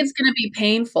 Oh, I think it's going to be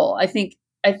painful. I think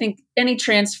any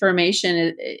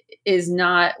transformation is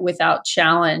not without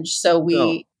challenge. So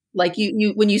like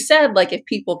you when you said, like, if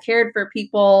people cared for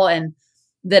people and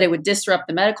that it would disrupt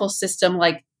the medical system,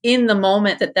 like, in the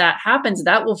moment that happens,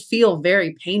 that will feel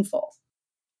very painful.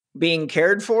 Being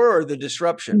cared for, or the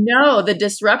disruption? No, the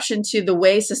disruption to the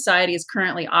way society is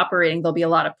currently operating. There'll be a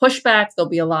lot of pushback. There'll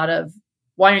be a lot of,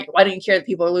 why don't you care that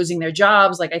people are losing their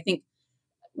jobs? Like, I think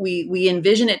we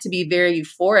envision it to be very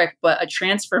euphoric, but a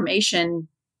transformation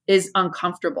is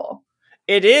uncomfortable.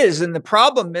 It is. And the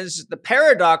problem is, the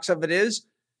paradox of it is,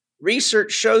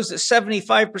 research shows that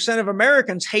 75% of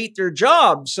Americans hate their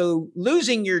job. So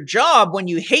losing your job when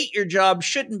you hate your job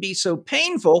shouldn't be so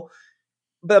painful.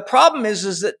 But the problem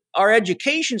is that our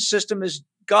education system has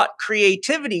got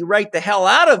creativity right the hell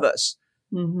out of us.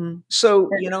 Mm-hmm. So,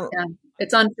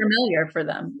 it's unfamiliar for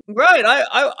them. Right.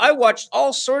 I watched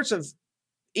all sorts of,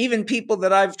 even people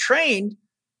that I've trained,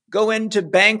 go into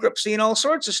bankruptcy and all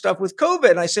sorts of stuff with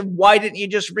COVID. And I said, why didn't you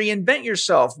just reinvent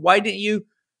yourself? Why didn't you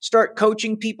start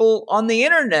coaching people on the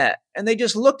internet? And they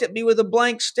just looked at me with a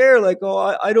blank stare, like,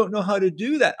 oh, I don't know how to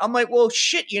do that. I'm like, well,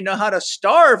 shit, you know how to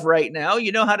starve right now.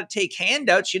 You know how to take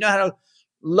handouts. You know how to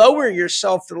lower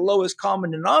yourself to the lowest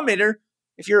common denominator.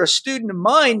 If you're a student of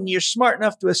mine and you're smart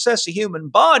enough to assess a human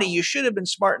body, you should have been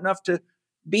smart enough to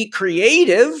be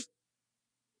creative.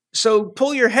 So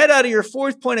pull your head out of your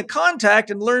fourth point of contact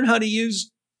and learn how to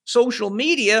use social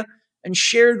media and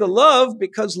share the love,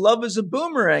 because love is a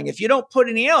boomerang. If you don't put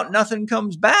any out, nothing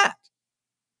comes back.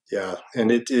 Yeah.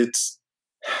 And it's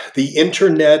the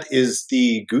internet is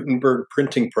the Gutenberg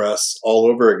printing press all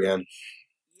over again.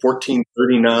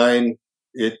 1439.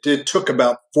 It took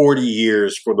about 40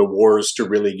 years for the wars to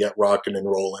really get rocking and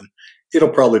rolling. It'll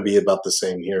probably be about the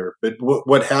same here. But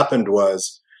what happened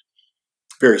was,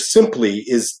 very simply,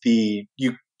 is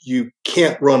you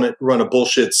can't run a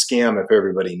bullshit scam if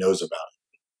everybody knows about it.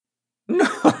 No,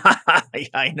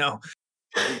 I know.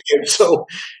 And so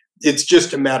it's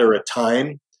just a matter of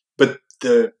time. But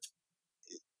the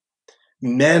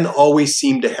men always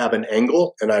seem to have an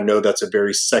angle, and I know that's a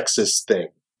very sexist thing.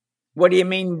 What do you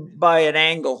mean by an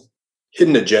angle?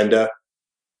 Hidden agenda.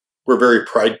 We're very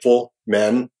prideful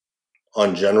men,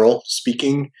 on general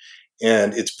speaking,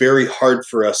 and it's very hard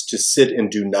for us to sit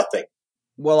and do nothing.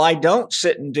 Well, I don't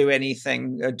sit and do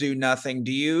anything, do nothing.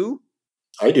 Do you?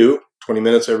 I do. 20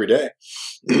 minutes every day.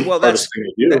 Well, that's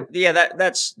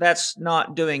that's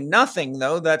not doing nothing,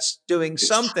 though. That's doing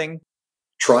something.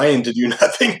 Trying to do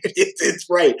nothing. It's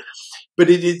right, but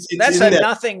it's that's a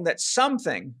nothing. That's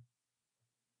something.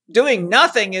 Doing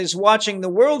nothing is watching the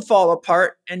world fall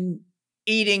apart and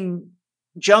eating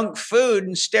junk food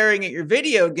and staring at your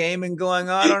video game and going,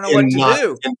 oh, I don't know what to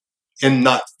do, and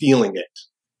not feeling it,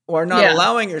 or not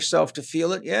allowing yourself to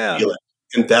feel it. Yeah. Feel it.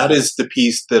 And that is the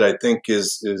piece that I think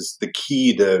is the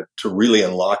key to really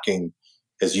unlocking,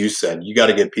 as you said. You got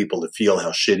to get people to feel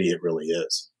how shitty it really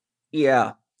is.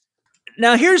 Yeah.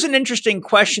 Now, here's an interesting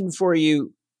question for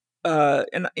you.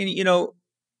 And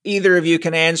either of you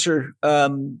can answer,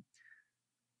 but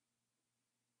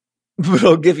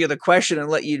I'll give you the question and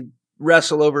let you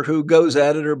wrestle over who goes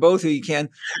at it, or both of you can.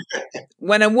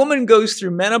 When a woman goes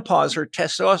through menopause, her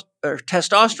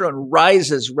testosterone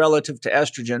rises relative to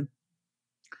estrogen.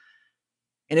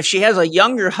 And if she has a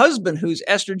younger husband whose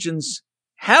estrogens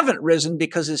haven't risen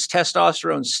because his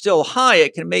testosterone's still high,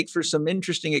 it can make for some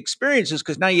interesting experiences,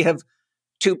 because now you have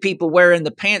two people wearing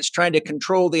the pants trying to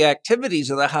control the activities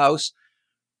of the house.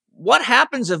 What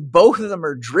happens if both of them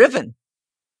are driven?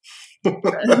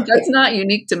 That's not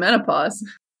unique to menopause.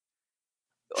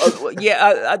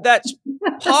 That's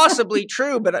possibly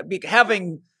true. But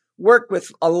having worked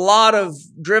with a lot of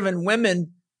driven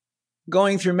women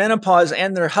going through menopause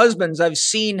and their husbands, I've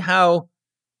seen how,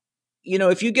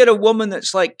 if you get a woman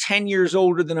that's like 10 years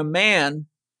older than a man,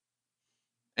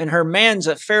 and her man's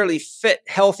a fairly fit,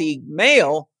 healthy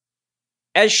male,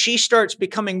 as she starts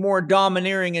becoming more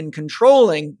domineering and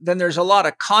controlling, then there's a lot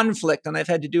of conflict. And I've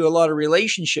had to do a lot of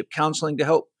relationship counseling to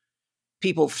help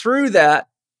people through that.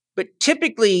 But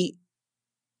typically,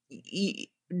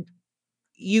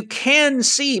 you can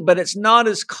see, but it's not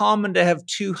as common to have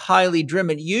two highly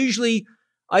driven. Usually,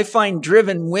 I find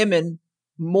driven women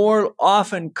more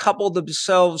often couple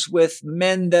themselves with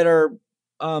men that are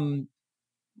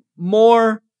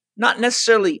more, not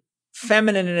necessarily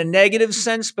feminine in a negative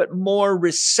sense, but more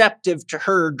receptive to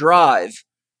her drive.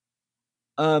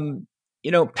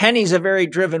 Penny's a very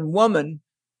driven woman,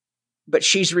 but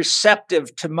she's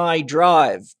receptive to my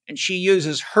drive, and she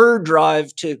uses her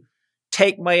drive to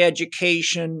take my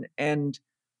education and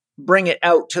bring it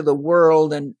out to the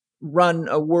world and run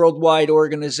a worldwide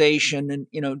organization and,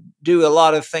 do a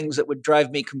lot of things that would drive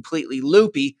me completely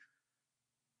loopy,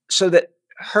 so that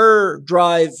her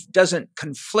drive doesn't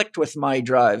conflict with my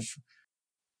drive.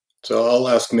 So I'll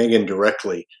ask Megan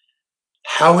directly.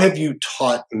 How have you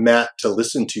taught Matt to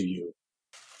listen to you?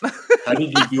 How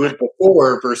did you do it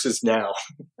before versus now?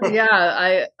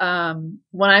 Yeah,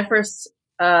 when I first,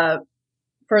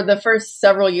 for the first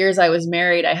several years I was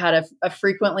married, I had a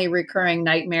frequently recurring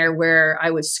nightmare where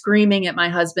I was screaming at my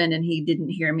husband and he didn't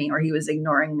hear me, or he was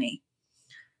ignoring me.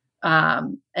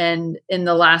 And in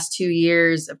the last 2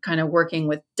 years of kind of working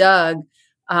with Doug,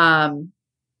 have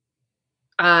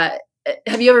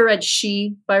you ever read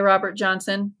She by Robert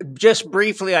Johnson? Just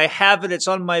briefly, I have it. It's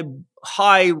on my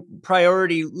high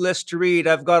priority list to read.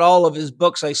 I've got all of his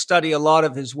books. I study a lot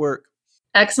of his work.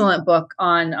 Excellent book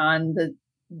on the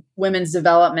women's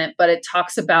development, but it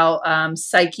talks about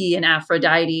Psyche and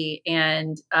Aphrodite,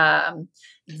 and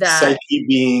that Psyche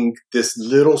being this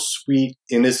little sweet,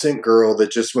 innocent girl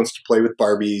that just wants to play with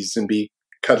Barbies and be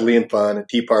cuddly and fun at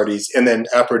tea parties, and then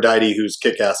Aphrodite, who's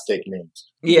kick-ass taking names.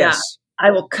 Yes. Yeah,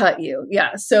 I will cut you.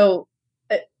 Yeah. So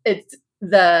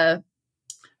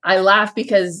I laugh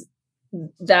because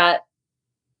that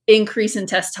increase in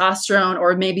testosterone,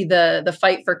 or maybe the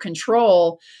fight for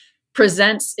control,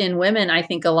 presents in women, I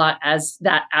think, a lot as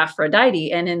that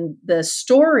Aphrodite. And in the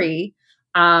story,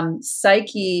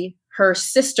 Psyche, her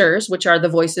sisters, which are the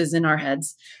voices in our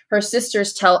heads, her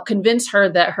sisters convince her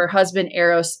that her husband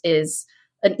Eros is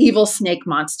an evil snake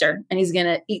monster and he's going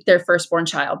to eat their firstborn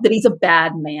child, that he's a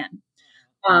bad man.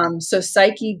 So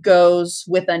Psyche goes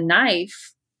with a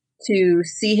knife to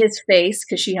see his face,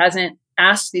 because she hasn't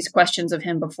asked these questions of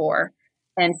him before,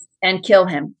 and kill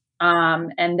him.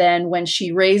 And then when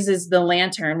she raises the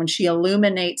lantern, when she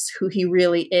illuminates who he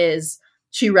really is,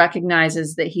 she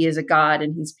recognizes that he is a god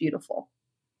and he's beautiful,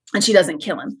 and she doesn't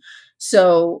kill him.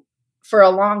 So for a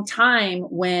long time,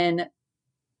 when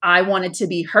I wanted to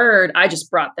be heard, I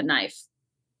just brought the knife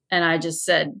and I just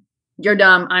said, "You're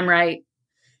dumb. I'm right.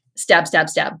 Stab, stab,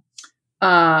 stab."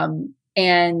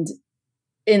 And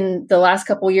in the last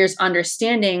couple of years,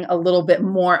 understanding a little bit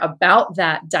more about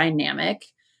that dynamic,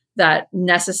 that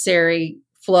necessary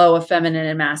flow of feminine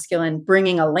and masculine,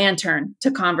 bringing a lantern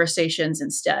to conversations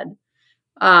instead,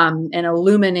 and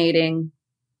illuminating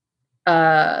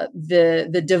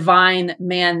the divine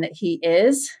man that he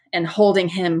is, and holding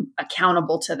him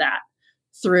accountable to that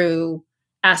through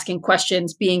asking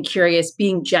questions, being curious,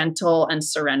 being gentle, and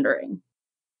surrendering.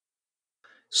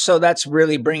 So that's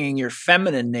really bringing your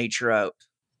feminine nature out.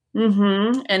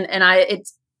 Mm-hmm. And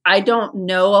I don't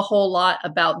know a whole lot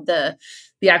about the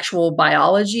actual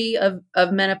biology of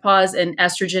menopause and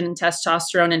estrogen and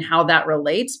testosterone and how that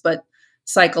relates, but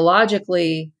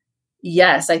psychologically,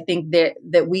 yes, I think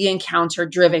that we encounter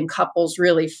driven couples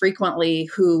really frequently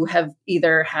who have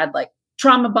either had like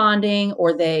trauma bonding,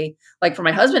 or they, like for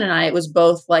my husband and I, it was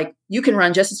both like, you can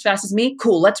run just as fast as me.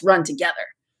 Cool. Let's run together.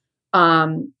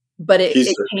 But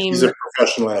he's a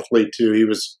professional athlete too.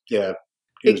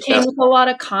 It came with a lot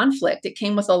of conflict. It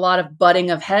came with a lot of butting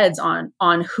of heads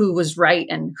on who was right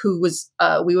and who was,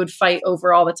 we would fight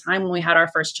over all the time when we had our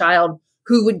first child,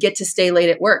 who would get to stay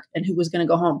late at work and who was going to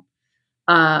go home.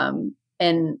 And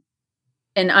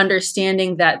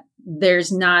understanding that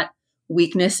there's not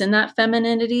weakness in that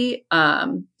femininity,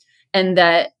 and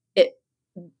that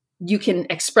you can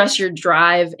express your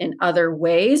drive in other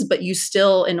ways, but you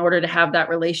still, in order to have that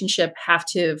relationship, have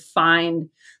to find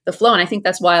the flow. And I think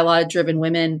that's why a lot of driven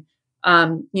women,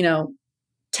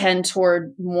 tend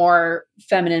toward more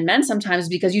feminine men sometimes,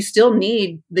 because you still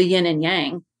need the yin and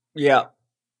yang. Yeah.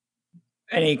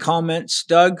 Any comments,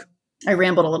 Doug? I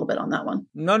rambled a little bit on that one.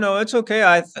 No, it's okay.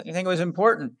 I think it was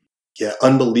important. Yeah,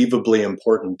 unbelievably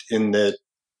important, in that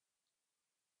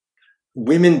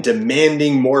women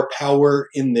demanding more power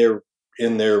in their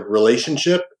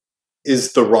relationship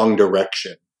is the wrong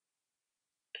direction.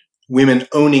 Women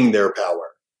owning their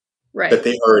power, right, that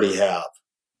they already have.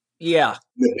 Yeah.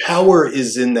 The power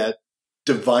is in that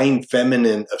divine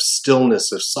feminine of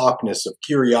stillness, of softness, of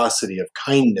curiosity, of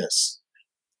kindness.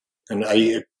 And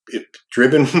it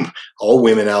driven all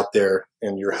women out there,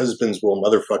 and your husbands will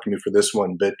motherfuck me for this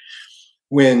one, but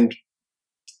when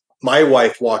my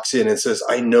wife walks in and says,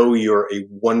 I know you're a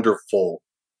wonderful,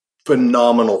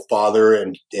 phenomenal father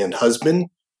and husband,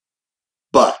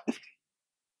 but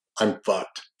I'm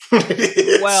fucked.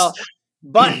 Well,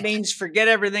 but means forget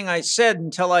everything I said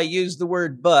until I use the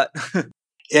word but.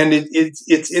 And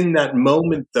it's in that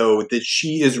moment, though, that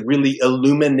she is really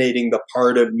illuminating the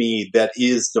part of me that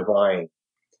is divine.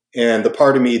 And the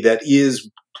part of me that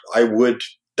is, I would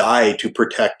die to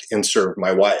protect and serve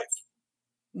my wife.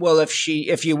 Well, if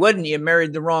you wouldn't, you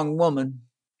married the wrong woman.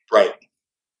 Right.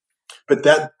 But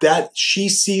that she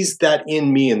sees that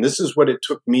in me. And this is what it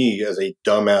took me as a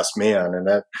dumbass man. And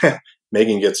that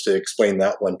Megan gets to explain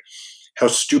that one, how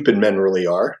stupid men really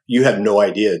are. You had no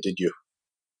idea, did you?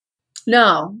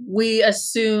 No, we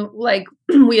assume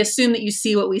that you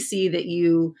see what we see, that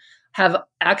you have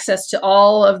access to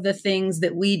all of the things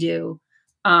that we do,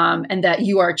 and that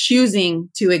you are choosing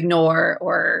to ignore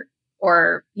or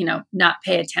not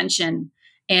pay attention.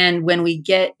 And when we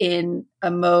get in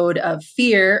a mode of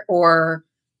fear or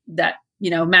that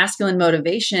masculine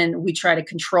motivation, we try to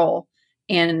control.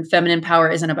 And feminine power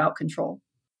isn't about control.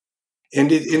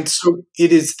 And so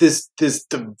it is this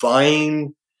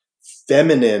divine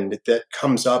feminine that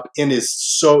comes up and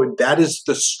that is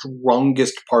the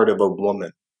strongest part of a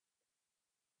woman.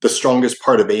 The strongest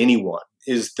part of anyone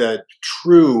is that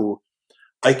true,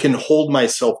 I can hold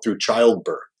myself through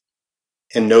childbirth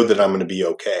and know that I'm going to be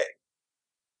okay.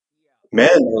 Men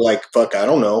are like, fuck, I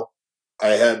don't know.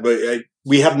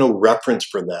 We have no reference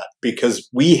for that because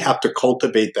we have to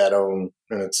cultivate that own,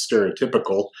 and it's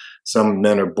stereotypical. Some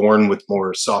men are born with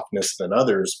more softness than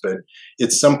others, but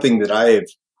it's something that I've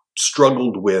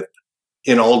struggled with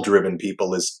in all driven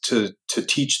people, is to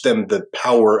teach them the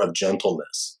power of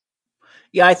gentleness.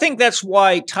 Yeah, I think that's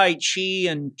why Tai Chi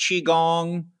and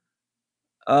Qigong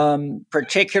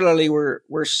particularly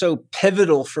were so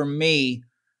pivotal for me.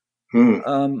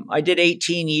 I did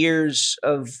 18 years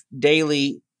of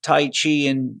daily Tai Chi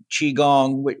and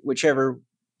Qigong, whichever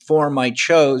form I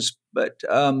chose. But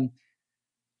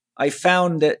I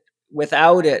found that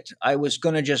without it, I was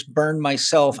going to just burn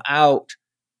myself out.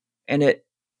 And it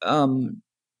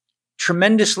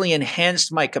tremendously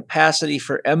enhanced my capacity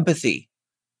for empathy,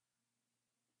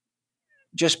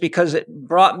 just because it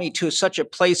brought me to such a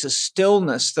place of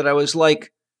stillness that I was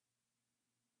like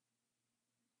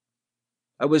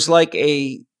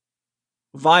a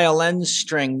violin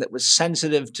string that was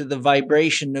sensitive to the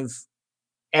vibration of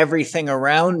everything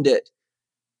around it.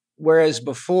 Whereas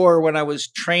before, when I was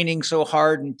training so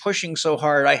hard and pushing so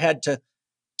hard, I had to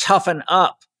toughen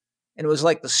up. And it was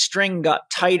like the string got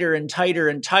tighter and tighter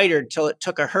and tighter till it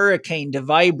took a hurricane to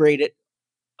vibrate it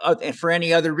for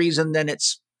any other reason than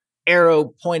its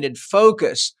arrow pointed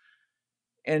focus.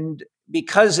 And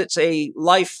because it's a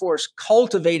life force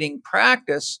cultivating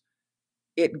practice,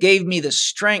 it gave me the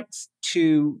strength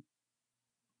to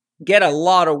get a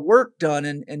lot of work done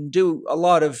and do a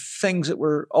lot of things that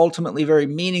were ultimately very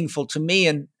meaningful to me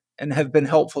and have been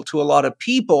helpful to a lot of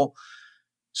people.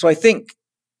 So I think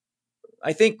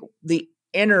the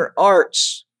inner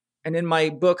arts, and in my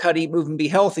book, How to Eat, Move, and Be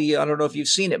Healthy, I don't know if you've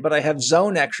seen it, but I have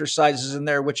zone exercises in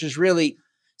there, which is really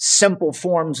simple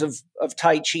forms of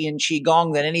Tai Chi and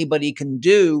Qigong that anybody can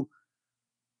do,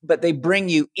 but they bring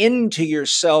you into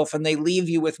yourself and they leave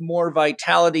you with more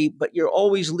vitality, but you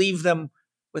always leave them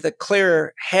with a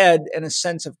clearer head and a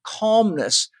sense of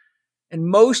calmness. And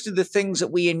most of the things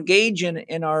that we engage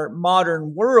in our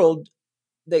modern world,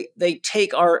 they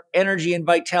take our energy and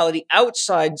vitality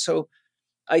outside. So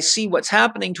I see what's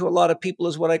happening to a lot of people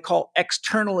is what I call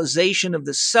externalization of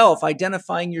the self,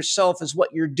 identifying yourself as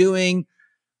what you're doing,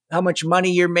 how much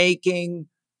money you're making,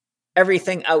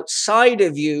 everything outside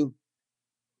of you.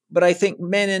 But I think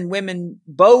men and women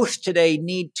both today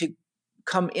need to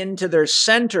come into their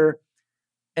center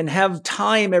and have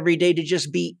time every day to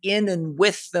just be in and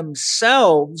with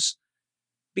themselves.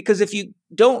 Because if you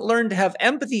don't learn to have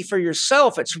empathy for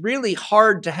yourself, it's really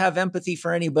hard to have empathy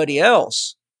for anybody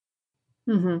else.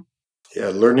 Mm-hmm.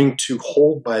 Yeah, learning to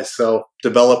hold myself,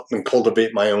 develop and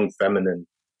cultivate my own feminine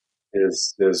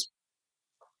is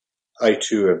I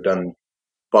too have done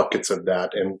buckets of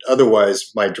that, and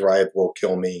otherwise my drive will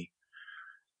kill me.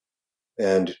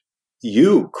 And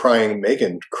you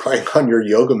Megan, crying on your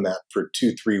yoga mat for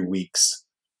 2-3 weeks.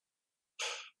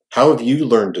 How have you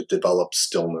learned to develop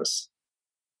stillness?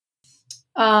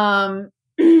 By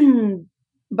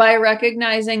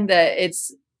recognizing that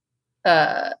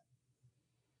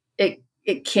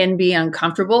it can be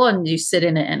uncomfortable, and you sit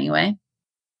in it anyway.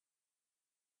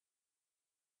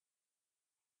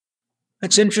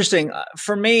 It's interesting.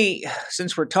 For me,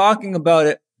 since we're talking about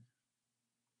it,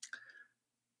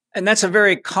 and that's a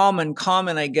very common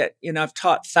comment I get. I've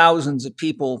taught thousands of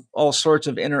people all sorts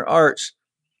of inner arts.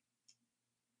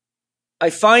 I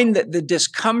find that the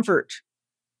discomfort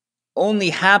only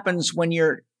happens when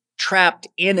you're trapped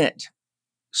in it.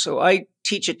 So I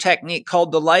teach a technique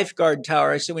called the lifeguard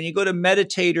tower. I say, when you go to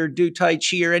meditate or do Tai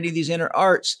Chi or any of these inner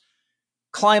arts,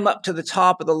 climb up to the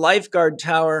top of the lifeguard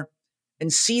tower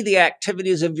and see the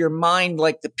activities of your mind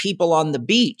like the people on the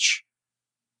beach.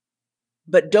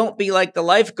 But don't be like the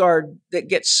lifeguard that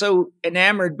gets so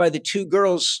enamored by the two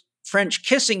girls French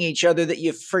kissing each other that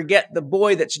you forget the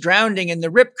boy that's drowning in the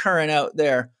rip current out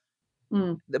there.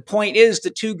 The point is, the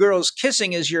two girls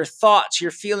kissing is your thoughts,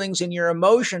 your feelings, and your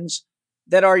emotions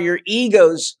that are your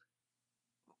ego's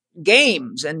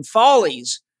games and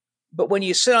follies. But when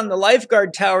you sit on the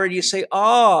lifeguard tower and you say,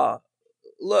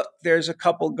 look, there's a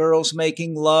couple girls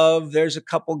making love. There's a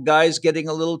couple guys getting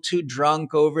a little too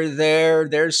drunk over there.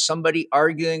 There's somebody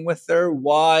arguing with their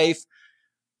wife.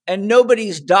 And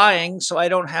nobody's dying, so I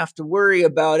don't have to worry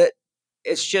about it.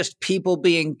 It's just people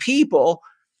being people.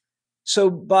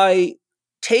 So by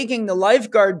taking the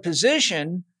lifeguard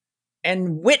position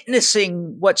and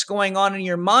witnessing what's going on in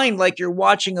your mind like you're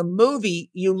watching a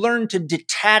movie, you learn to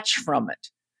detach from it.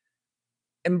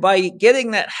 And by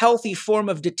getting that healthy form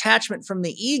of detachment from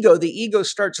the ego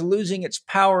starts losing its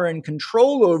power and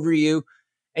control over you,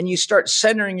 and you start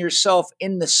centering yourself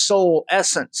in the soul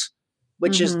essence,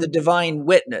 which is the divine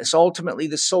witness. Ultimately,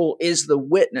 the soul is the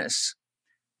witness.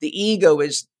 The ego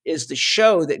is the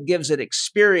show that gives it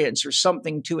experience or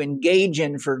something to engage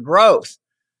in for growth.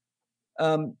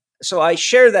 So I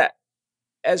share that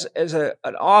as an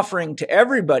offering to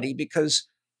everybody, because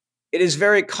it is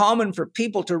very common for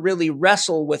people to really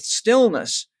wrestle with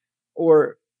stillness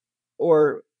or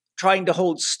trying to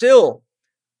hold still.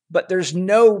 But there's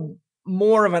no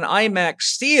more of an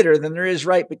IMAX theater than there is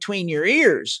right between your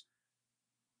ears.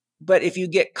 But if you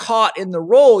get caught in the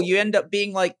role, you end up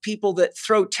being like people that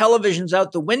throw televisions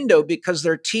out the window because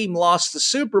their team lost the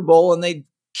Super Bowl, and they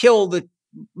kill the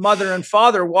mother and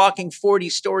father walking 40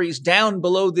 stories down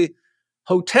below the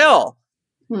hotel.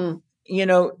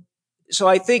 So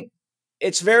I think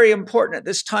it's very important at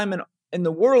this time in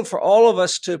the world for all of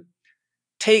us to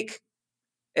take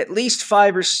at least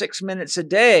 5 or 6 minutes a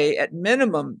day at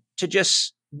minimum to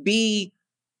just be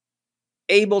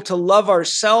able to love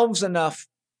ourselves enough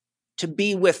to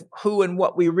be with who and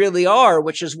what we really are,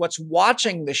 which is what's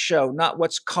watching the show, not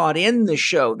what's caught in the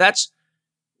show. That's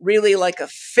really like a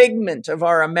figment of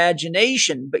our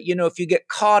imagination. But, if you get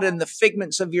caught in the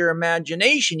figments of your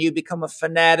imagination, you become a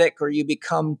fanatic, or you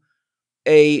become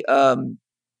a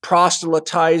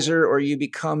proselytizer, or you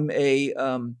become a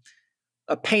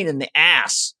pain in the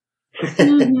ass.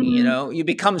 You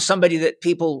become somebody that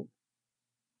people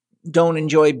don't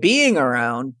enjoy being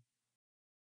around.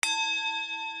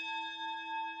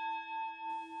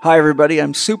 Hi, everybody.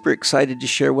 I'm super excited to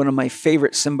share one of my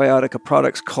favorite Symbiotica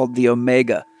products called the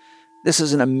Omega. This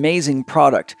is an amazing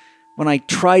product. When I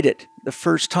tried it the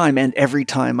first time and every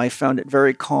time, I found it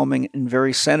very calming and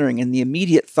very centering. And the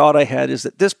immediate thought I had is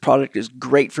that this product is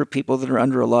great for people that are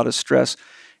under a lot of stress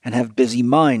and have busy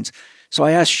minds. So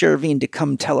I asked Shervine to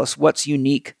come tell us what's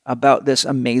unique about this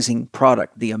amazing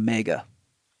product, the Omega.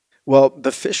 Well,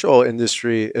 the fish oil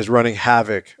industry is running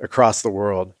havoc across the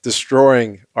world,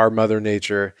 destroying our mother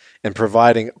nature and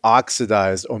providing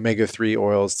oxidized omega-3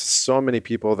 oils to so many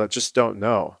people that just don't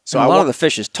know. So a lot of the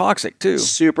fish is toxic too.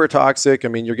 Super toxic. I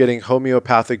mean, you're getting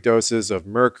homeopathic doses of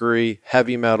mercury,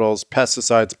 heavy metals,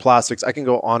 pesticides, plastics. I can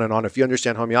go on and on. If you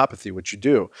understand homeopathy, which you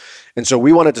do. And so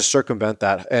we wanted to circumvent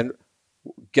that. And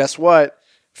guess what?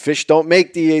 Fish don't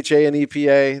make DHA and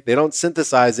EPA. They don't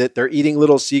synthesize it. They're eating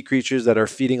little sea creatures that are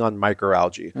feeding on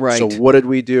microalgae. Right. So what did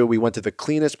we do? We went to the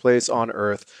cleanest place on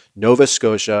earth, Nova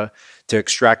Scotia, to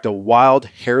extract a wild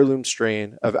heirloom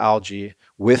strain of algae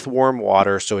with warm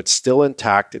water. So it's still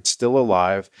intact. It's still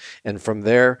alive. And from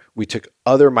there, we took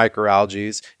other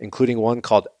microalgae, including one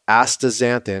called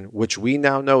astaxanthin, which we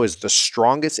now know is the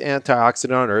strongest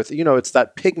antioxidant on earth. It's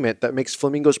that pigment that makes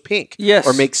flamingos pink, yes,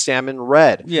 or makes salmon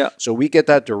red. Yeah. So we get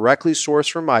that directly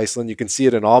sourced from Iceland. You can see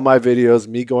it in all my videos,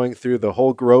 me going through the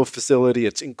whole grow facility.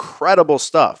 It's incredible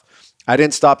stuff. I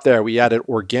didn't stop there. We added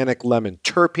organic lemon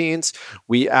terpenes.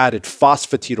 We added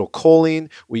phosphatidylcholine.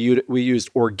 We used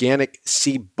organic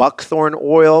sea buckthorn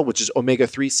oil, which is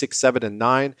omega-3, 6, 7, and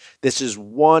 9. This is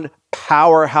 1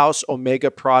 powerhouse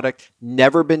omega product,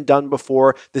 never been done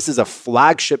before. This is a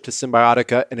flagship to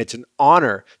Symbiotica, and it's an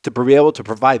honor to be able to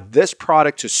provide this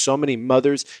product to so many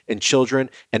mothers and children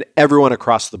and everyone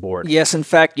across the board. Yes, in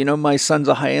fact, my son's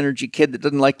a high-energy kid that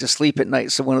doesn't like to sleep at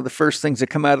night, so one of the first things that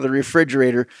come out of the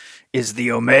refrigerator is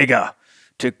the omega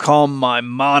to calm my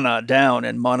mana down,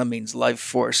 and mana means life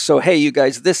force. So, hey, you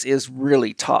guys, this is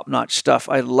really top-notch stuff.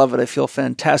 I love it. I feel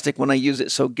fantastic when I use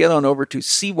it. So get on over to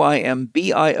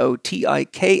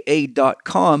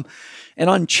CYMBIOTIKA.com, and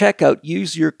on checkout,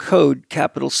 use your code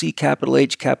capital C, capital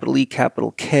H, capital E,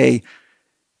 capital K,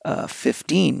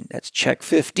 15. That's Chek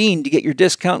 15 to get your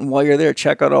discount. And while you're there,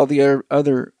 check out all the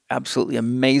other absolutely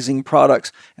amazing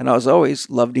products. And as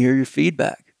always, love to hear your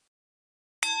feedback.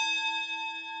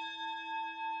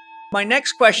 My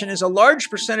next question is, a large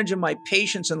percentage of my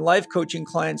patients and life coaching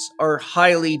clients are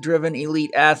highly driven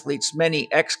elite athletes,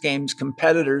 many X Games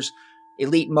competitors,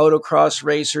 elite motocross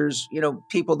racers,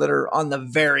 people that are on the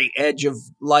very edge of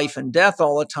life and death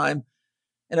all the time.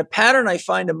 And a pattern I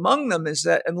find among them is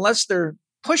that unless they're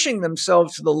pushing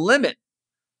themselves to the limit,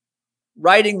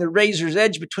 riding the razor's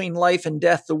edge between life and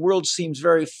death, the world seems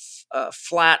very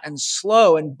flat and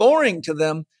slow and boring to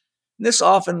them. And this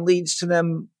often leads to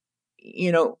them,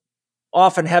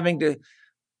 often having to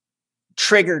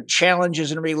trigger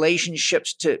challenges in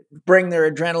relationships to bring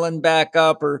their adrenaline back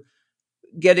up, or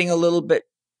getting a little bit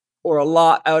or a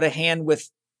lot out of hand with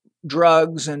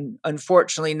drugs. And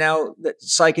unfortunately, now that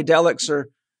psychedelics are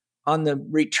on the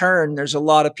return, there's a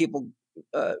lot of people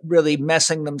really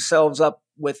messing themselves up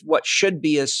with what should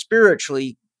be a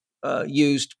spiritually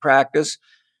used practice.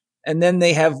 And then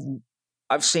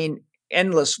I've seen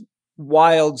endless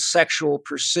wild sexual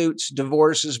pursuits,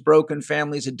 divorces, broken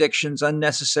families, addictions,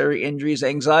 unnecessary injuries,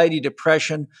 anxiety,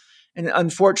 depression, and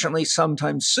unfortunately,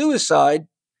 sometimes suicide.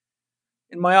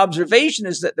 And my observation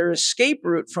is that their escape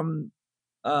route from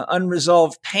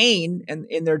unresolved pain and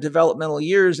in their developmental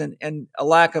years and a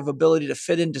lack of ability to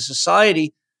fit into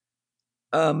society,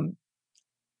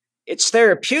 it's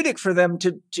therapeutic for them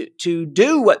to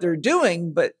do what they're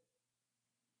doing, but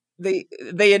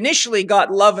they initially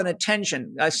got love and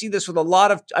attention. I see this with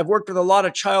I've worked with a lot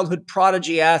of childhood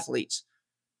prodigy athletes.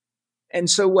 And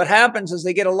so what happens is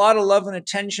they get a lot of love and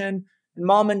attention, and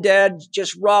mom and dad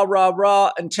just rah, rah, rah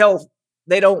until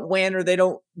they don't win or they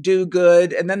don't do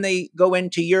good. And then they go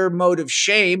into your mode of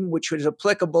shame, which was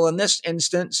applicable in this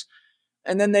instance.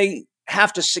 And then they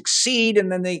have to succeed,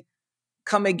 and then they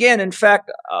come again. In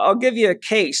fact, I'll give you a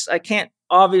case. I can't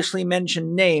obviously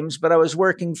mention names, but I was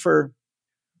working for,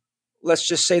 let's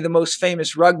just say, the most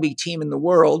famous rugby team in the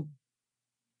world.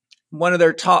 One of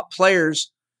their top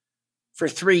players for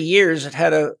 3 years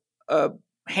had a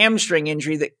hamstring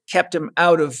injury that kept him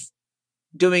out of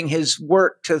doing his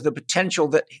work to the potential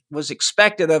that was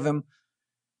expected of him.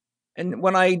 And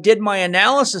when I did my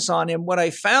analysis on him, what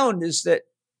I found is that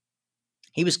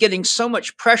he was getting so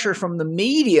much pressure from the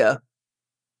media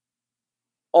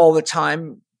all the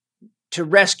time to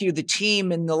rescue the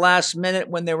team in the last minute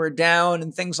when they were down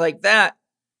and things like that,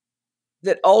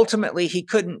 that ultimately he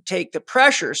couldn't take the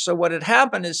pressure. So what had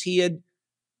happened is he had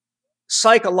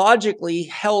psychologically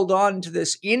held on to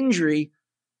this injury,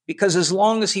 because as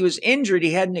long as he was injured,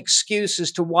 he had an excuse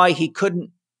as to why he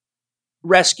couldn't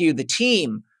rescue the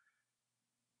team.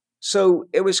 So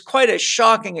it was quite a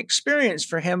shocking experience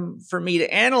for me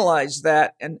to analyze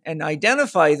that and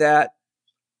identify that.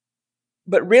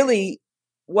 But really,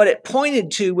 what it pointed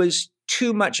to was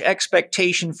too much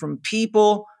expectation from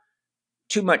people,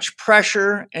 too much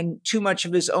pressure, and too much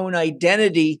of his own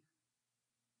identity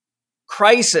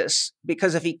crisis.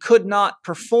 Because if he could not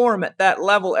perform at that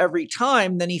level every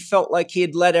time, then he felt like he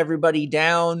had let everybody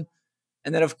down.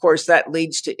 And then, of course, that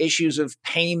leads to issues of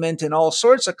payment and all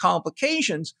sorts of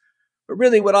complications. But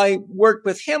really, what I worked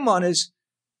with him on is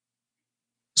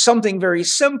something very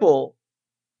simple.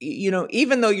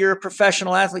 Even though you're a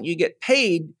professional athlete, you get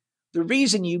paid. The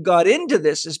reason you got into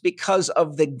this is because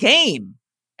of the game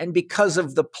and because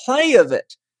of the play of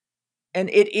it. And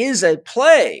it is a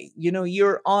play.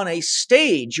 You're on a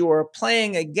stage, you're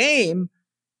playing a game.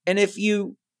 And if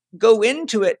you go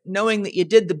into it knowing that you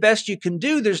did the best you can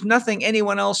do, there's nothing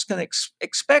anyone else can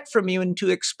expect from you. And to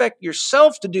expect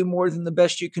yourself to do more than the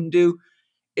best you can do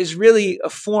is really a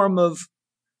form of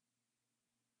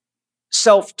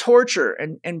self-torture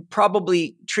and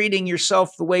probably treating yourself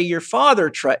the way your father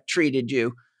treated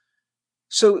you.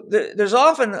 So there's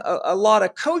often a lot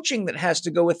of coaching that has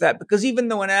to go with that, because even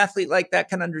though an athlete like that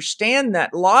can understand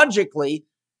that logically,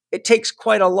 it takes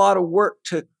quite a lot of work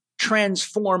to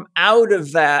transform out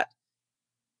of that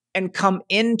and come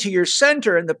into your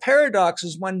center. And the paradox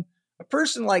is, when a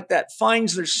person like that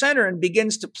finds their center and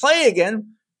begins to play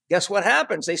again, guess what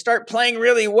happens? They start playing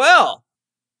really well.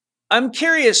 I'm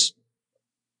curious,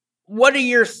 what are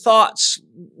your thoughts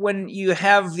when you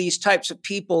have these types of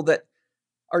people that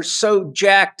are so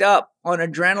jacked up on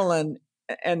adrenaline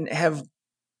and have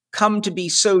come to be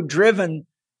so driven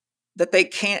that they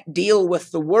can't deal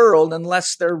with the world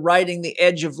unless they're riding the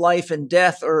edge of life and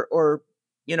death or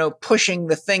pushing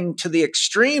the thing to the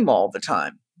extreme all the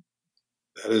time?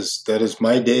 That is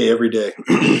my day every day.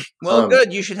 Well,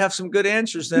 good. You should have some good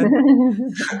answers then.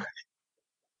 It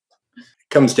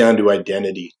comes down to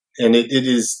identity. And it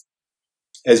is,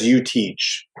 as you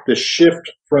teach, the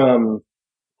shift from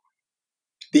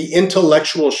the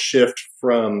intellectual shift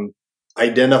from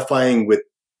identifying with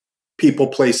people,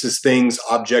 places, things,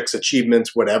 objects,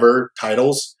 achievements, whatever,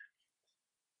 titles,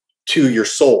 to your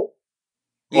soul.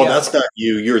 Oh, that's not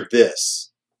you. You're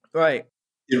this. Right.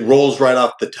 It rolls right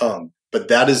off the tongue. But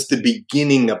that is the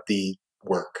beginning of the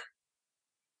work.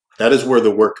 That is where the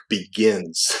work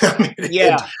begins.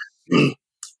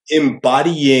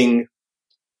 Embodying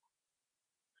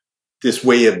this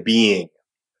way of being.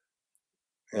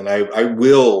 And I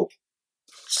will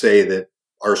say that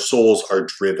our souls are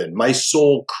driven. My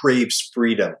soul craves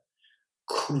freedom,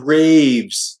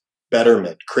 craves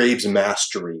betterment, craves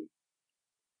mastery.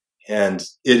 And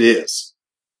it is.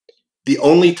 The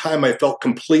only time I felt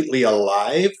completely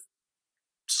alive,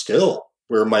 still,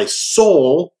 where my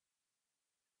soul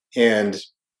and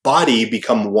body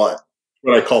become one,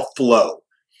 what I call flow.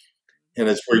 And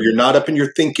it's where you're not up in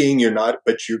your thinking, you're not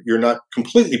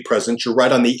completely present. You're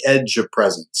right on the edge of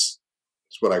presence.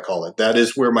 That's what I call it. That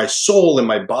is where my soul and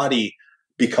my body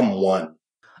become one.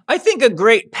 I think a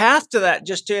great path to that,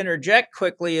 just to interject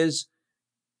quickly, is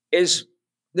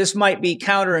this might be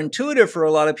counterintuitive for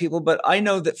a lot of people, but I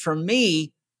know that for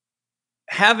me,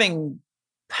 having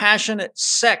passionate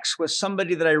sex with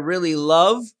somebody that I really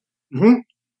love,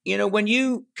 when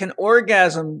you can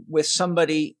orgasm with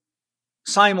somebody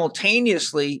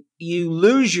simultaneously, you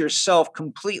lose yourself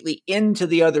completely into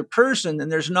the other person,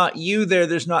 and there's not you there,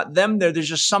 there's not them there, there's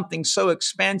just something so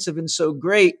expansive and so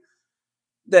great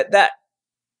that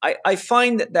I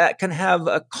find that can have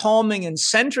a calming and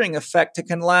centering effect that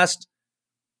can last,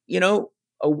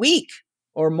 a week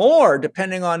or more,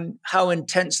 depending on how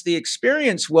intense the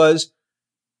experience was.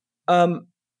 The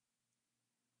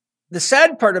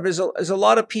sad part of it is a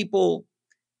lot of people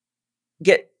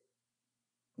get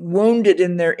wounded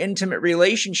in their intimate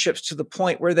relationships to the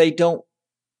point where they don't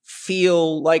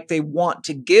feel like they want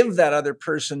to give that other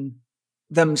person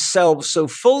themselves so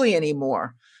fully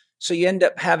anymore. So you end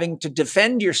up having to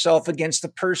defend yourself against the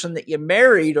person that you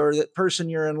married or the person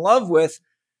you're in love with.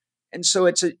 And so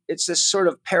it's this sort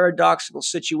of paradoxical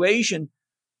situation.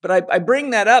 But I bring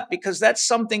that up because that's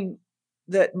something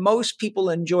that most people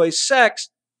enjoy sex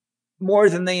more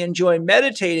than they enjoy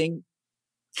meditating.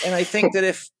 And I think that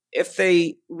if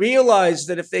they realize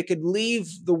that if they could leave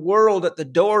the world at the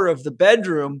door of the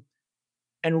bedroom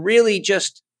and really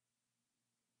just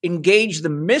engage the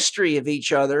mystery of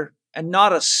each other and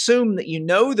not assume that you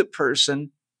know the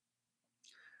person,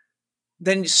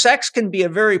 then sex can be a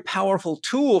very powerful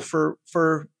tool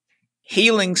for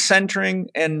healing, centering,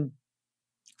 and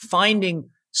finding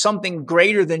something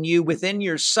greater than you within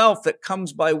yourself that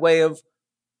comes by way of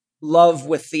love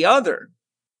with the other.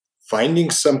 Finding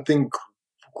something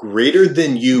greater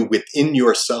than you within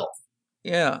yourself.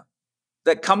 Yeah.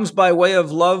 That comes by way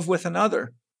of love with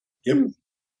another. Yep.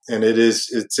 And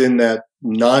it's in that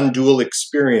non-dual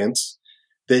experience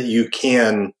that you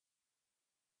can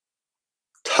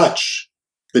touch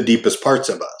the deepest parts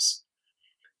of us.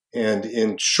 And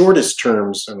in shortest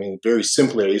terms, I mean, very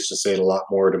simply, I used to say it a lot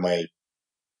more to my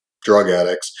drug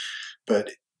addicts,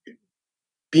 but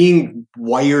being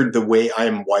wired the way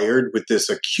I'm wired, with this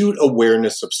acute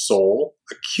awareness of soul,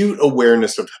 acute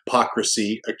awareness of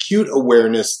hypocrisy, acute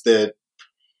awareness that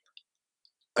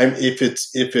if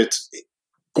it's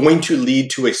going to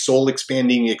lead to a soul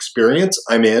expanding experience,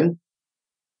 I'm in.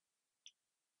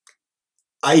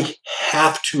 I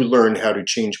have to learn how to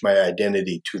change my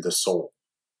identity to the soul.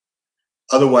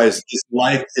 Otherwise, this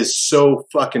life is so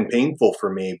fucking painful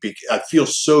for me. I feel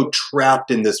so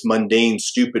trapped in this mundane,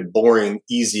 stupid, boring,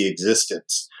 easy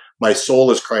existence. My soul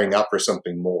is crying out for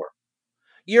something more.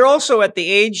 You're also at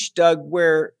the age, Doug,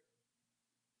 where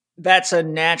that's a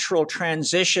natural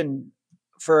transition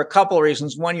for a couple of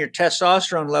reasons. One, your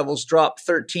testosterone levels drop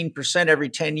 13% every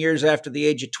 10 years after the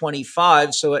age of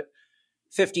 25. So at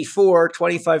 54,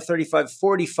 25, 35,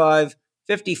 45,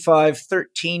 55,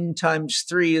 13 times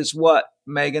 3 is what,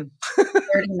 Megan?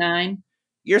 39.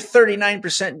 You're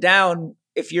 39% down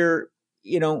if you're,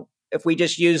 if we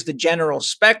just use the general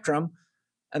spectrum,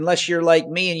 unless you're like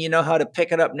me and you know how to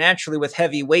pick it up naturally with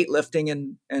heavy weightlifting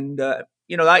and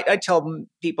I tell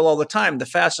people all the time,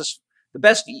 the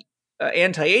best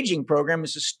anti-aging program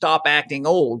is to stop acting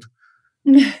old.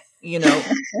 I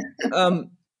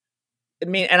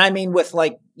mean with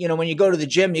like, when you go to the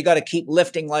gym, you got to keep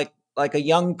lifting like a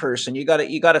young person. You got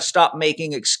to stop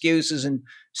making excuses and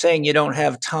saying you don't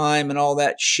have time and all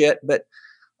that shit. But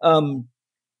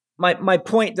my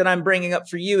point that I'm bringing up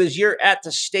for you is you're at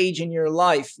the stage in your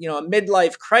life, a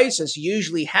midlife crisis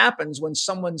usually happens when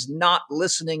someone's not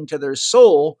listening to their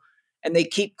soul and they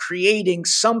keep creating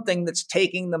something that's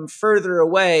taking them further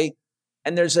away.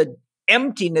 And there's an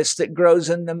emptiness that grows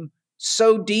in them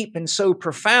so deep and so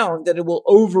profound that it will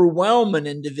overwhelm an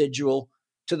individual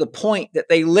to the point that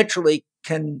they literally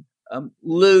can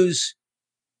lose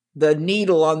the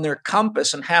needle on their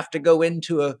compass and have to go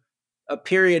into a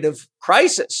period of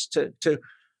crisis to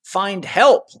find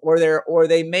help, or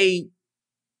they may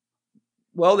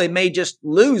just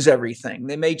lose everything.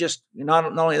 They may just,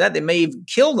 not only that, they may even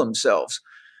kill themselves.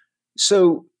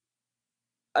 So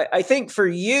I think for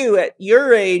you at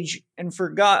your age, and for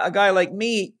a guy like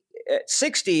me at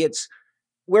 60,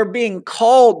 we're being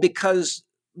called because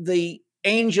the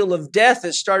angel of death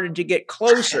has started to get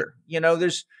closer.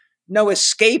 There's no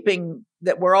escaping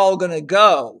that we're all going to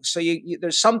go. So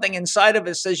there's something inside of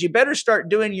us says you better start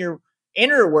doing your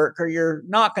inner work, or you're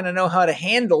not going to know how to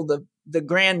handle the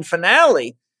grand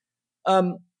finale.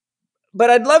 But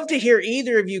I'd love to hear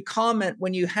either of you comment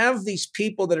when you have these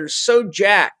people that are so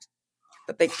jacked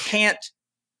that they can't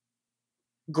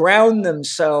ground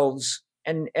themselves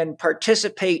and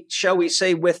participate, shall we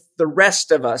say, with the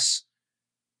rest of us.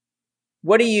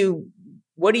 What do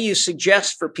you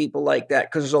suggest for people like that?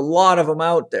 Because there's a lot of them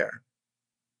out there.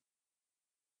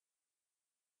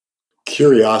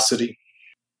 Curiosity.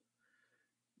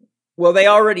 Well, they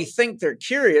already think they're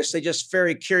curious. They're just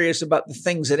very curious about the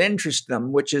things that interest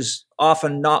them, which is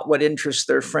often not what interests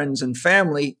their friends and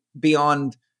family,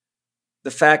 beyond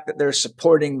the fact that they're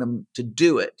supporting them to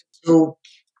do it. So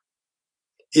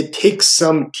it takes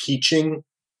some teaching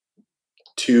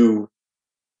to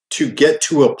get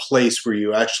to a place where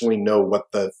you actually know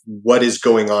what is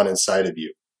going on inside of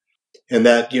you. And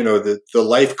that, the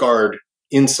lifeguard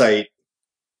insight,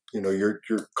 your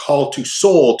call to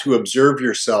soul to observe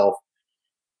yourself,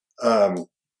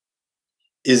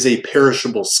 is a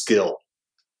perishable skill.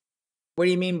 What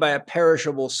do you mean by a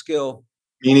perishable skill?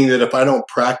 Meaning that if I don't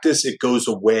practice, it goes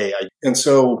away. And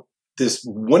so this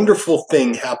wonderful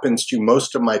thing happens to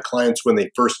most of my clients when they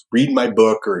first read my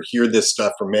book or hear this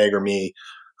stuff from Meg or me.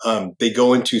 They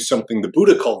go into something the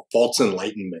Buddha called false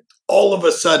enlightenment. All of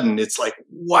a sudden, it's like,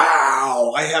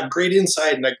 wow, I have great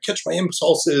insight and I catch my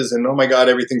impulses and oh my God,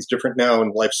 everything's different now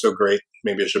and life's so great.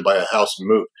 Maybe I should buy a house and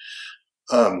move.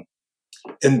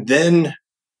 And then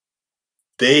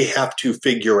they have to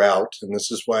figure out, and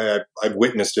this is why I've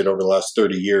witnessed it over the last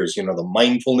 30 years, the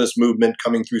mindfulness movement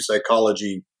coming through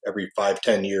psychology every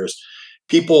 5-10 years.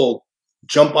 People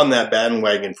jump on that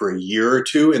bandwagon for a year or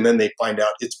two, and then they find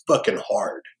out it's fucking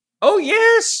hard. Oh,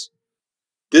 yes.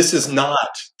 This is not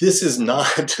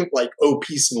like, oh,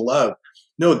 peace and love.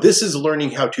 No, this is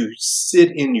learning how to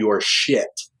sit in your shit.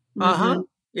 Uh-huh. Mm-hmm.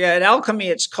 Yeah, in alchemy,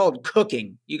 it's called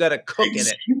cooking. You got to cook in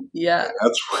it. Yeah.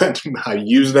 That's what I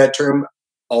use that term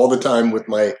all the time with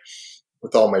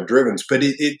all my drivens. But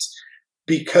it's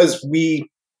because we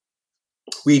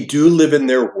do live in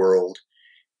their world,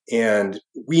 and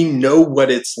we know what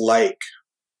it's like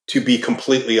to be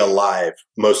completely alive.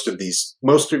 Most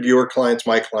of your clients,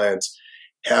 my clients,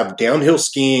 have downhill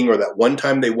skiing, or that one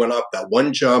time they went up that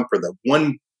one jump, or that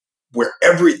one where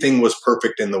everything was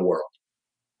perfect in the world.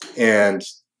 And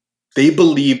they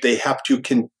believe they have to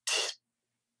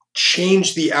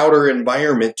change the outer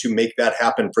environment to make that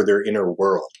happen for their inner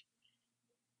world.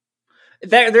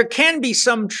 There can be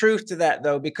some truth to that,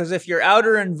 though, because if your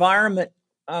outer environment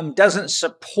doesn't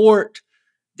support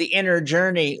the inner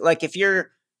journey, like if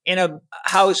you're in a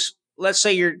house, let's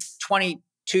say you're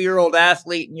 22-year-old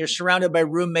athlete and you're surrounded by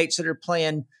roommates that are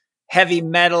playing heavy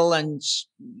metal and,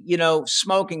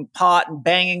 smoking pot and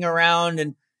banging around,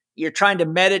 and you're trying to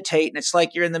meditate, and it's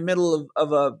like you're in the middle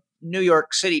of a New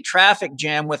York City traffic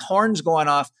jam with horns going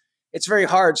off. It's very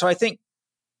hard. So I think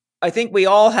we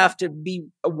all have to be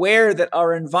aware that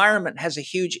our environment has a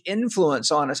huge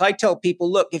influence on us. I tell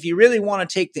people, look, if you really want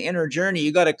to take the inner journey,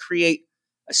 you got to create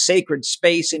a sacred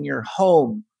space in your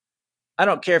home. I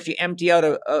don't care if you empty out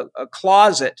a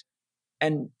closet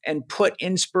and put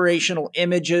inspirational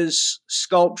images,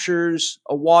 sculptures,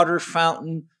 a water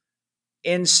fountain,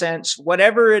 incense,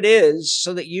 whatever it is,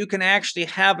 so that you can actually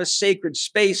have a sacred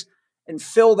space. and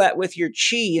fill that with your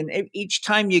chi. And each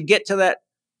time you get to that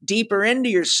deeper into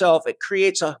yourself, it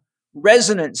creates a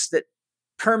resonance that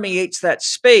permeates that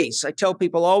space. I tell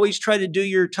people, always try to do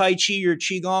your Tai Chi, your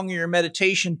Qigong, or your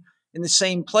meditation in the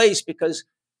same place, because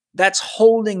that's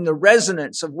holding the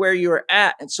resonance of where you're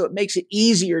at. And so it makes it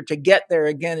easier to get there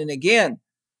again and again.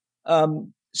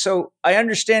 So I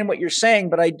understand what you're saying,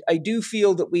 but I do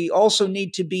feel that we also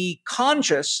need to be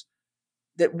conscious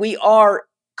that we are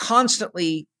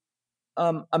constantly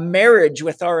a marriage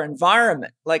with our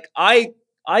environment. Like I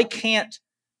can't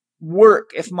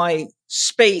work if my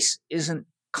space isn't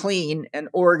clean and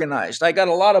organized. I got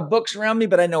a lot of books around me,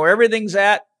 but I know everything's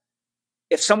at.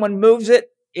 If someone moves it,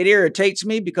 it irritates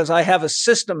me because I have a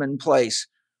system in place.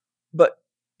 But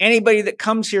anybody that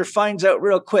comes here finds out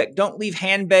real quick. Don't leave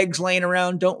handbags laying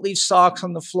around. Don't leave socks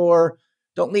on the floor.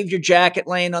 Don't leave your jacket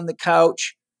laying on the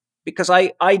couch, because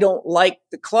I don't like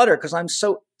the clutter, because I'm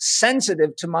so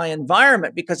sensitive to my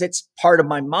environment, because it's part of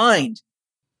my mind.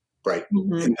 Right.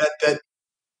 Mm-hmm. And that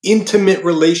intimate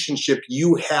relationship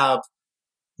you have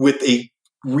with a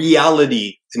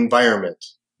reality environment.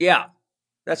 Yeah.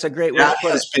 That's a great way that to put it.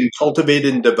 That has been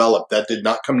cultivated and developed. That did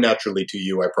not come naturally to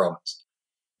you, I promise.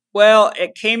 Well,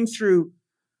 it came through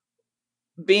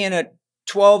being a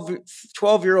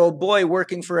 12-year-old boy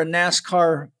working for a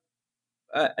NASCAR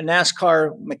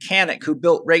mechanic who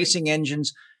built racing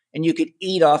engines, and you could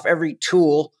eat off every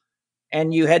tool,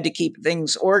 and you had to keep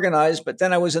things organized. But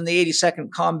then I was in the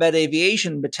 82nd Combat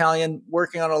Aviation Battalion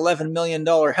working on $11 million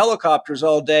helicopters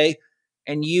all day,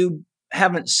 and you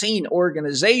haven't seen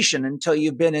organization until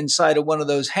you've been inside of one of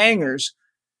those hangars.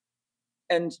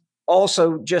 And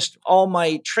also just all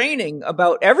my training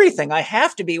about everything. I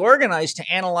have to be organized to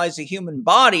analyze the human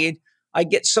body. I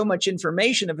get so much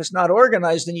information. If it's not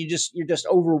organized, then you're just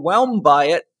overwhelmed by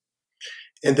it.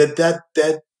 And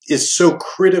that is so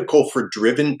critical for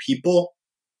driven people.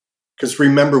 Because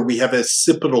remember, we have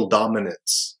occipital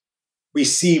dominance. We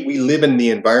live in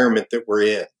the environment that we're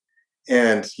in.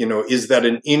 And, is that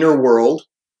an inner world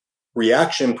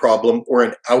reaction problem or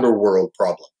an outer world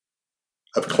problem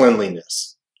of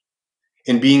cleanliness?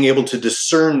 And being able to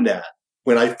discern that.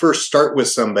 When I first start with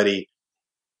somebody,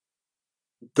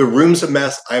 the room's a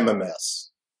mess, I'm a mess.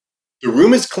 The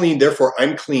room is clean, therefore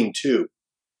I'm clean too.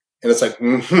 And it's like,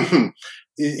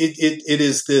 it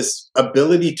is this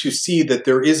ability to see that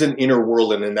there is an inner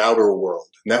world and an outer world.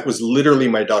 And that was literally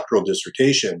my doctoral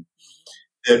dissertation,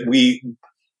 that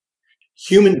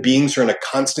human beings are in a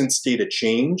constant state of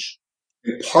change.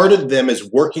 And part of them is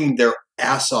working their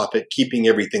ass off at keeping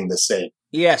everything the same.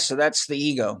 Yes, so that's the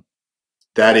ego.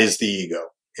 That is the ego.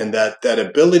 And that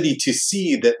ability to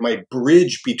see that my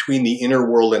bridge between the inner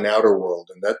world and outer world.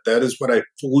 And that is what I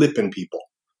flip in people.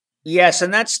 Yes,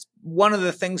 and that's one of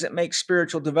the things that makes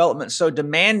spiritual development so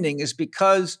demanding, is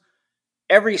because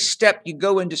every step you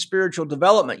go into spiritual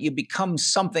development, you become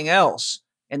something else.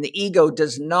 And the ego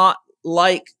does not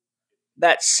like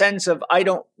that sense of, I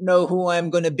don't know who I'm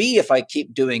going to be if I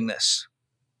keep doing this.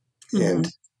 And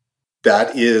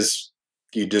that is,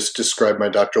 you just described my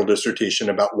doctoral dissertation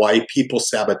about why people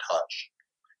sabotage,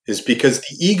 is because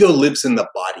the ego lives in the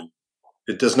body.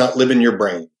 It does not live in your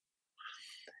brain.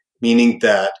 Meaning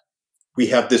that we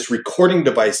have this recording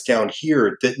device down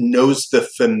here that knows the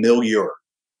familiar.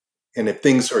 And if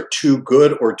things are too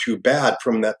good or too bad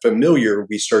from that familiar,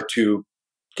 we start to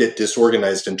get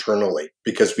disorganized internally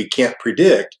because we can't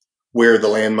predict where the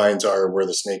landmines are or where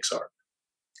the snakes are.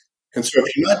 And so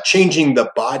if you're not changing the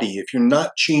body, if you're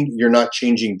not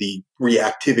changing the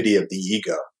reactivity of the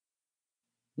ego.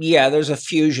 Yeah, there's a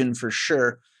fusion for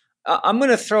sure. I'm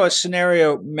going to throw a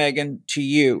scenario, Megan, to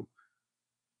you.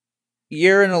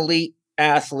 You're an elite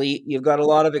athlete. You've got a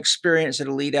lot of experience at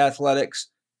elite athletics.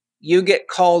 You get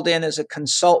called in as a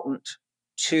consultant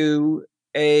to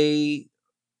a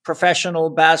professional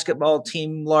basketball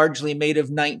team, largely made of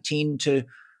 19 to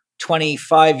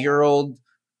 25-year-old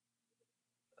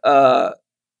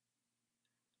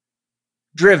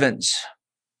drivens.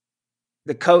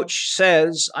 The coach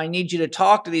says, I need you to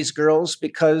talk to these girls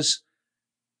because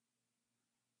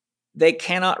they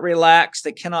cannot relax,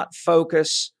 they cannot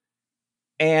focus,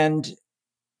 and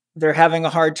they're having a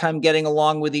hard time getting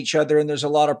along with each other, and there's a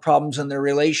lot of problems in their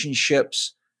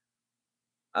relationships.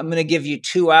 I'm going to give you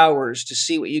 2 hours to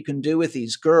see what you can do with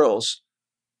these girls.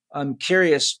 I'm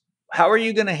curious, how are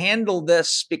you going to handle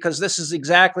this? Because this is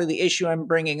exactly the issue I'm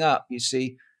bringing up, you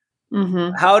see.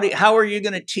 Mm-hmm. How are you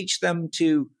going to teach them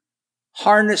to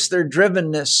harness their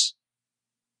drivenness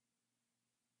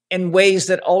in ways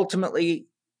that ultimately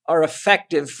are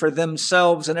effective for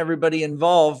themselves and everybody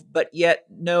involved, but yet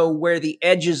know where the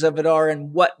edges of it are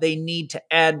and what they need to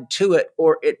add to it,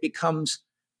 or it becomes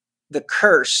the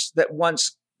curse that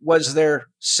once was their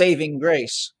saving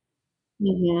grace?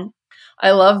 Mm-hmm.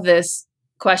 I love this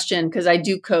question because I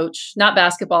do coach, not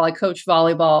basketball, I coach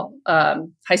volleyball,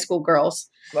 high school girls.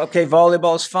 Okay,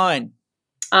 volleyball's fine.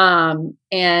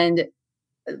 And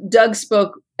Doug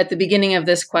spoke at the beginning of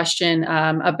this question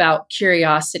about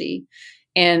curiosity.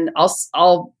 And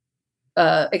I'll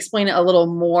explain it a little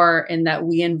more in that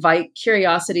we invite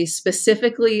curiosity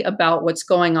specifically about what's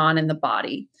going on in the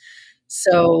body.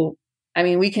 So, I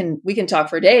mean, we can talk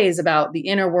for days about the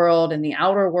inner world and the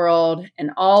outer world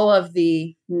and all of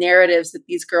the narratives that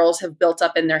these girls have built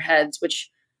up in their heads, which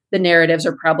the narratives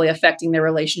are probably affecting their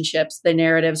relationships. The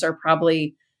narratives are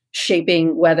probably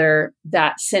shaping whether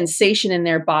that sensation in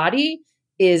their body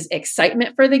is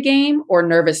excitement for the game or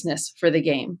nervousness for the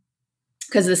game.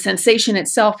 Because the sensation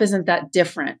itself isn't that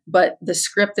different, but the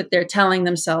script that they're telling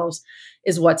themselves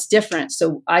is what's different.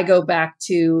 So I go back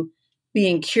to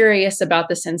being curious about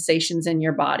the sensations in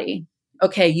your body.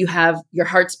 Okay, you have your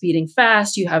heart's beating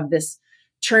fast, you have this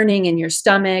churning in your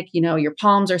stomach, your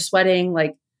palms are sweating.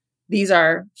 Like, these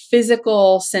are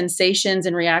physical sensations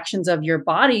and reactions of your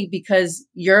body because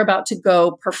you're about to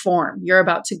go perform. You're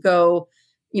about to go,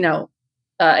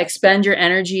 expend your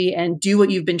energy and do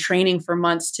what you've been training for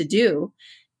months to do.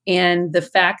 And the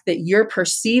fact that you're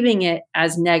perceiving it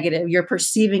as negative, you're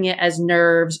perceiving it as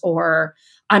nerves or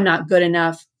I'm not good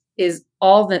enough, is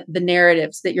all the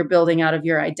narratives that you're building out of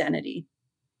your identity.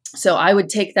 So I would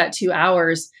take that 2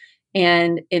 hours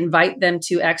and invite them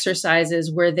to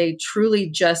exercises where they truly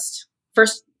just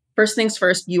first things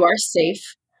first, you are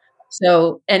safe.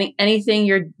 So anything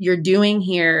you're doing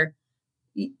here,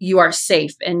 you are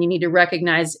safe, and you need to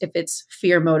recognize if it's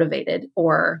fear motivated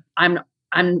or I'm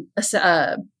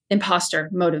imposter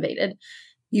motivated.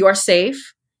 You are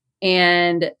safe.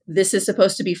 And this is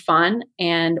supposed to be fun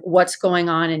and what's going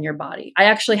on in your body. I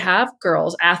actually have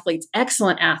girls, athletes,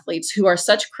 excellent athletes who are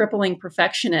such crippling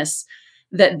perfectionists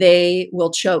that they will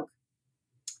choke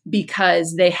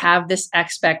because they have this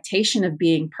expectation of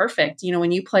being perfect.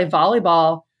 When you play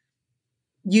volleyball,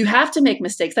 you have to make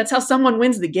mistakes. That's how someone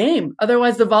wins the game.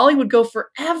 Otherwise, the volley would go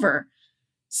forever.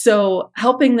 So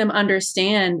helping them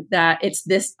understand that it's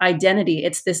this identity,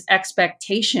 it's this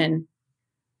expectation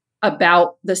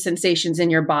about the sensations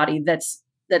in your body that's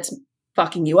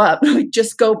fucking you up.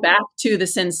 Just go back to the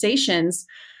sensations,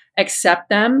 accept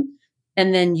them,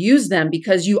 and then use them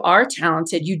because you are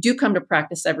talented. You do come to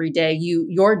practice every day.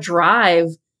 Your drive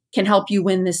can help you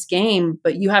win this game,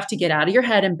 but you have to get out of your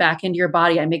head and back into your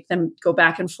body. I make them go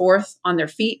back and forth on their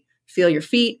feet, feel your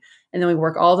feet, and then we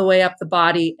work all the way up the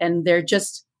body. And they're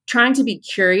just trying to be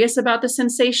curious about the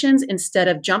sensations instead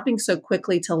of jumping so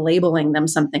quickly to labeling them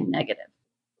something negative.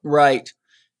 Right.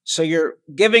 So you're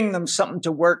giving them something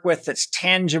to work with that's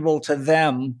tangible to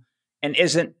them and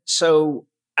isn't so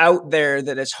out there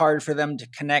that it's hard for them to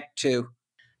connect to.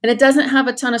 And it doesn't have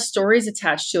a ton of stories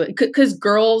attached to it because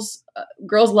girls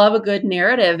love a good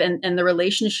narrative, and the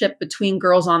relationship between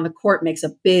girls on the court makes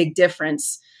a big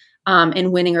difference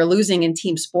in winning or losing in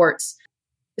team sports.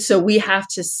 So we have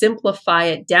to simplify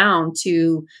it down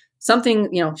to something,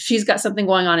 she's got something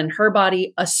going on in her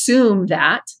body, assume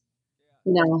that,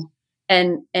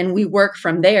 and we work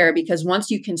from there, because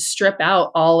once you can strip out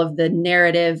all of the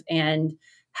narrative and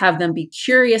have them be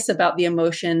curious about the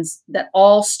emotions that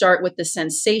all start with the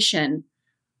sensation,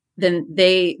 then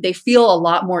they feel a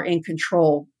lot more in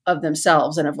control of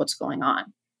themselves and of what's going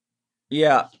on.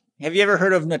 Yeah. Have you ever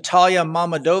heard of Natalia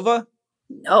Mammadova?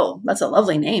 No, that's a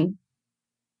lovely name.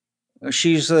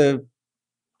 She's she's one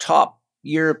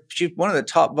of the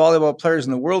top volleyball players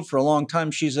in the world for a long time.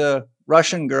 She's a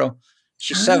Russian girl.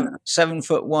 She's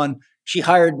 7'1". She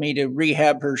hired me to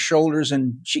rehab her shoulders,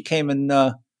 and she came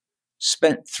and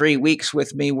spent 3 weeks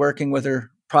with me working with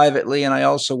her privately. And I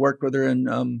also worked with her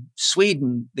in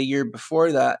Sweden the year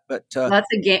before that. But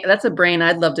that's a brain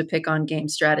I'd love to pick on, game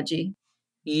strategy.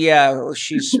 Yeah, well,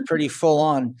 she's pretty full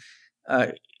on.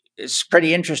 It's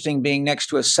pretty interesting being next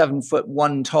to a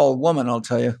 7'1" tall woman, I'll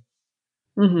tell you.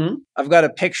 Mm-hmm. I've got a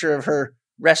picture of her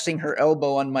resting her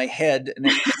elbow on my head, and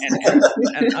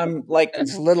I'm like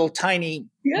this little tiny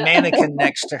mannequin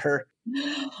next to her.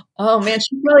 Oh man,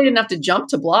 she probably didn't have to jump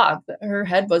to block. Her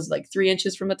head was like 3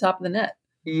 inches from the top of the net.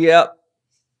 Yep.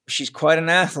 She's quite an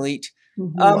athlete.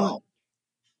 Mm-hmm.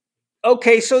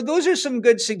 Okay, so those are some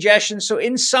good suggestions. So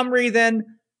in summary then,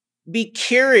 be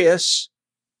curious,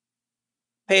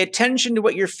 pay attention to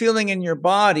what you're feeling in your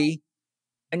body,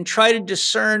 and try to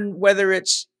discern whether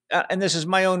it's, and this is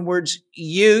my own words,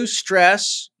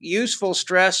 useful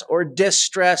stress or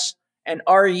distress, and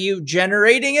are you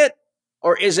generating it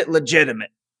or is it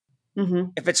legitimate?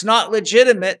 Mm-hmm. If it's not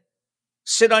legitimate,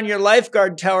 sit on your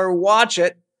lifeguard tower, watch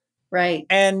it, Right.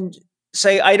 and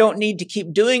say, I don't need to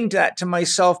keep doing that to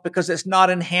myself because it's not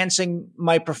enhancing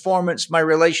my performance, my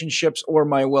relationships, or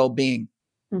my well-being.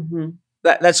 Mm-hmm.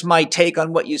 That's my take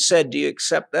on what you said. Do you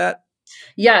accept that?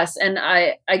 Yes. And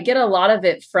I get a lot of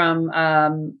it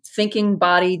from Thinking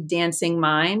Body, Dancing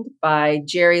Mind by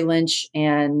Jerry Lynch,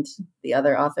 and the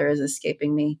other author is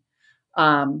escaping me.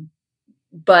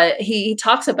 But he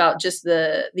talks about just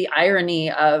the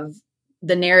irony of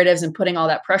the narratives and putting all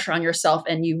that pressure on yourself,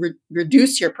 and you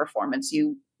reduce your performance.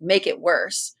 You make it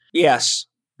worse. Yes.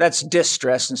 That's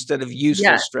distress instead of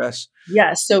useful stress.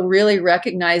 Yes. So really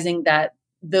recognizing that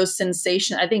those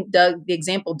sensations, I think the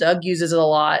example Doug uses a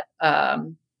lot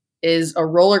is a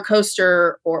roller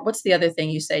coaster, or what's the other thing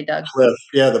you say, Doug? Cliff.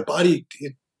 Yeah, the body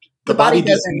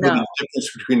doesn't know the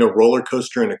difference between a roller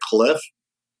coaster and a cliff.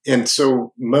 And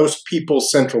so most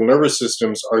people's central nervous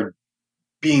systems are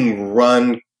being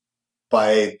run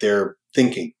by their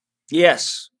thinking.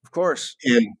 Yes, of course.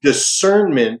 And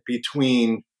discernment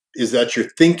between, is that your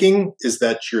thinking, is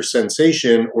that your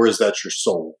sensation, or is that your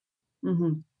soul?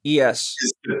 Mm-hmm. Yes.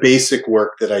 Is the basic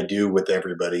work that I do with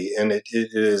everybody. And it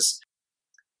is,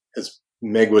 as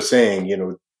Meg was saying,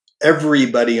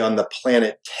 everybody on the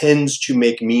planet tends to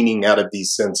make meaning out of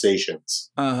these sensations.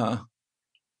 Uh-huh.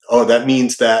 Oh, that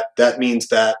means that,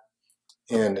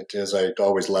 And as I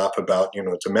always laugh about,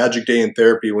 it's a magic day in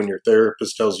therapy when your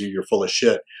therapist tells you you're full of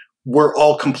shit. We're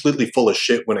all completely full of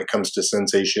shit when it comes to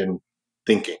sensation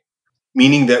thinking,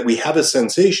 meaning that we have a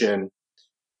sensation,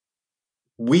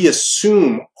 we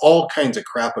assume all kinds of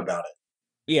crap about it.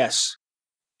 Yes.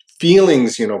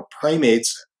 Feelings,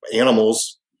 primates,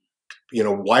 animals,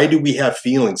 why do we have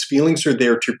feelings? Feelings are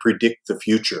there to predict the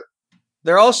future.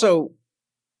 They're also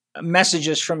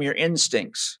messages from your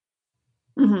instincts.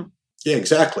 Mm-hmm. Yeah,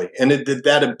 exactly. And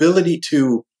that ability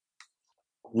to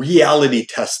reality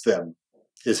test them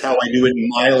is how I do it in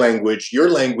my language. Your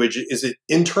language, is it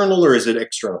internal or is it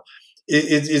external?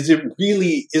 Is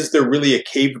there really a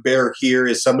cave bear here?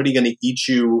 Is somebody going to eat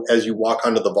you as you walk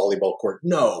onto the volleyball court?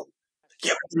 No.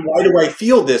 Yeah, why do I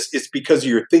feel this? It's because of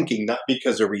your thinking, not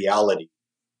because of reality.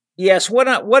 Yes, one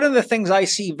of the things I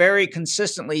see very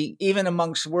consistently, even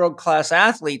amongst world-class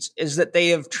athletes, is that they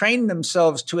have trained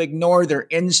themselves to ignore their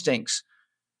instincts.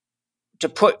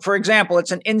 For example,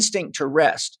 it's an instinct to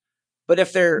rest. But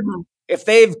if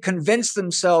they've convinced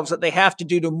themselves that they have to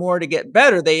do more to get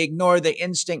better, they ignore the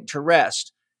instinct to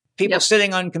rest. People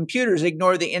sitting on computers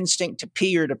ignore the instinct to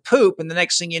pee or to poop, and the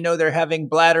next thing you know, they're having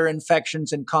bladder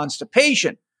infections and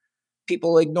constipation.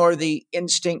 People ignore the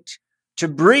instinct to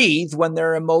breathe when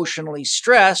they're emotionally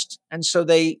stressed, and so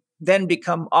they then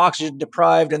become oxygen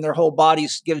deprived, and their whole body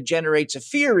generates a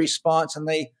fear response, and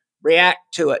they react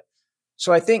to it.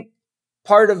 So I think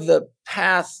part of the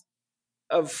path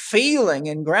of feeling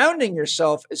and grounding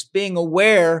yourself is being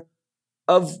aware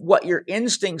of what your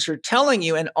instincts are telling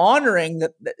you and honoring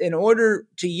that in order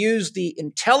to use the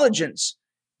intelligence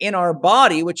in our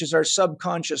body, which is our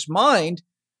subconscious mind.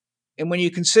 And when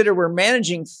you consider we're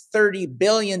managing 30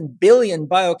 billion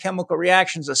biochemical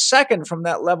reactions a second from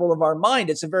that level of our mind,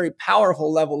 it's a very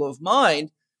powerful level of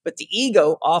mind, but the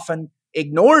ego often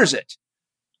ignores it.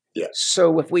 Yeah.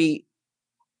 So if we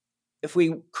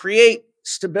create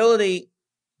stability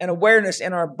and awareness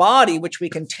in our body, which we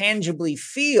can tangibly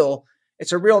feel,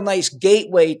 it's a real nice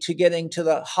gateway to getting to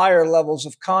the higher levels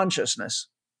of consciousness.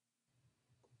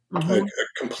 Mm-hmm. I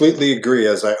completely agree.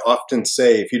 As I often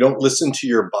say, if you don't listen to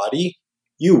your body,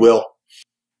 you will.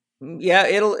 Yeah,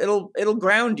 it'll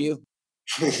ground you.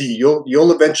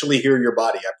 You'll eventually hear your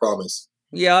body, I promise.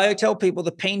 Yeah, I tell people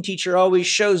the pain teacher always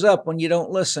shows up when you don't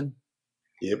listen.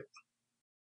 Yep.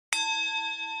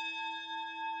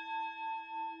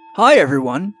 Hi,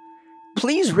 everyone.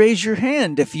 Please raise your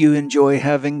hand if you enjoy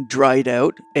having dried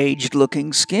out,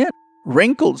 aged-looking skin.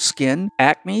 Wrinkled skin,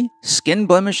 acne, skin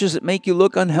blemishes that make you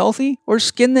look unhealthy, or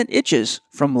skin that itches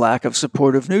from lack of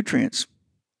supportive nutrients.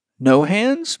 No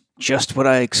hands? Just what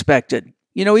I expected.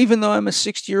 Even though I'm a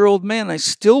 60-year-old man, I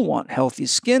still want healthy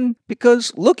skin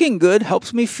because looking good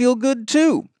helps me feel good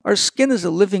too. Our skin is a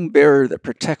living barrier that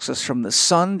protects us from the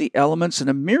sun, the elements, and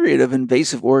a myriad of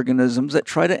invasive organisms that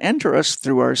try to enter us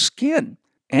through our skin.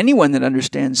 Anyone that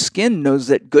understands skin knows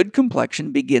that good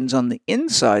complexion begins on the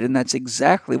inside, and that's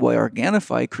exactly why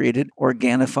Organifi created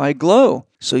Organifi Glow.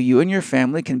 So you and your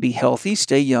family can be healthy,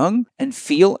 stay young, and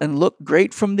feel and look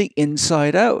great from the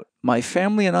inside out. My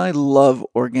family and I love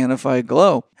Organifi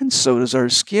Glow, and so does our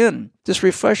skin. This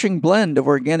refreshing blend of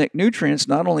organic nutrients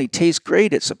not only tastes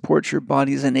great, it supports your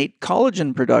body's innate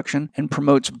collagen production and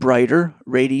promotes brighter,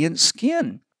 radiant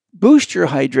skin. Boost your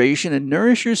hydration and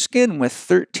nourish your skin with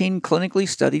 13 clinically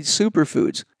studied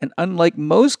superfoods. And unlike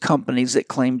most companies that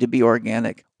claim to be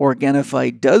organic,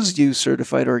 Organifi does use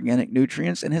certified organic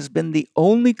nutrients and has been the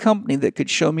only company that could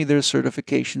show me their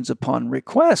certifications upon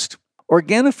request.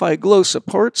 Organifi Glow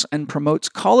supports and promotes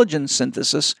collagen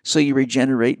synthesis so you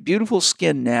regenerate beautiful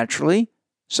skin naturally,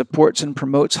 supports and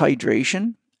promotes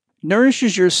hydration,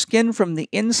 nourishes your skin from the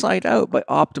inside out by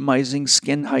optimizing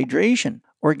skin hydration.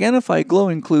 Organifi Glow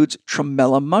includes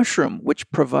tremella mushroom, which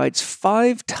provides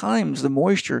 5 times the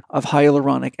moisture of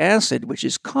hyaluronic acid, which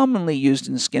is commonly used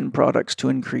in skin products to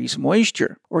increase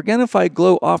moisture. Organifi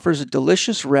Glow offers a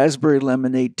delicious raspberry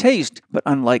lemonade taste, but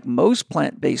unlike most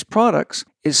plant-based products,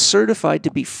 is certified to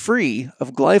be free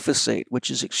of glyphosate, which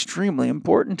is extremely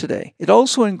important today. It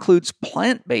also includes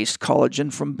plant-based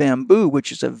collagen from bamboo,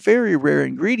 which is a very rare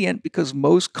ingredient because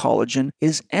most collagen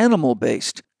is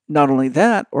animal-based. Not only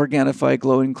that, Organifi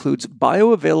Glow includes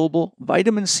bioavailable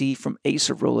vitamin C from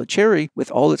acerola cherry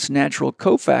with all its natural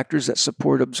cofactors that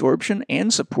support absorption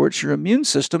and supports your immune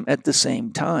system at the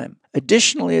same time.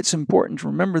 Additionally, it's important to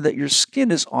remember that your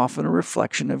skin is often a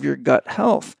reflection of your gut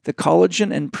health. The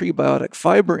collagen and prebiotic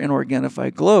fiber in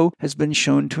Organifi Glow has been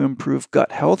shown to improve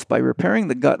gut health by repairing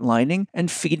the gut lining and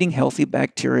feeding healthy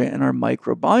bacteria in our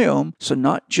microbiome, so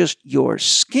not just your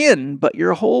skin, but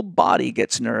your whole body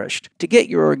gets nourished. To get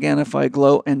your Organifi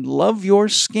Glow and love your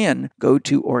skin, go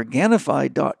to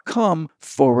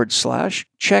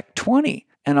Organifi.com/Chek20.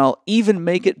 And I'll even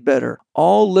make it better.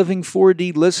 All Living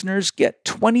 4D listeners get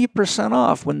 20%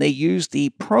 off when they use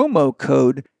the promo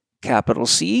code capital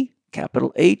C,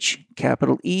 capital H,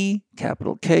 capital E,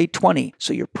 capital K 20.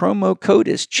 So your promo code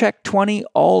is Chek20,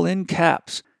 all in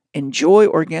caps. Enjoy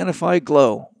Organifi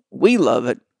Glow. We love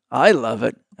it. I love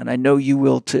it. And I know you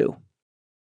will too.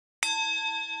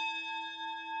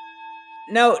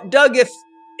 Now, Doug, if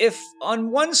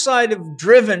on one side of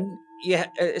driven,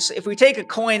 if we take a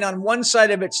coin, on one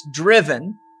side of it's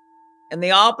driven and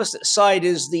the opposite side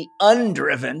is the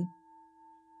undriven,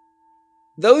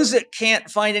 those that can't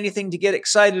find anything to get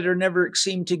excited or never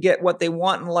seem to get what they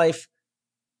want in life.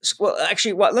 Well,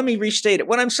 actually, let me restate it.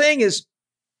 What I'm saying is,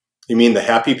 you mean the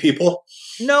happy people?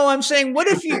 No, I'm saying, what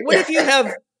if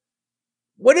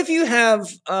you have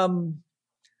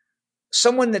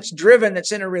someone that's driven,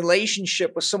 that's in a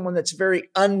relationship with someone that's very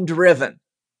undriven?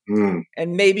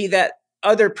 And maybe that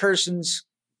other person's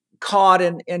caught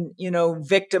in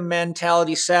victim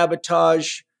mentality,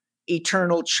 sabotage,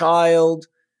 eternal child.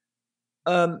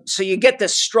 So you get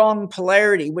this strong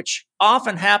polarity, which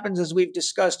often happens, as we've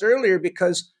discussed earlier,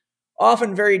 because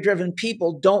often very driven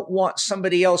people don't want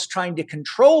somebody else trying to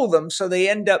control them. So they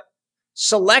end up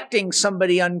selecting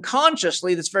somebody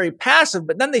unconsciously that's very passive,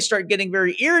 but then they start getting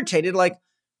very irritated, like,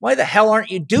 why the hell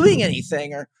aren't you doing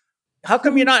anything? Or how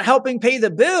come you're not helping pay the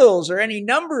bills, or any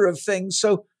number of things?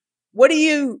 So what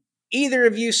do either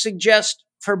of you suggest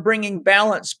for bringing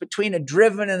balance between a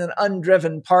driven and an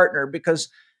undriven partner? Because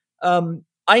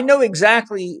I know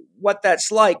exactly what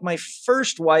that's like. My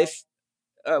first wife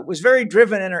was very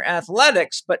driven in her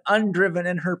athletics, but undriven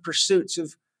in her pursuits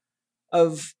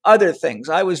of other things.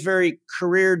 I was very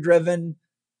career driven,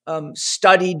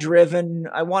 study driven.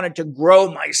 I wanted to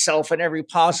grow myself in every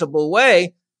possible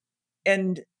way.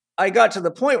 And I got to the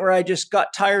point where I just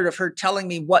got tired of her telling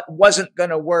me what wasn't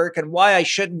going to work and why I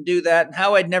shouldn't do that and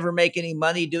how I'd never make any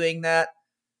money doing that.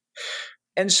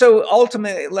 And so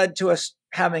ultimately it led to us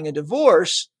having a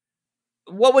divorce.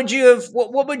 What would you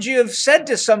have said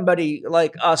to somebody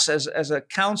like us as a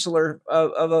counselor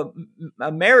of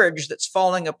a marriage that's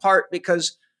falling apart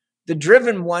because the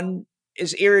driven one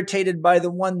is irritated by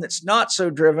the one that's not so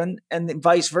driven, and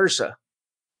vice versa?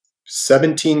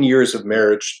 17 years of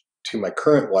marriage to my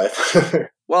current wife.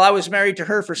 Well, I was married to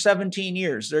her for 17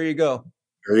 years. There you go.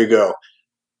 There you go.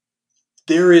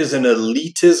 There is an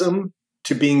elitism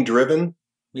to being driven.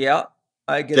 Yeah,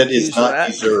 I get that is accused not of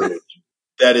that. deserved.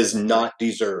 That is not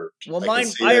deserved. Well,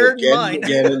 I earned mine.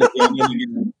 Again and again and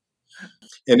again.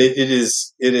 And it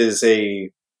is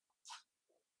a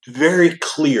very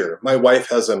clear. My wife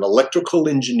has an electrical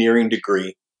engineering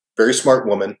degree, very smart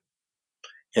woman,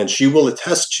 and she will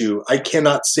attest to, I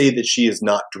cannot say that she is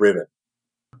not driven.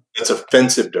 That's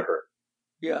offensive to her.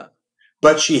 Yeah.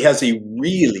 But she has a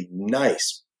really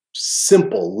nice,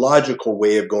 simple, logical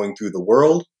way of going through the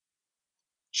world.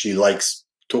 She likes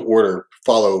to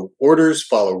follow orders,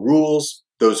 follow rules.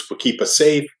 Those will keep us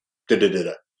safe.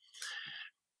 That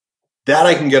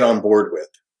I can get on board with.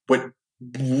 What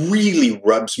really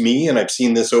rubs me, and I've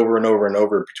seen this over and over and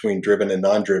over between driven and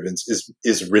non-drivens,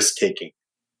 is risk-taking.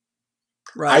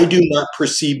 Right. I do not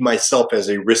perceive myself as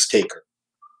a risk-taker.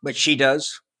 But she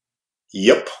does?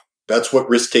 Yep. That's what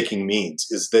risk taking means,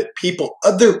 is that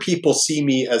other people see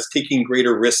me as taking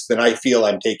greater risk than I feel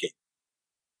I'm taking.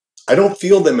 I don't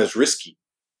feel them as risky.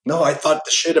 No, I thought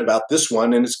the shit about this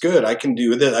one and it's good. I can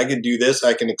do this. I can do this.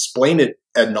 I can explain it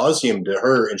ad nauseum to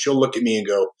her and she'll look at me and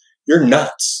go, "You're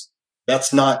nuts.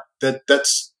 That's why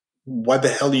the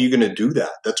hell are you going to do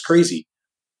that? That's crazy."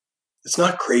 It's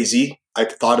not crazy.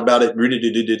 I've thought about it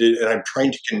and I'm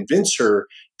trying to convince her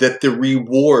that the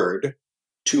reward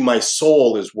to my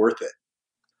soul is worth it.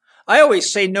 I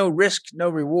always say no risk, no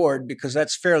reward, because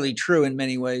that's fairly true in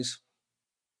many ways.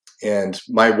 And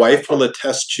my wife will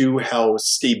attest to how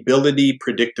stability,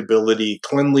 predictability,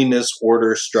 cleanliness,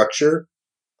 order, structure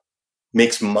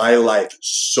makes my life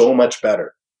so much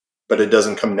better, but it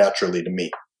doesn't come naturally to me.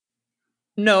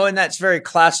 No, and that's very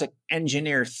classic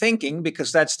engineer thinking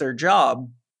because that's their job.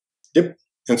 Yep.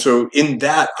 And so in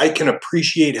that, I can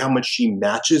appreciate how much she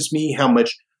matches me, how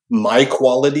much my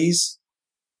qualities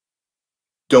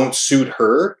don't suit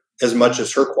her as much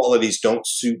as her qualities don't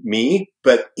suit me.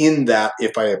 But in that,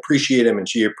 if I appreciate him and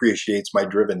she appreciates my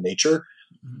driven nature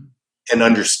and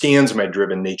understands my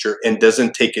driven nature and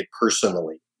doesn't take it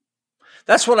personally.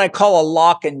 That's what I call a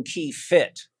lock and key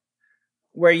fit,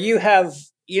 where you have,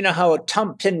 you know how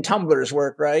tin tumblers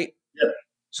work, right? Yeah.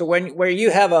 So where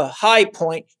you have a high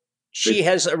point, she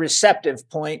has a receptive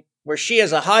point. Where she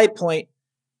has a high point,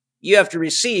 you have to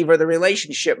receive, or the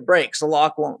relationship breaks. The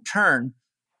lock won't turn.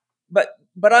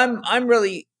 But I'm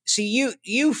really, see,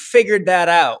 you figured that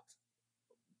out.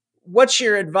 What's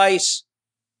your advice,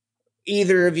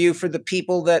 either of you, for the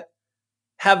people that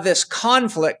have this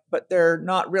conflict, but they're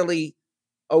not really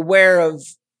aware of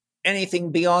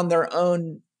anything beyond their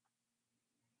own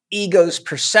ego's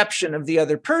perception of the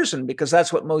other person? Because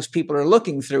that's what most people are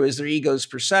looking through, is their ego's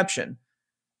perception.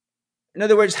 In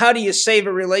other words, how do you save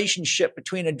a relationship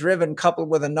between a driven couple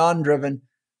with a non-driven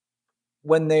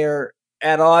when they're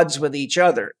at odds with each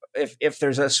other, if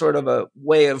there's a sort of a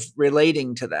way of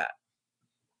relating to that?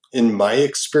 In my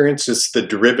experience, it's the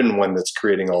driven one that's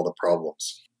creating all the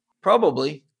problems.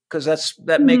 Probably, because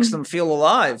that makes them feel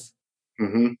alive.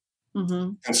 Mm-hmm.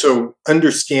 Mm-hmm. And so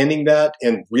understanding that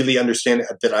and really understanding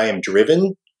that I am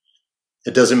driven,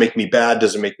 it doesn't make me bad,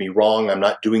 doesn't make me wrong. I'm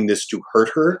not doing this to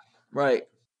hurt her. Right.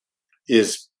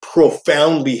 Is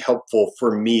profoundly helpful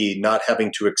for me, not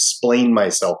having to explain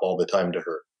myself all the time to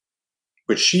her,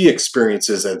 which she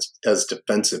experiences as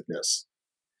defensiveness.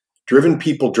 Driven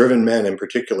people, driven men in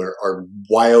particular, are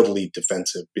wildly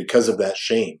defensive because of that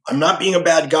shame. I'm not being a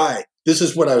bad guy. This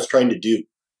is what I was trying to do.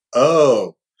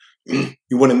 Oh,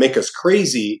 you want to make us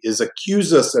crazy is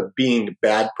accuse us of being a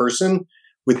bad person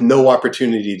with no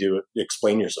opportunity to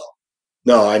explain yourself.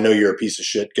 No, I know you're a piece of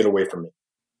shit. Get away from me.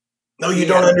 No, you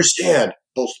don't understand.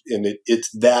 And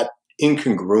it's that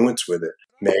incongruence with it.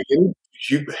 Megan,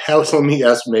 let me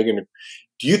ask Megan,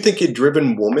 do you think a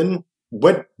driven woman,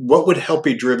 what would help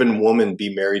a driven woman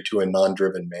be married to a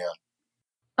non-driven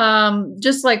man?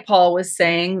 Just like Paul was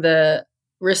saying, the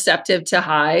receptive to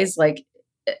highs, like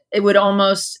it would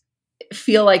almost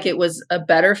feel like it was a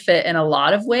better fit in a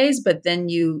lot of ways, but then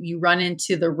you run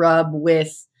into the rub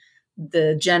with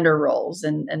the gender roles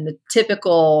and the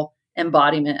typical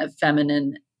embodiment of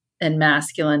feminine and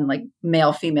masculine, like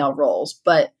male, female roles.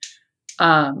 But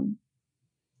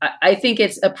I think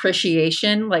it's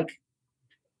appreciation. Like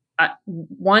I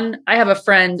have a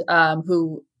friend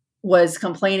who was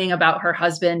complaining about her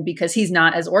husband because he's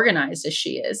not as organized as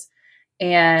she is.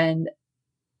 And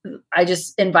I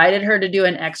just invited her to do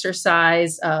an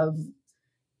exercise of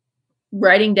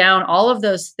writing down all of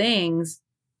those things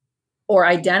or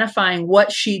identifying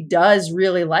what she does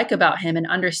really like about him and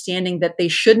understanding that they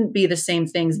shouldn't be the same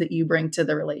things that you bring to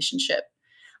the relationship.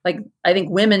 Like, I think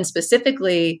women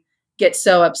specifically get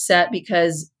so upset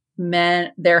because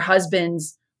their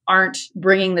husbands aren't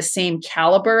bringing the same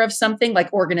caliber of something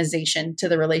like organization to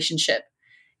the relationship.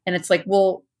 And it's like,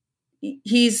 well,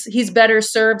 he's better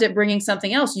served at bringing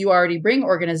something else. You already bring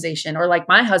organization. Or like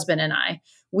my husband and I,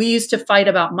 we used to fight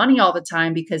about money all the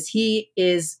time because he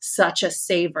is such a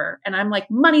saver. And I'm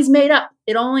like, money's made up.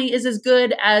 It only is as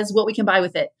good as what we can buy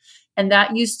with it. And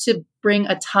that used to bring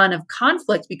a ton of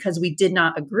conflict because we did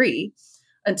not agree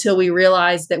until we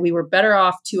realized that we were better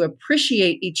off to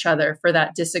appreciate each other for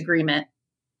that disagreement.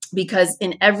 Because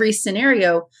in every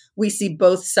scenario, we see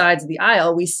both sides of the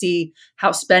aisle. We see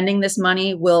how spending this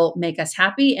money will make us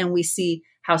happy, and we see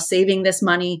how saving this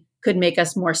money could make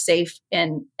us more safe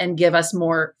and give us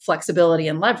more flexibility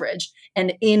and leverage.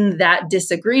 And in that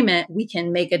disagreement, we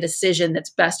can make a decision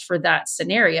that's best for that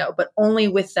scenario. But only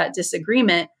with that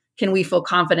disagreement can we feel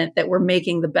confident that we're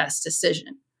making the best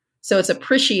decision. So it's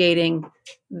appreciating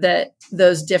that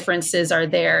those differences are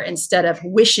there instead of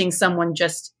wishing someone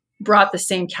just brought the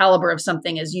same caliber of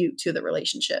something as you to the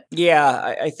relationship.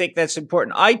 Yeah, I think that's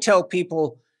important. I tell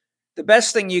people the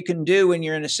best thing you can do when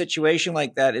you're in a situation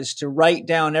like that is to write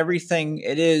down everything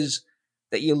it is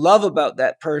that you love about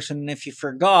that person. And if you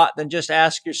forgot, then just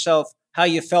ask yourself how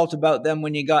you felt about them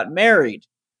when you got married.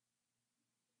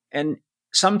 And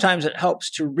sometimes it helps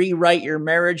to rewrite your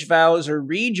marriage vows or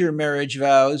read your marriage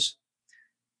vows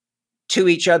to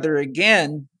each other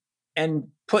again and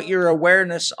put your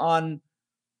awareness on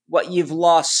what you've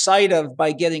lost sight of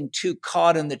by getting too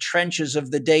caught in the trenches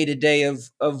of the day-to-day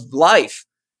of life.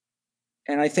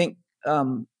 And I think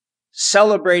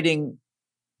celebrating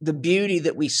the beauty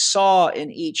that we saw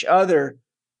in each other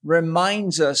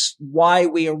reminds us why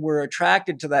we were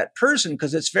attracted to that person,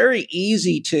 because it's very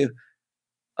easy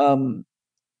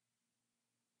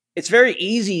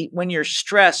when you're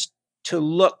stressed to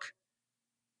look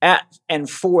at and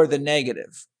for the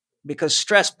negative, because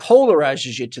stress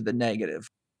polarizes you to the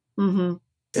negative. Mm-hmm.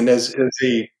 And as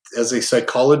a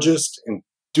psychologist and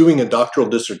doing a doctoral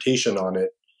dissertation on it,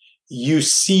 you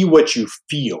see what you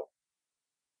feel.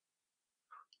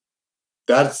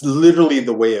 That's literally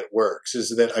the way it works,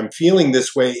 is that I'm feeling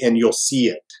this way and you'll see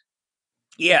it.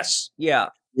 Yes. Yeah.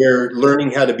 You're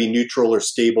learning how to be neutral or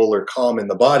stable or calm in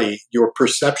the body. Your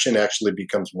perception actually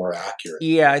becomes more accurate.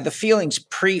 Yeah. The feelings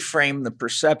pre-frame the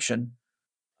perception.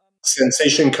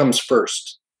 Sensation comes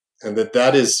first. And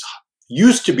that is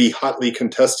used to be hotly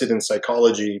contested in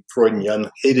psychology. Freud and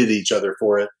Jung hated each other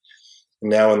for it. And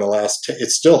now in the last,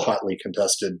 it's still hotly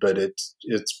contested, but it's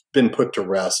been put to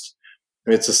rest.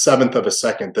 And it's a seventh of a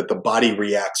second that the body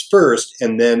reacts first.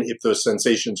 And then if those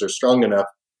sensations are strong enough,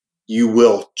 you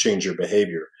will change your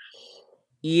behavior.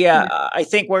 Yeah, I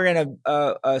think we're in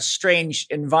a strange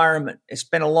environment. It's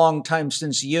been a long time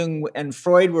since Jung and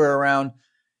Freud were around.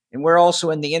 And we're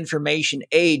also in the information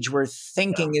age where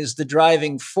thinking is the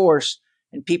driving force.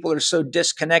 And people are so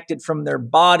disconnected from their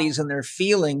bodies and their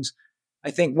feelings. I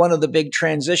think one of the big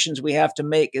transitions we have to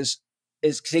make is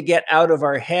to get out of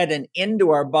our head and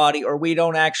into our body, or we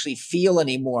don't actually feel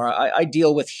anymore. I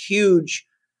deal with huge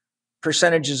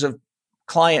percentages of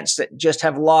clients that just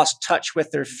have lost touch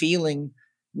with their feeling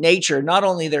nature, not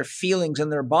only their feelings in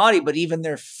their body, but even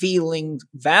their feeling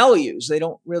values. They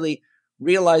don't really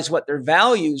realize what their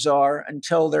values are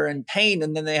until they're in pain.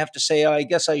 And then they have to say, oh, I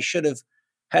guess I should have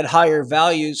had higher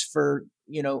values for,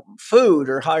 food,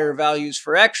 or higher values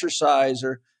for exercise,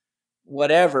 or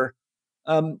whatever.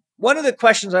 One of the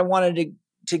questions I wanted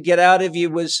to get out of you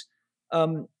was,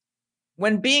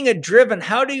 when being a driven,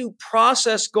 how do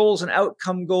process goals and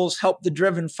outcome goals help the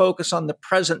driven focus on the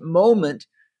present moment,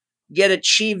 yet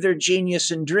achieve their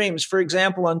genius and dreams? For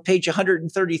example, on page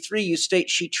 133, you state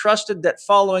she trusted that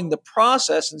following the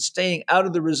process and staying out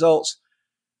of the results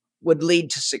would lead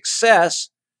to success.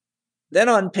 Then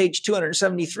on page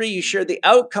 273, you share the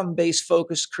outcome-based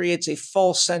focus creates a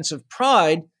false sense of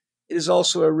pride. It is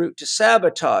also a route to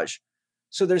sabotage.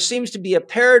 So there seems to be a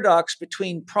paradox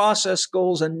between process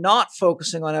goals and not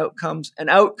focusing on outcomes and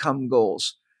outcome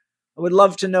goals. I would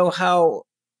love to know how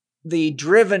the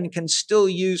driven can still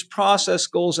use process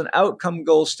goals and outcome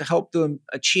goals to help them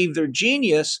achieve their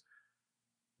genius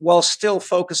while still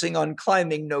focusing on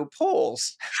climbing no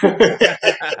poles.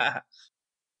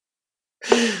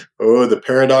 Oh, the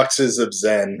paradoxes of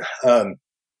Zen.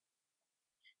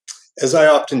 As I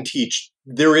often teach,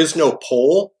 there is no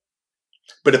pole,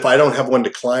 but if I don't have one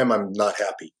to climb, I'm not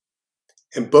happy.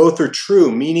 And both are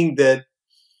true, meaning that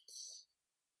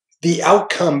the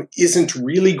outcome isn't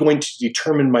really going to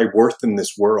determine my worth in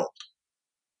this world.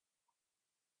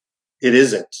 It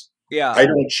isn't. Yeah. I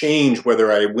don't change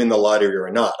whether I win the lottery or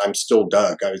not. I'm still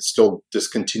Doug. I'm still this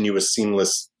continuous,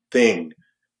 seamless thing.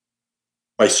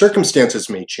 My circumstances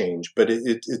may change, but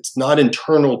it's not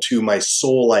internal to my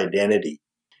soul identity.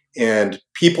 And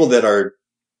people that are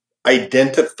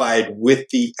identified with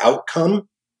the outcome,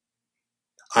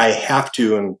 I have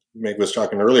to, and Meg was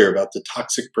talking earlier about the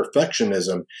toxic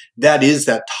perfectionism, that is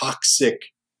that toxic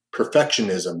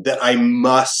perfectionism that I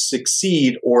must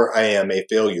succeed or I am a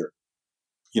failure.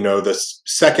 The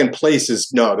second place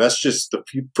is, no, that's just the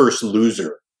first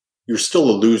loser. You're still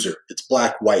a loser. It's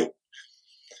black, white.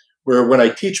 Where when I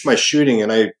teach my shooting,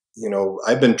 and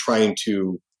I've been trying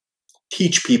to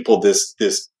teach people this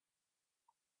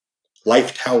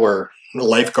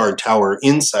lifeguard tower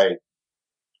insight.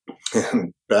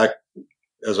 And back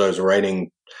as I was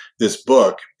writing this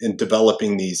book and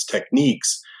developing these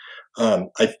techniques,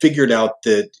 I figured out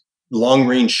that long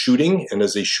range shooting, and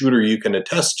as a shooter you can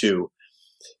attest to,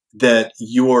 that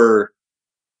your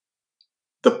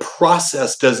The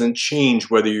process doesn't change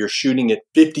whether you're shooting at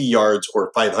 50 yards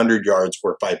or 500 yards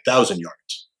or 5,000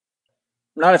 yards.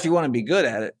 Not if you want to be good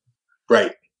at it.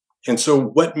 Right. And so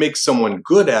what makes someone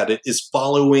good at it is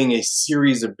following a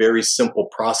series of very simple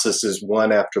processes,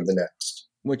 one after the next.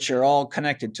 Which are all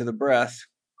connected to the breath.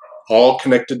 All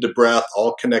connected to breath,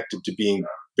 all connected to being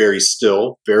very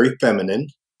still, very feminine.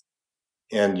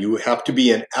 And you have to be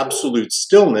in absolute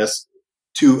stillness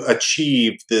to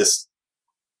achieve this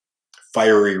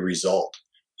fiery result.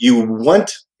 You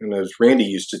want, and as Randy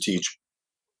used to teach,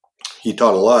 he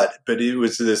taught a lot, but it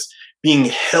was this being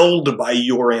held by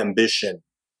your ambition,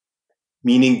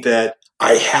 meaning that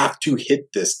I have to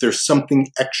hit this. There's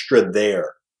something extra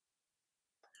there.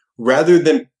 Rather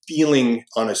than feeling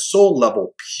on a soul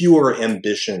level pure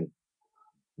ambition.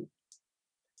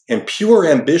 And pure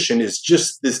ambition is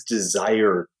just this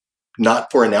desire,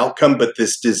 not for an outcome, but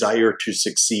this desire to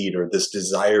succeed or this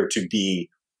desire to be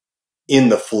in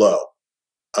the flow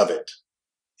of it.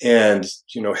 And,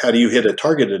 how do you hit a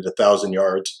target at 1,000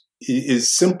 yards? It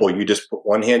is simple. You just put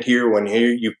one hand here, one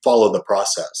here, you follow the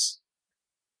process.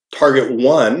 Target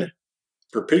one,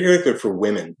 particularly for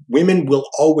women will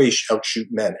always outshoot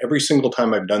men. Every single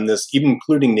time I've done this, even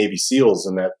including Navy SEALs,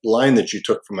 and that line that you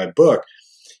took from my book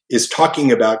is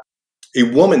talking about a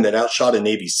woman that outshot a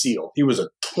Navy SEAL. He was a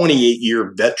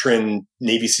 28-year veteran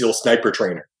Navy SEAL sniper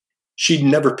trainer. She'd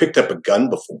never picked up a gun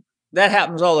before. That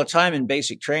happens all the time in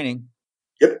basic training.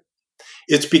 Yep.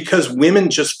 It's because women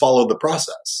just follow the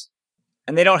process.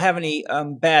 And they don't have any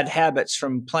bad habits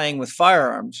from playing with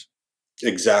firearms.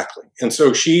 Exactly. And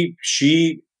so she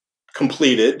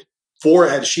completed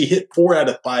she hit 4 out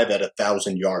of 5 at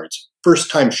 1,000 yards. First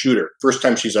time shooter. First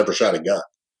time she's ever shot a gun.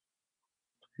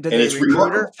 Did they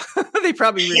recruit her? They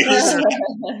probably recruited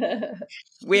her.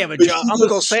 We have a job.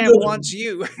 Uncle Sam wants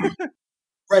you.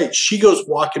 Right. She goes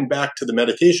walking back to the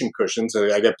meditation cushions.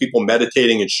 I got people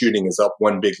meditating and shooting is up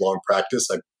one big long practice.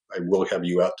 I will have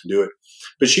you out to do it.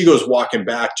 But she goes walking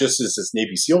back just as this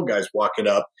Navy SEAL guy's walking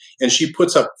up, and she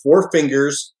puts up 4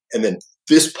 fingers and then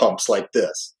fist pumps like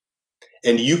this.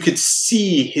 And you could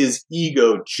see his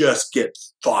ego just get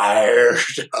fired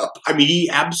up. I mean, he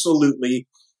absolutely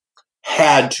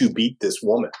had to beat this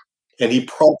woman. And he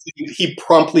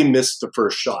promptly missed the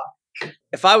first shot.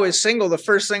 If I was single, the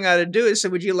first thing I'd do is say,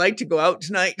 would you like to go out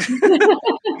tonight?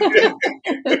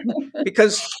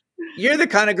 Because you're the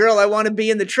kind of girl I want to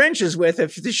be in the trenches with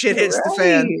if the shit hits the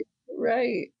fan.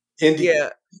 Right. And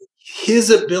his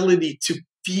ability to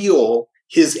feel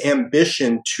his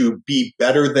ambition to be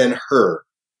better than her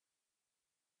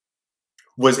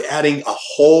was adding a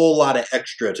whole lot of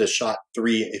extra to shot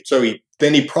 3. So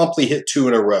he promptly hit 2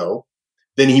 in a row.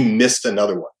 Then he missed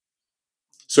another one.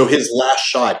 So his last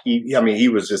shot, he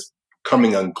was just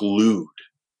coming unglued.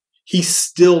 He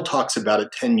still talks about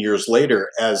it 10 years later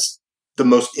as the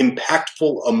most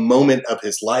impactful moment of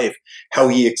his life, how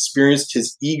he experienced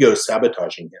his ego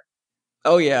sabotaging him.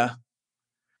 Oh, yeah.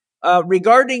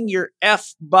 Regarding your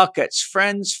F buckets,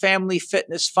 friends, family,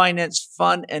 fitness, finance,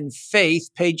 fun, and faith,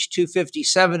 page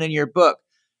 257 in your book,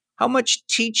 how much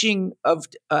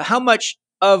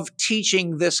of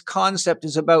teaching this concept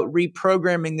is about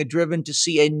reprogramming the driven to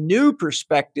see a new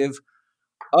perspective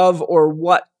of or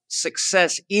what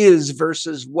success is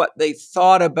versus what they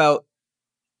thought about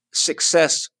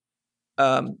success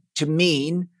to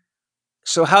mean?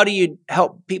 So how do you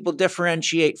help people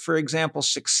differentiate, for example,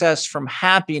 success from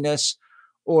happiness,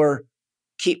 or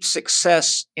keep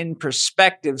success in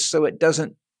perspective so it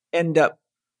doesn't end up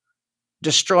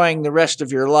destroying the rest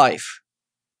of your life?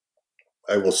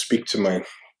 I will speak to my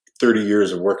 30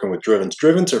 years of working with drivens.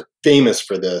 Drivens are famous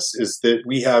for this, is that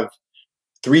we have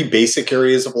 3 basic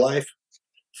areas of life: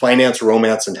 finance,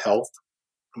 romance, and health.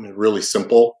 I mean, really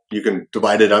simple. You can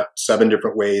divide it up 7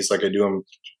 different ways, like I do in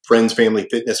friends, family,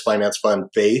 fitness, finance, fun,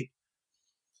 faith.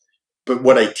 But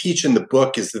what I teach in the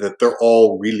book is that they're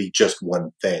all really just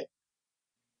one thing.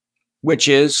 Which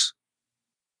is?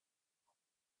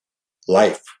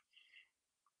 Life.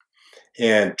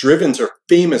 And drivens are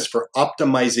famous for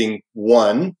optimizing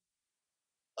one,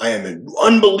 I am in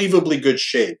unbelievably good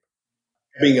shape,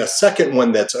 having a second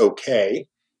one that's okay,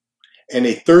 and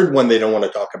a third one they don't want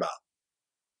to talk about.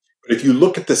 But if you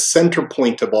look at the center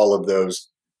point of all of those,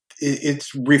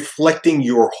 it's reflecting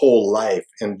your whole life.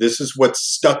 And this is what's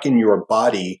stuck in your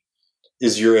body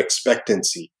is your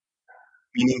expectancy,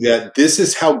 meaning that this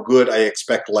is how good I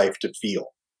expect life to feel.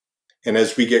 And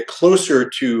as we get closer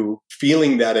to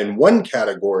feeling that in one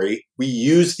category, we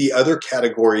use the other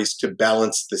categories to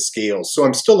balance the scales. So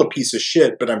I'm still a piece of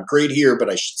shit, but I'm great here, but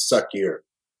I should suck here.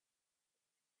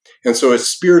 And so a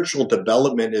spiritual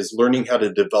development is learning how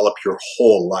to develop your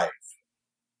whole life.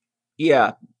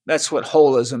 Yeah, that's what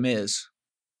holism is.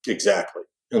 Exactly.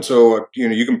 And so,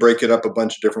 you can break it up a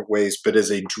bunch of different ways, but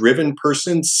as a driven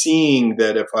person, seeing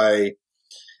that if I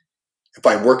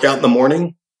work out in the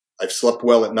morning, I've slept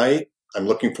well at night, I'm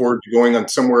looking forward to going on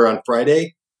somewhere on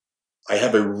Friday, I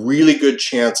have a really good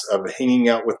chance of hanging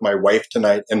out with my wife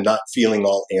tonight and not feeling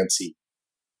all antsy,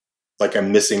 like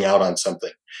I'm missing out on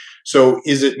something. So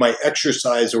is it my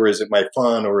exercise, or is it my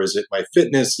fun, or is it my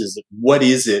fitness? What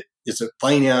is it? Is it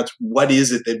finance? What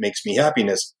is it that makes me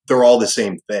happiness? They're all the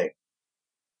same thing.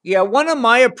 Yeah, one of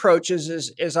my approaches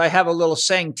is I have a little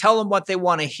saying, tell them what they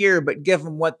want to hear, but give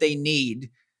them what they need.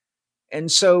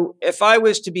 And so if I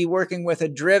was to be working with a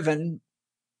driven,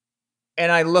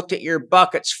 and I looked at your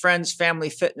buckets, friends, family,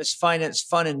 fitness, finance,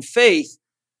 fun, and faith,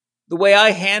 the way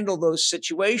I handle those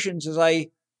situations is I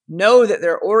know that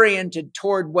they're oriented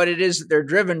toward what it is that they're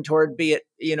driven toward, be it,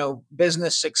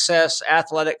 business success,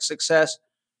 athletic success.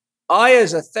 I,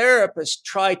 as a therapist,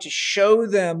 try to show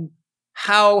them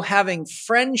how having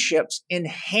friendships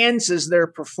enhances their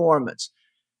performance,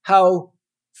 how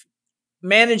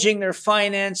managing their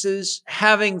finances,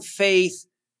 having faith,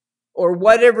 or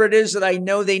whatever it is that I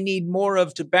know they need more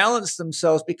of to balance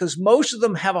themselves, because most of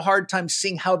them have a hard time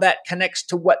seeing how that connects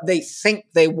to what they think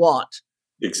they want.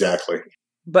 Exactly.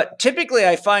 But typically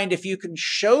I find if you can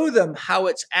show them how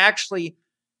it's actually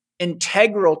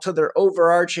integral to their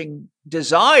overarching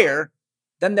desire,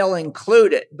 then they'll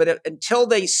include it. But until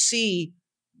they see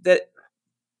that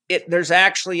there's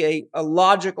actually a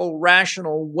logical,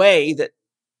 rational way that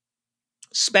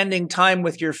spending time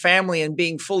with your family and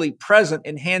being fully present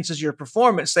enhances your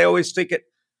performance, they always think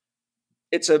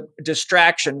it's a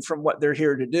distraction from what they're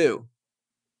here to do.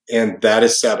 And that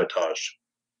is sabotage.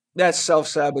 That's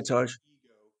self-sabotage.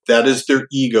 That is their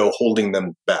ego holding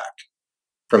them back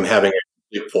from having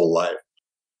a full life.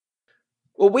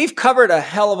 Well, we've covered a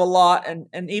hell of a lot.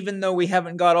 And even though we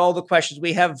haven't got all the questions,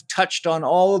 we have touched on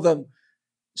all of them.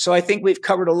 So I think we've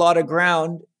covered a lot of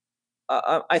ground.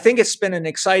 I think it's been an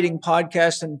exciting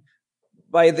podcast, and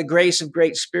by the grace of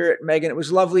Great Spirit, Megan, it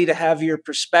was lovely to have your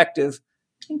perspective.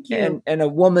 Thank you. And a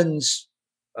woman's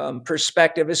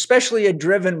perspective, especially a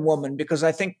driven woman, because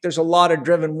I think there's a lot of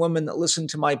driven women that listen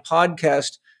to my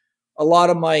podcast. A lot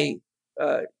of my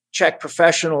Chek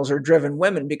professionals are driven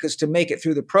women, because to make it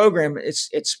through the program,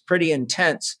 it's pretty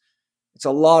intense. It's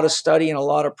a lot of study and a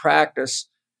lot of practice.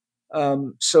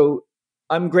 So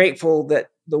I'm grateful that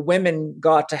the women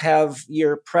got to have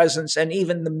your presence, and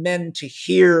even the men to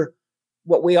hear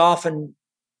what we often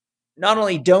not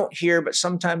only don't hear, but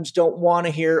sometimes don't want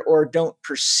to hear or don't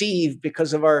perceive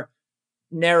because of our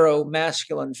narrow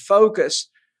masculine focus.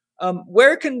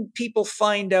 Where can people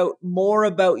find out more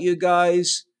about you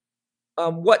guys?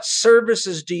 What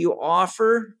services do you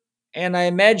offer? And I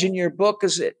imagine your book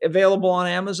is available on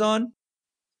Amazon?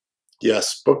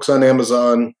 Yes, books on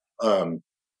Amazon.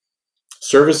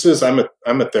 Services, I'm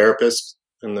a therapist,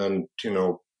 and then,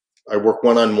 I work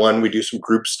one-on-one. We do some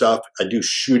group stuff. I do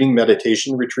shooting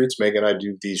meditation retreats. Meg and I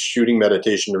do these shooting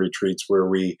meditation retreats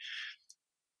where it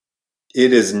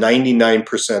is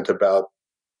 99% about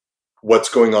what's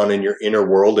going on in your inner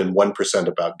world and 1%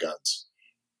 about guns.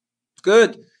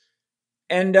 Good.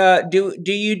 And do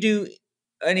you do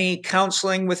any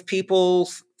counseling with people,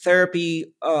 therapy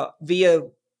via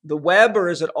the web, or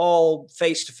is it all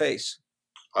face-to-face?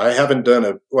 I haven't done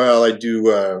it. Well, I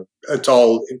do. It's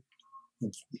all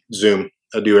Zoom.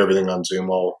 I do everything on Zoom,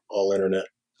 all internet.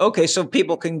 Okay, so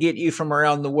people can get you from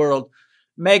around the world.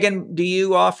 Megan, do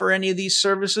you offer any of these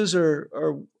services or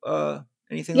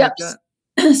anything like that?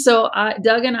 So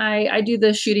Doug and I do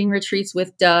the shooting retreats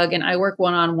with Doug, and I work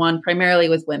one-on-one primarily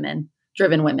with women,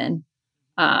 driven women.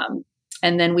 And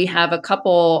then we have a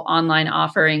couple online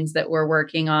offerings that we're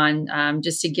working on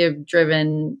just to give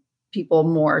driven people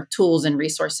more tools and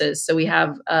resources. So we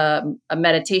have a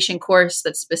meditation course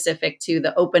that's specific to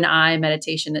the open eye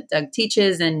meditation that Doug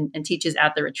teaches and teaches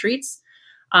at the retreats.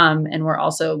 And we're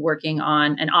also working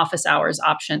on an office hours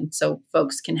option, so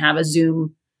folks can have a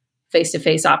Zoom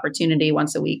face-to-face opportunity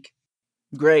once a week.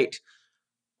 Great.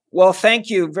 Well, thank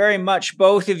you very much,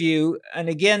 both of you. And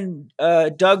again,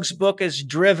 Doug's book is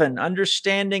Driven,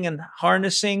 Understanding and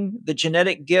Harnessing the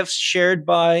Genetic Gifts Shared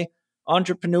by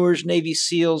Entrepreneurs, Navy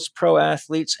SEALs, Pro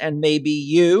Athletes, and Maybe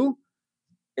You.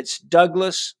 It's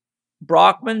Douglas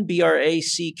Brackmann,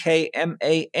 Brackmann,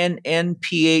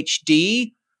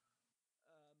 PhD.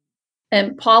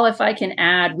 And Paul, if I can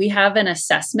add, we have an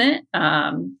assessment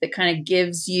that kind of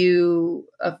gives you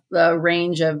a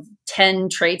range of 10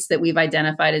 traits that we've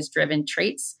identified as driven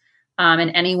traits.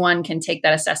 And anyone can take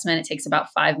that assessment. It takes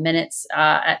about 5 minutes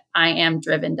at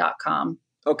iamdriven.com.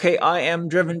 Okay,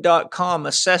 iamdriven.com.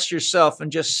 Assess yourself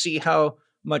and just see how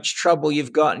much trouble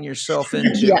you've gotten yourself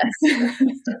into. Yes.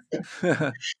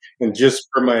 And just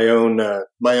for my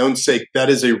own sake, that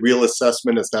is a real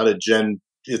assessment. It's not a gen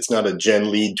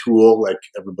lead tool like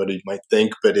everybody might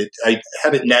think, but I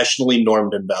had it nationally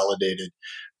normed and validated.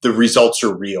 The results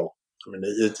are real. I mean,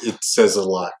 it says a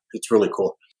lot. It's really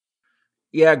cool.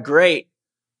 Yeah, great.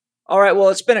 All right. Well,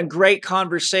 it's been a great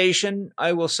conversation.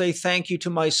 I will say thank you to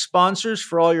my sponsors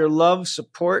for all your love,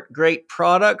 support, great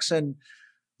products, and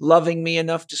loving me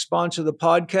enough to sponsor the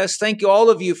podcast. Thank you, all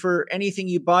of you, for anything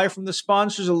you buy from the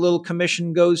sponsors. A little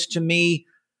commission goes to me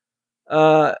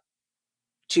to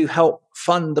help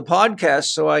fund the podcast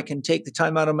so I can take the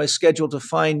time out of my schedule to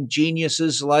find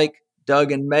geniuses like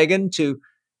Doug and Megan to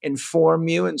inform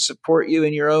you and support you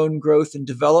in your own growth and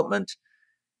development.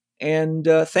 And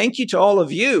thank you to all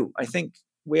of you. I think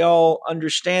we all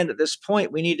understand at this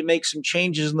point we need to make some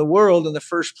changes in the world. And the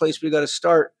first place we got to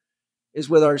start is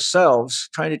with ourselves.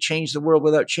 Trying to change the world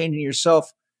without changing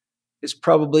yourself is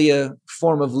probably a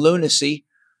form of lunacy.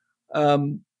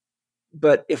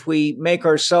 But if we make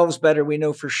ourselves better, we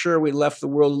know for sure we left the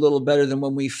world a little better than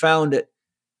when we found it.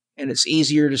 And it's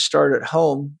easier to start at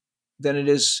home than it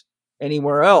is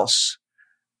anywhere else,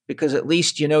 because at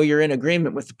least you know you're in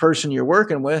agreement with the person you're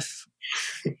working with.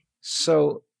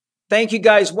 So thank you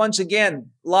guys once again.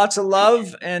 Lots of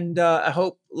love. And I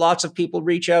hope lots of people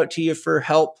reach out to you for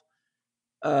help,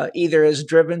 either as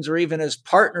Drivens or even as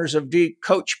partners of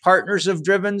coach partners of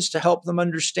Drivens to help them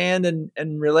understand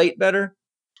and relate better.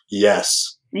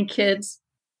 Yes. And kids.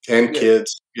 And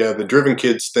kids. Yeah, the Driven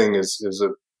Kids thing that's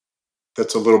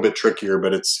a little bit trickier,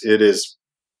 but it is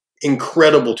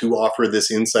incredible to offer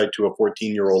this insight to a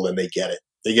 14-year-old and they get it.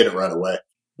 They get it right away.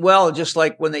 Well, just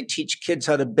like when they teach kids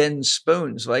how to bend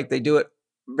spoons, like they do it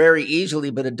very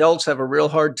easily, but adults have a real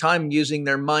hard time using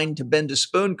their mind to bend a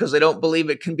spoon because they don't believe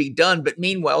it can be done. But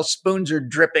meanwhile, spoons are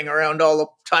dripping around all the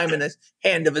time in the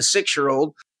hand of a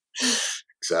 6-year-old.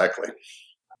 Exactly.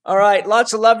 All right.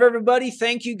 Lots of love, everybody.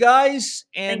 Thank you, guys.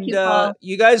 And Thank you, Paul.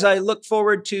 You guys, I look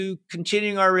forward to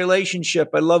continuing our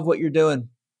relationship. I love what you're doing.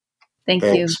 Thanks.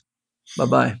 Thanks. You.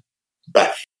 Bye-bye.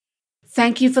 Bye.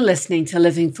 Thank you for listening to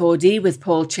Living 4D with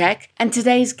Paul Chek and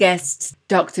today's guests,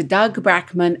 Dr. Doug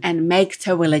Brackmann and Meg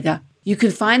Terwilliger. You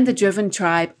can find the Driven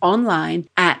Tribe online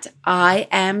at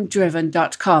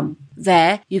iamdriven.com.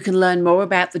 There, you can learn more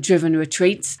about the Driven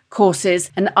retreats,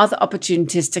 courses, and other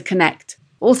opportunities to connect.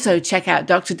 Also, check out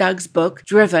Dr. Doug's book,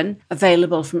 Driven,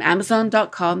 available from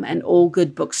Amazon.com and all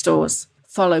good bookstores.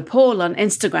 Follow Paul on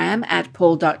Instagram at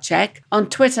paul.chek, on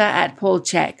Twitter at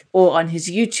paulchek, or on his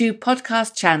YouTube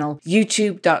podcast channel,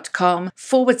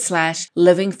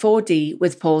 youtube.com/living4D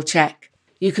with Paul Chek.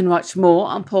 You can watch more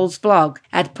on Paul's blog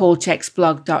at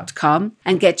paulcheksblog.com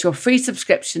and get your free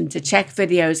subscription to Chek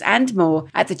videos and more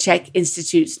at the Chek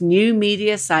Institute's new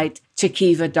media site,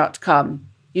 chekiva.com.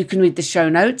 You can read the show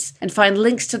notes and find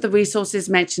links to the resources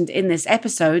mentioned in this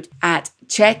episode at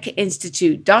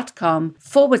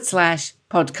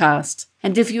chekinstitute.com/podcast.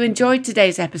 And if you enjoyed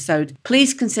today's episode,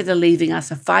 please consider leaving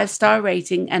us a 5-star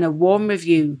rating and a warm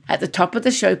review at the top of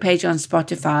the show page on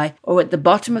Spotify or at the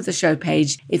bottom of the show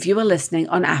page if you are listening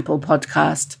on Apple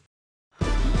Podcast.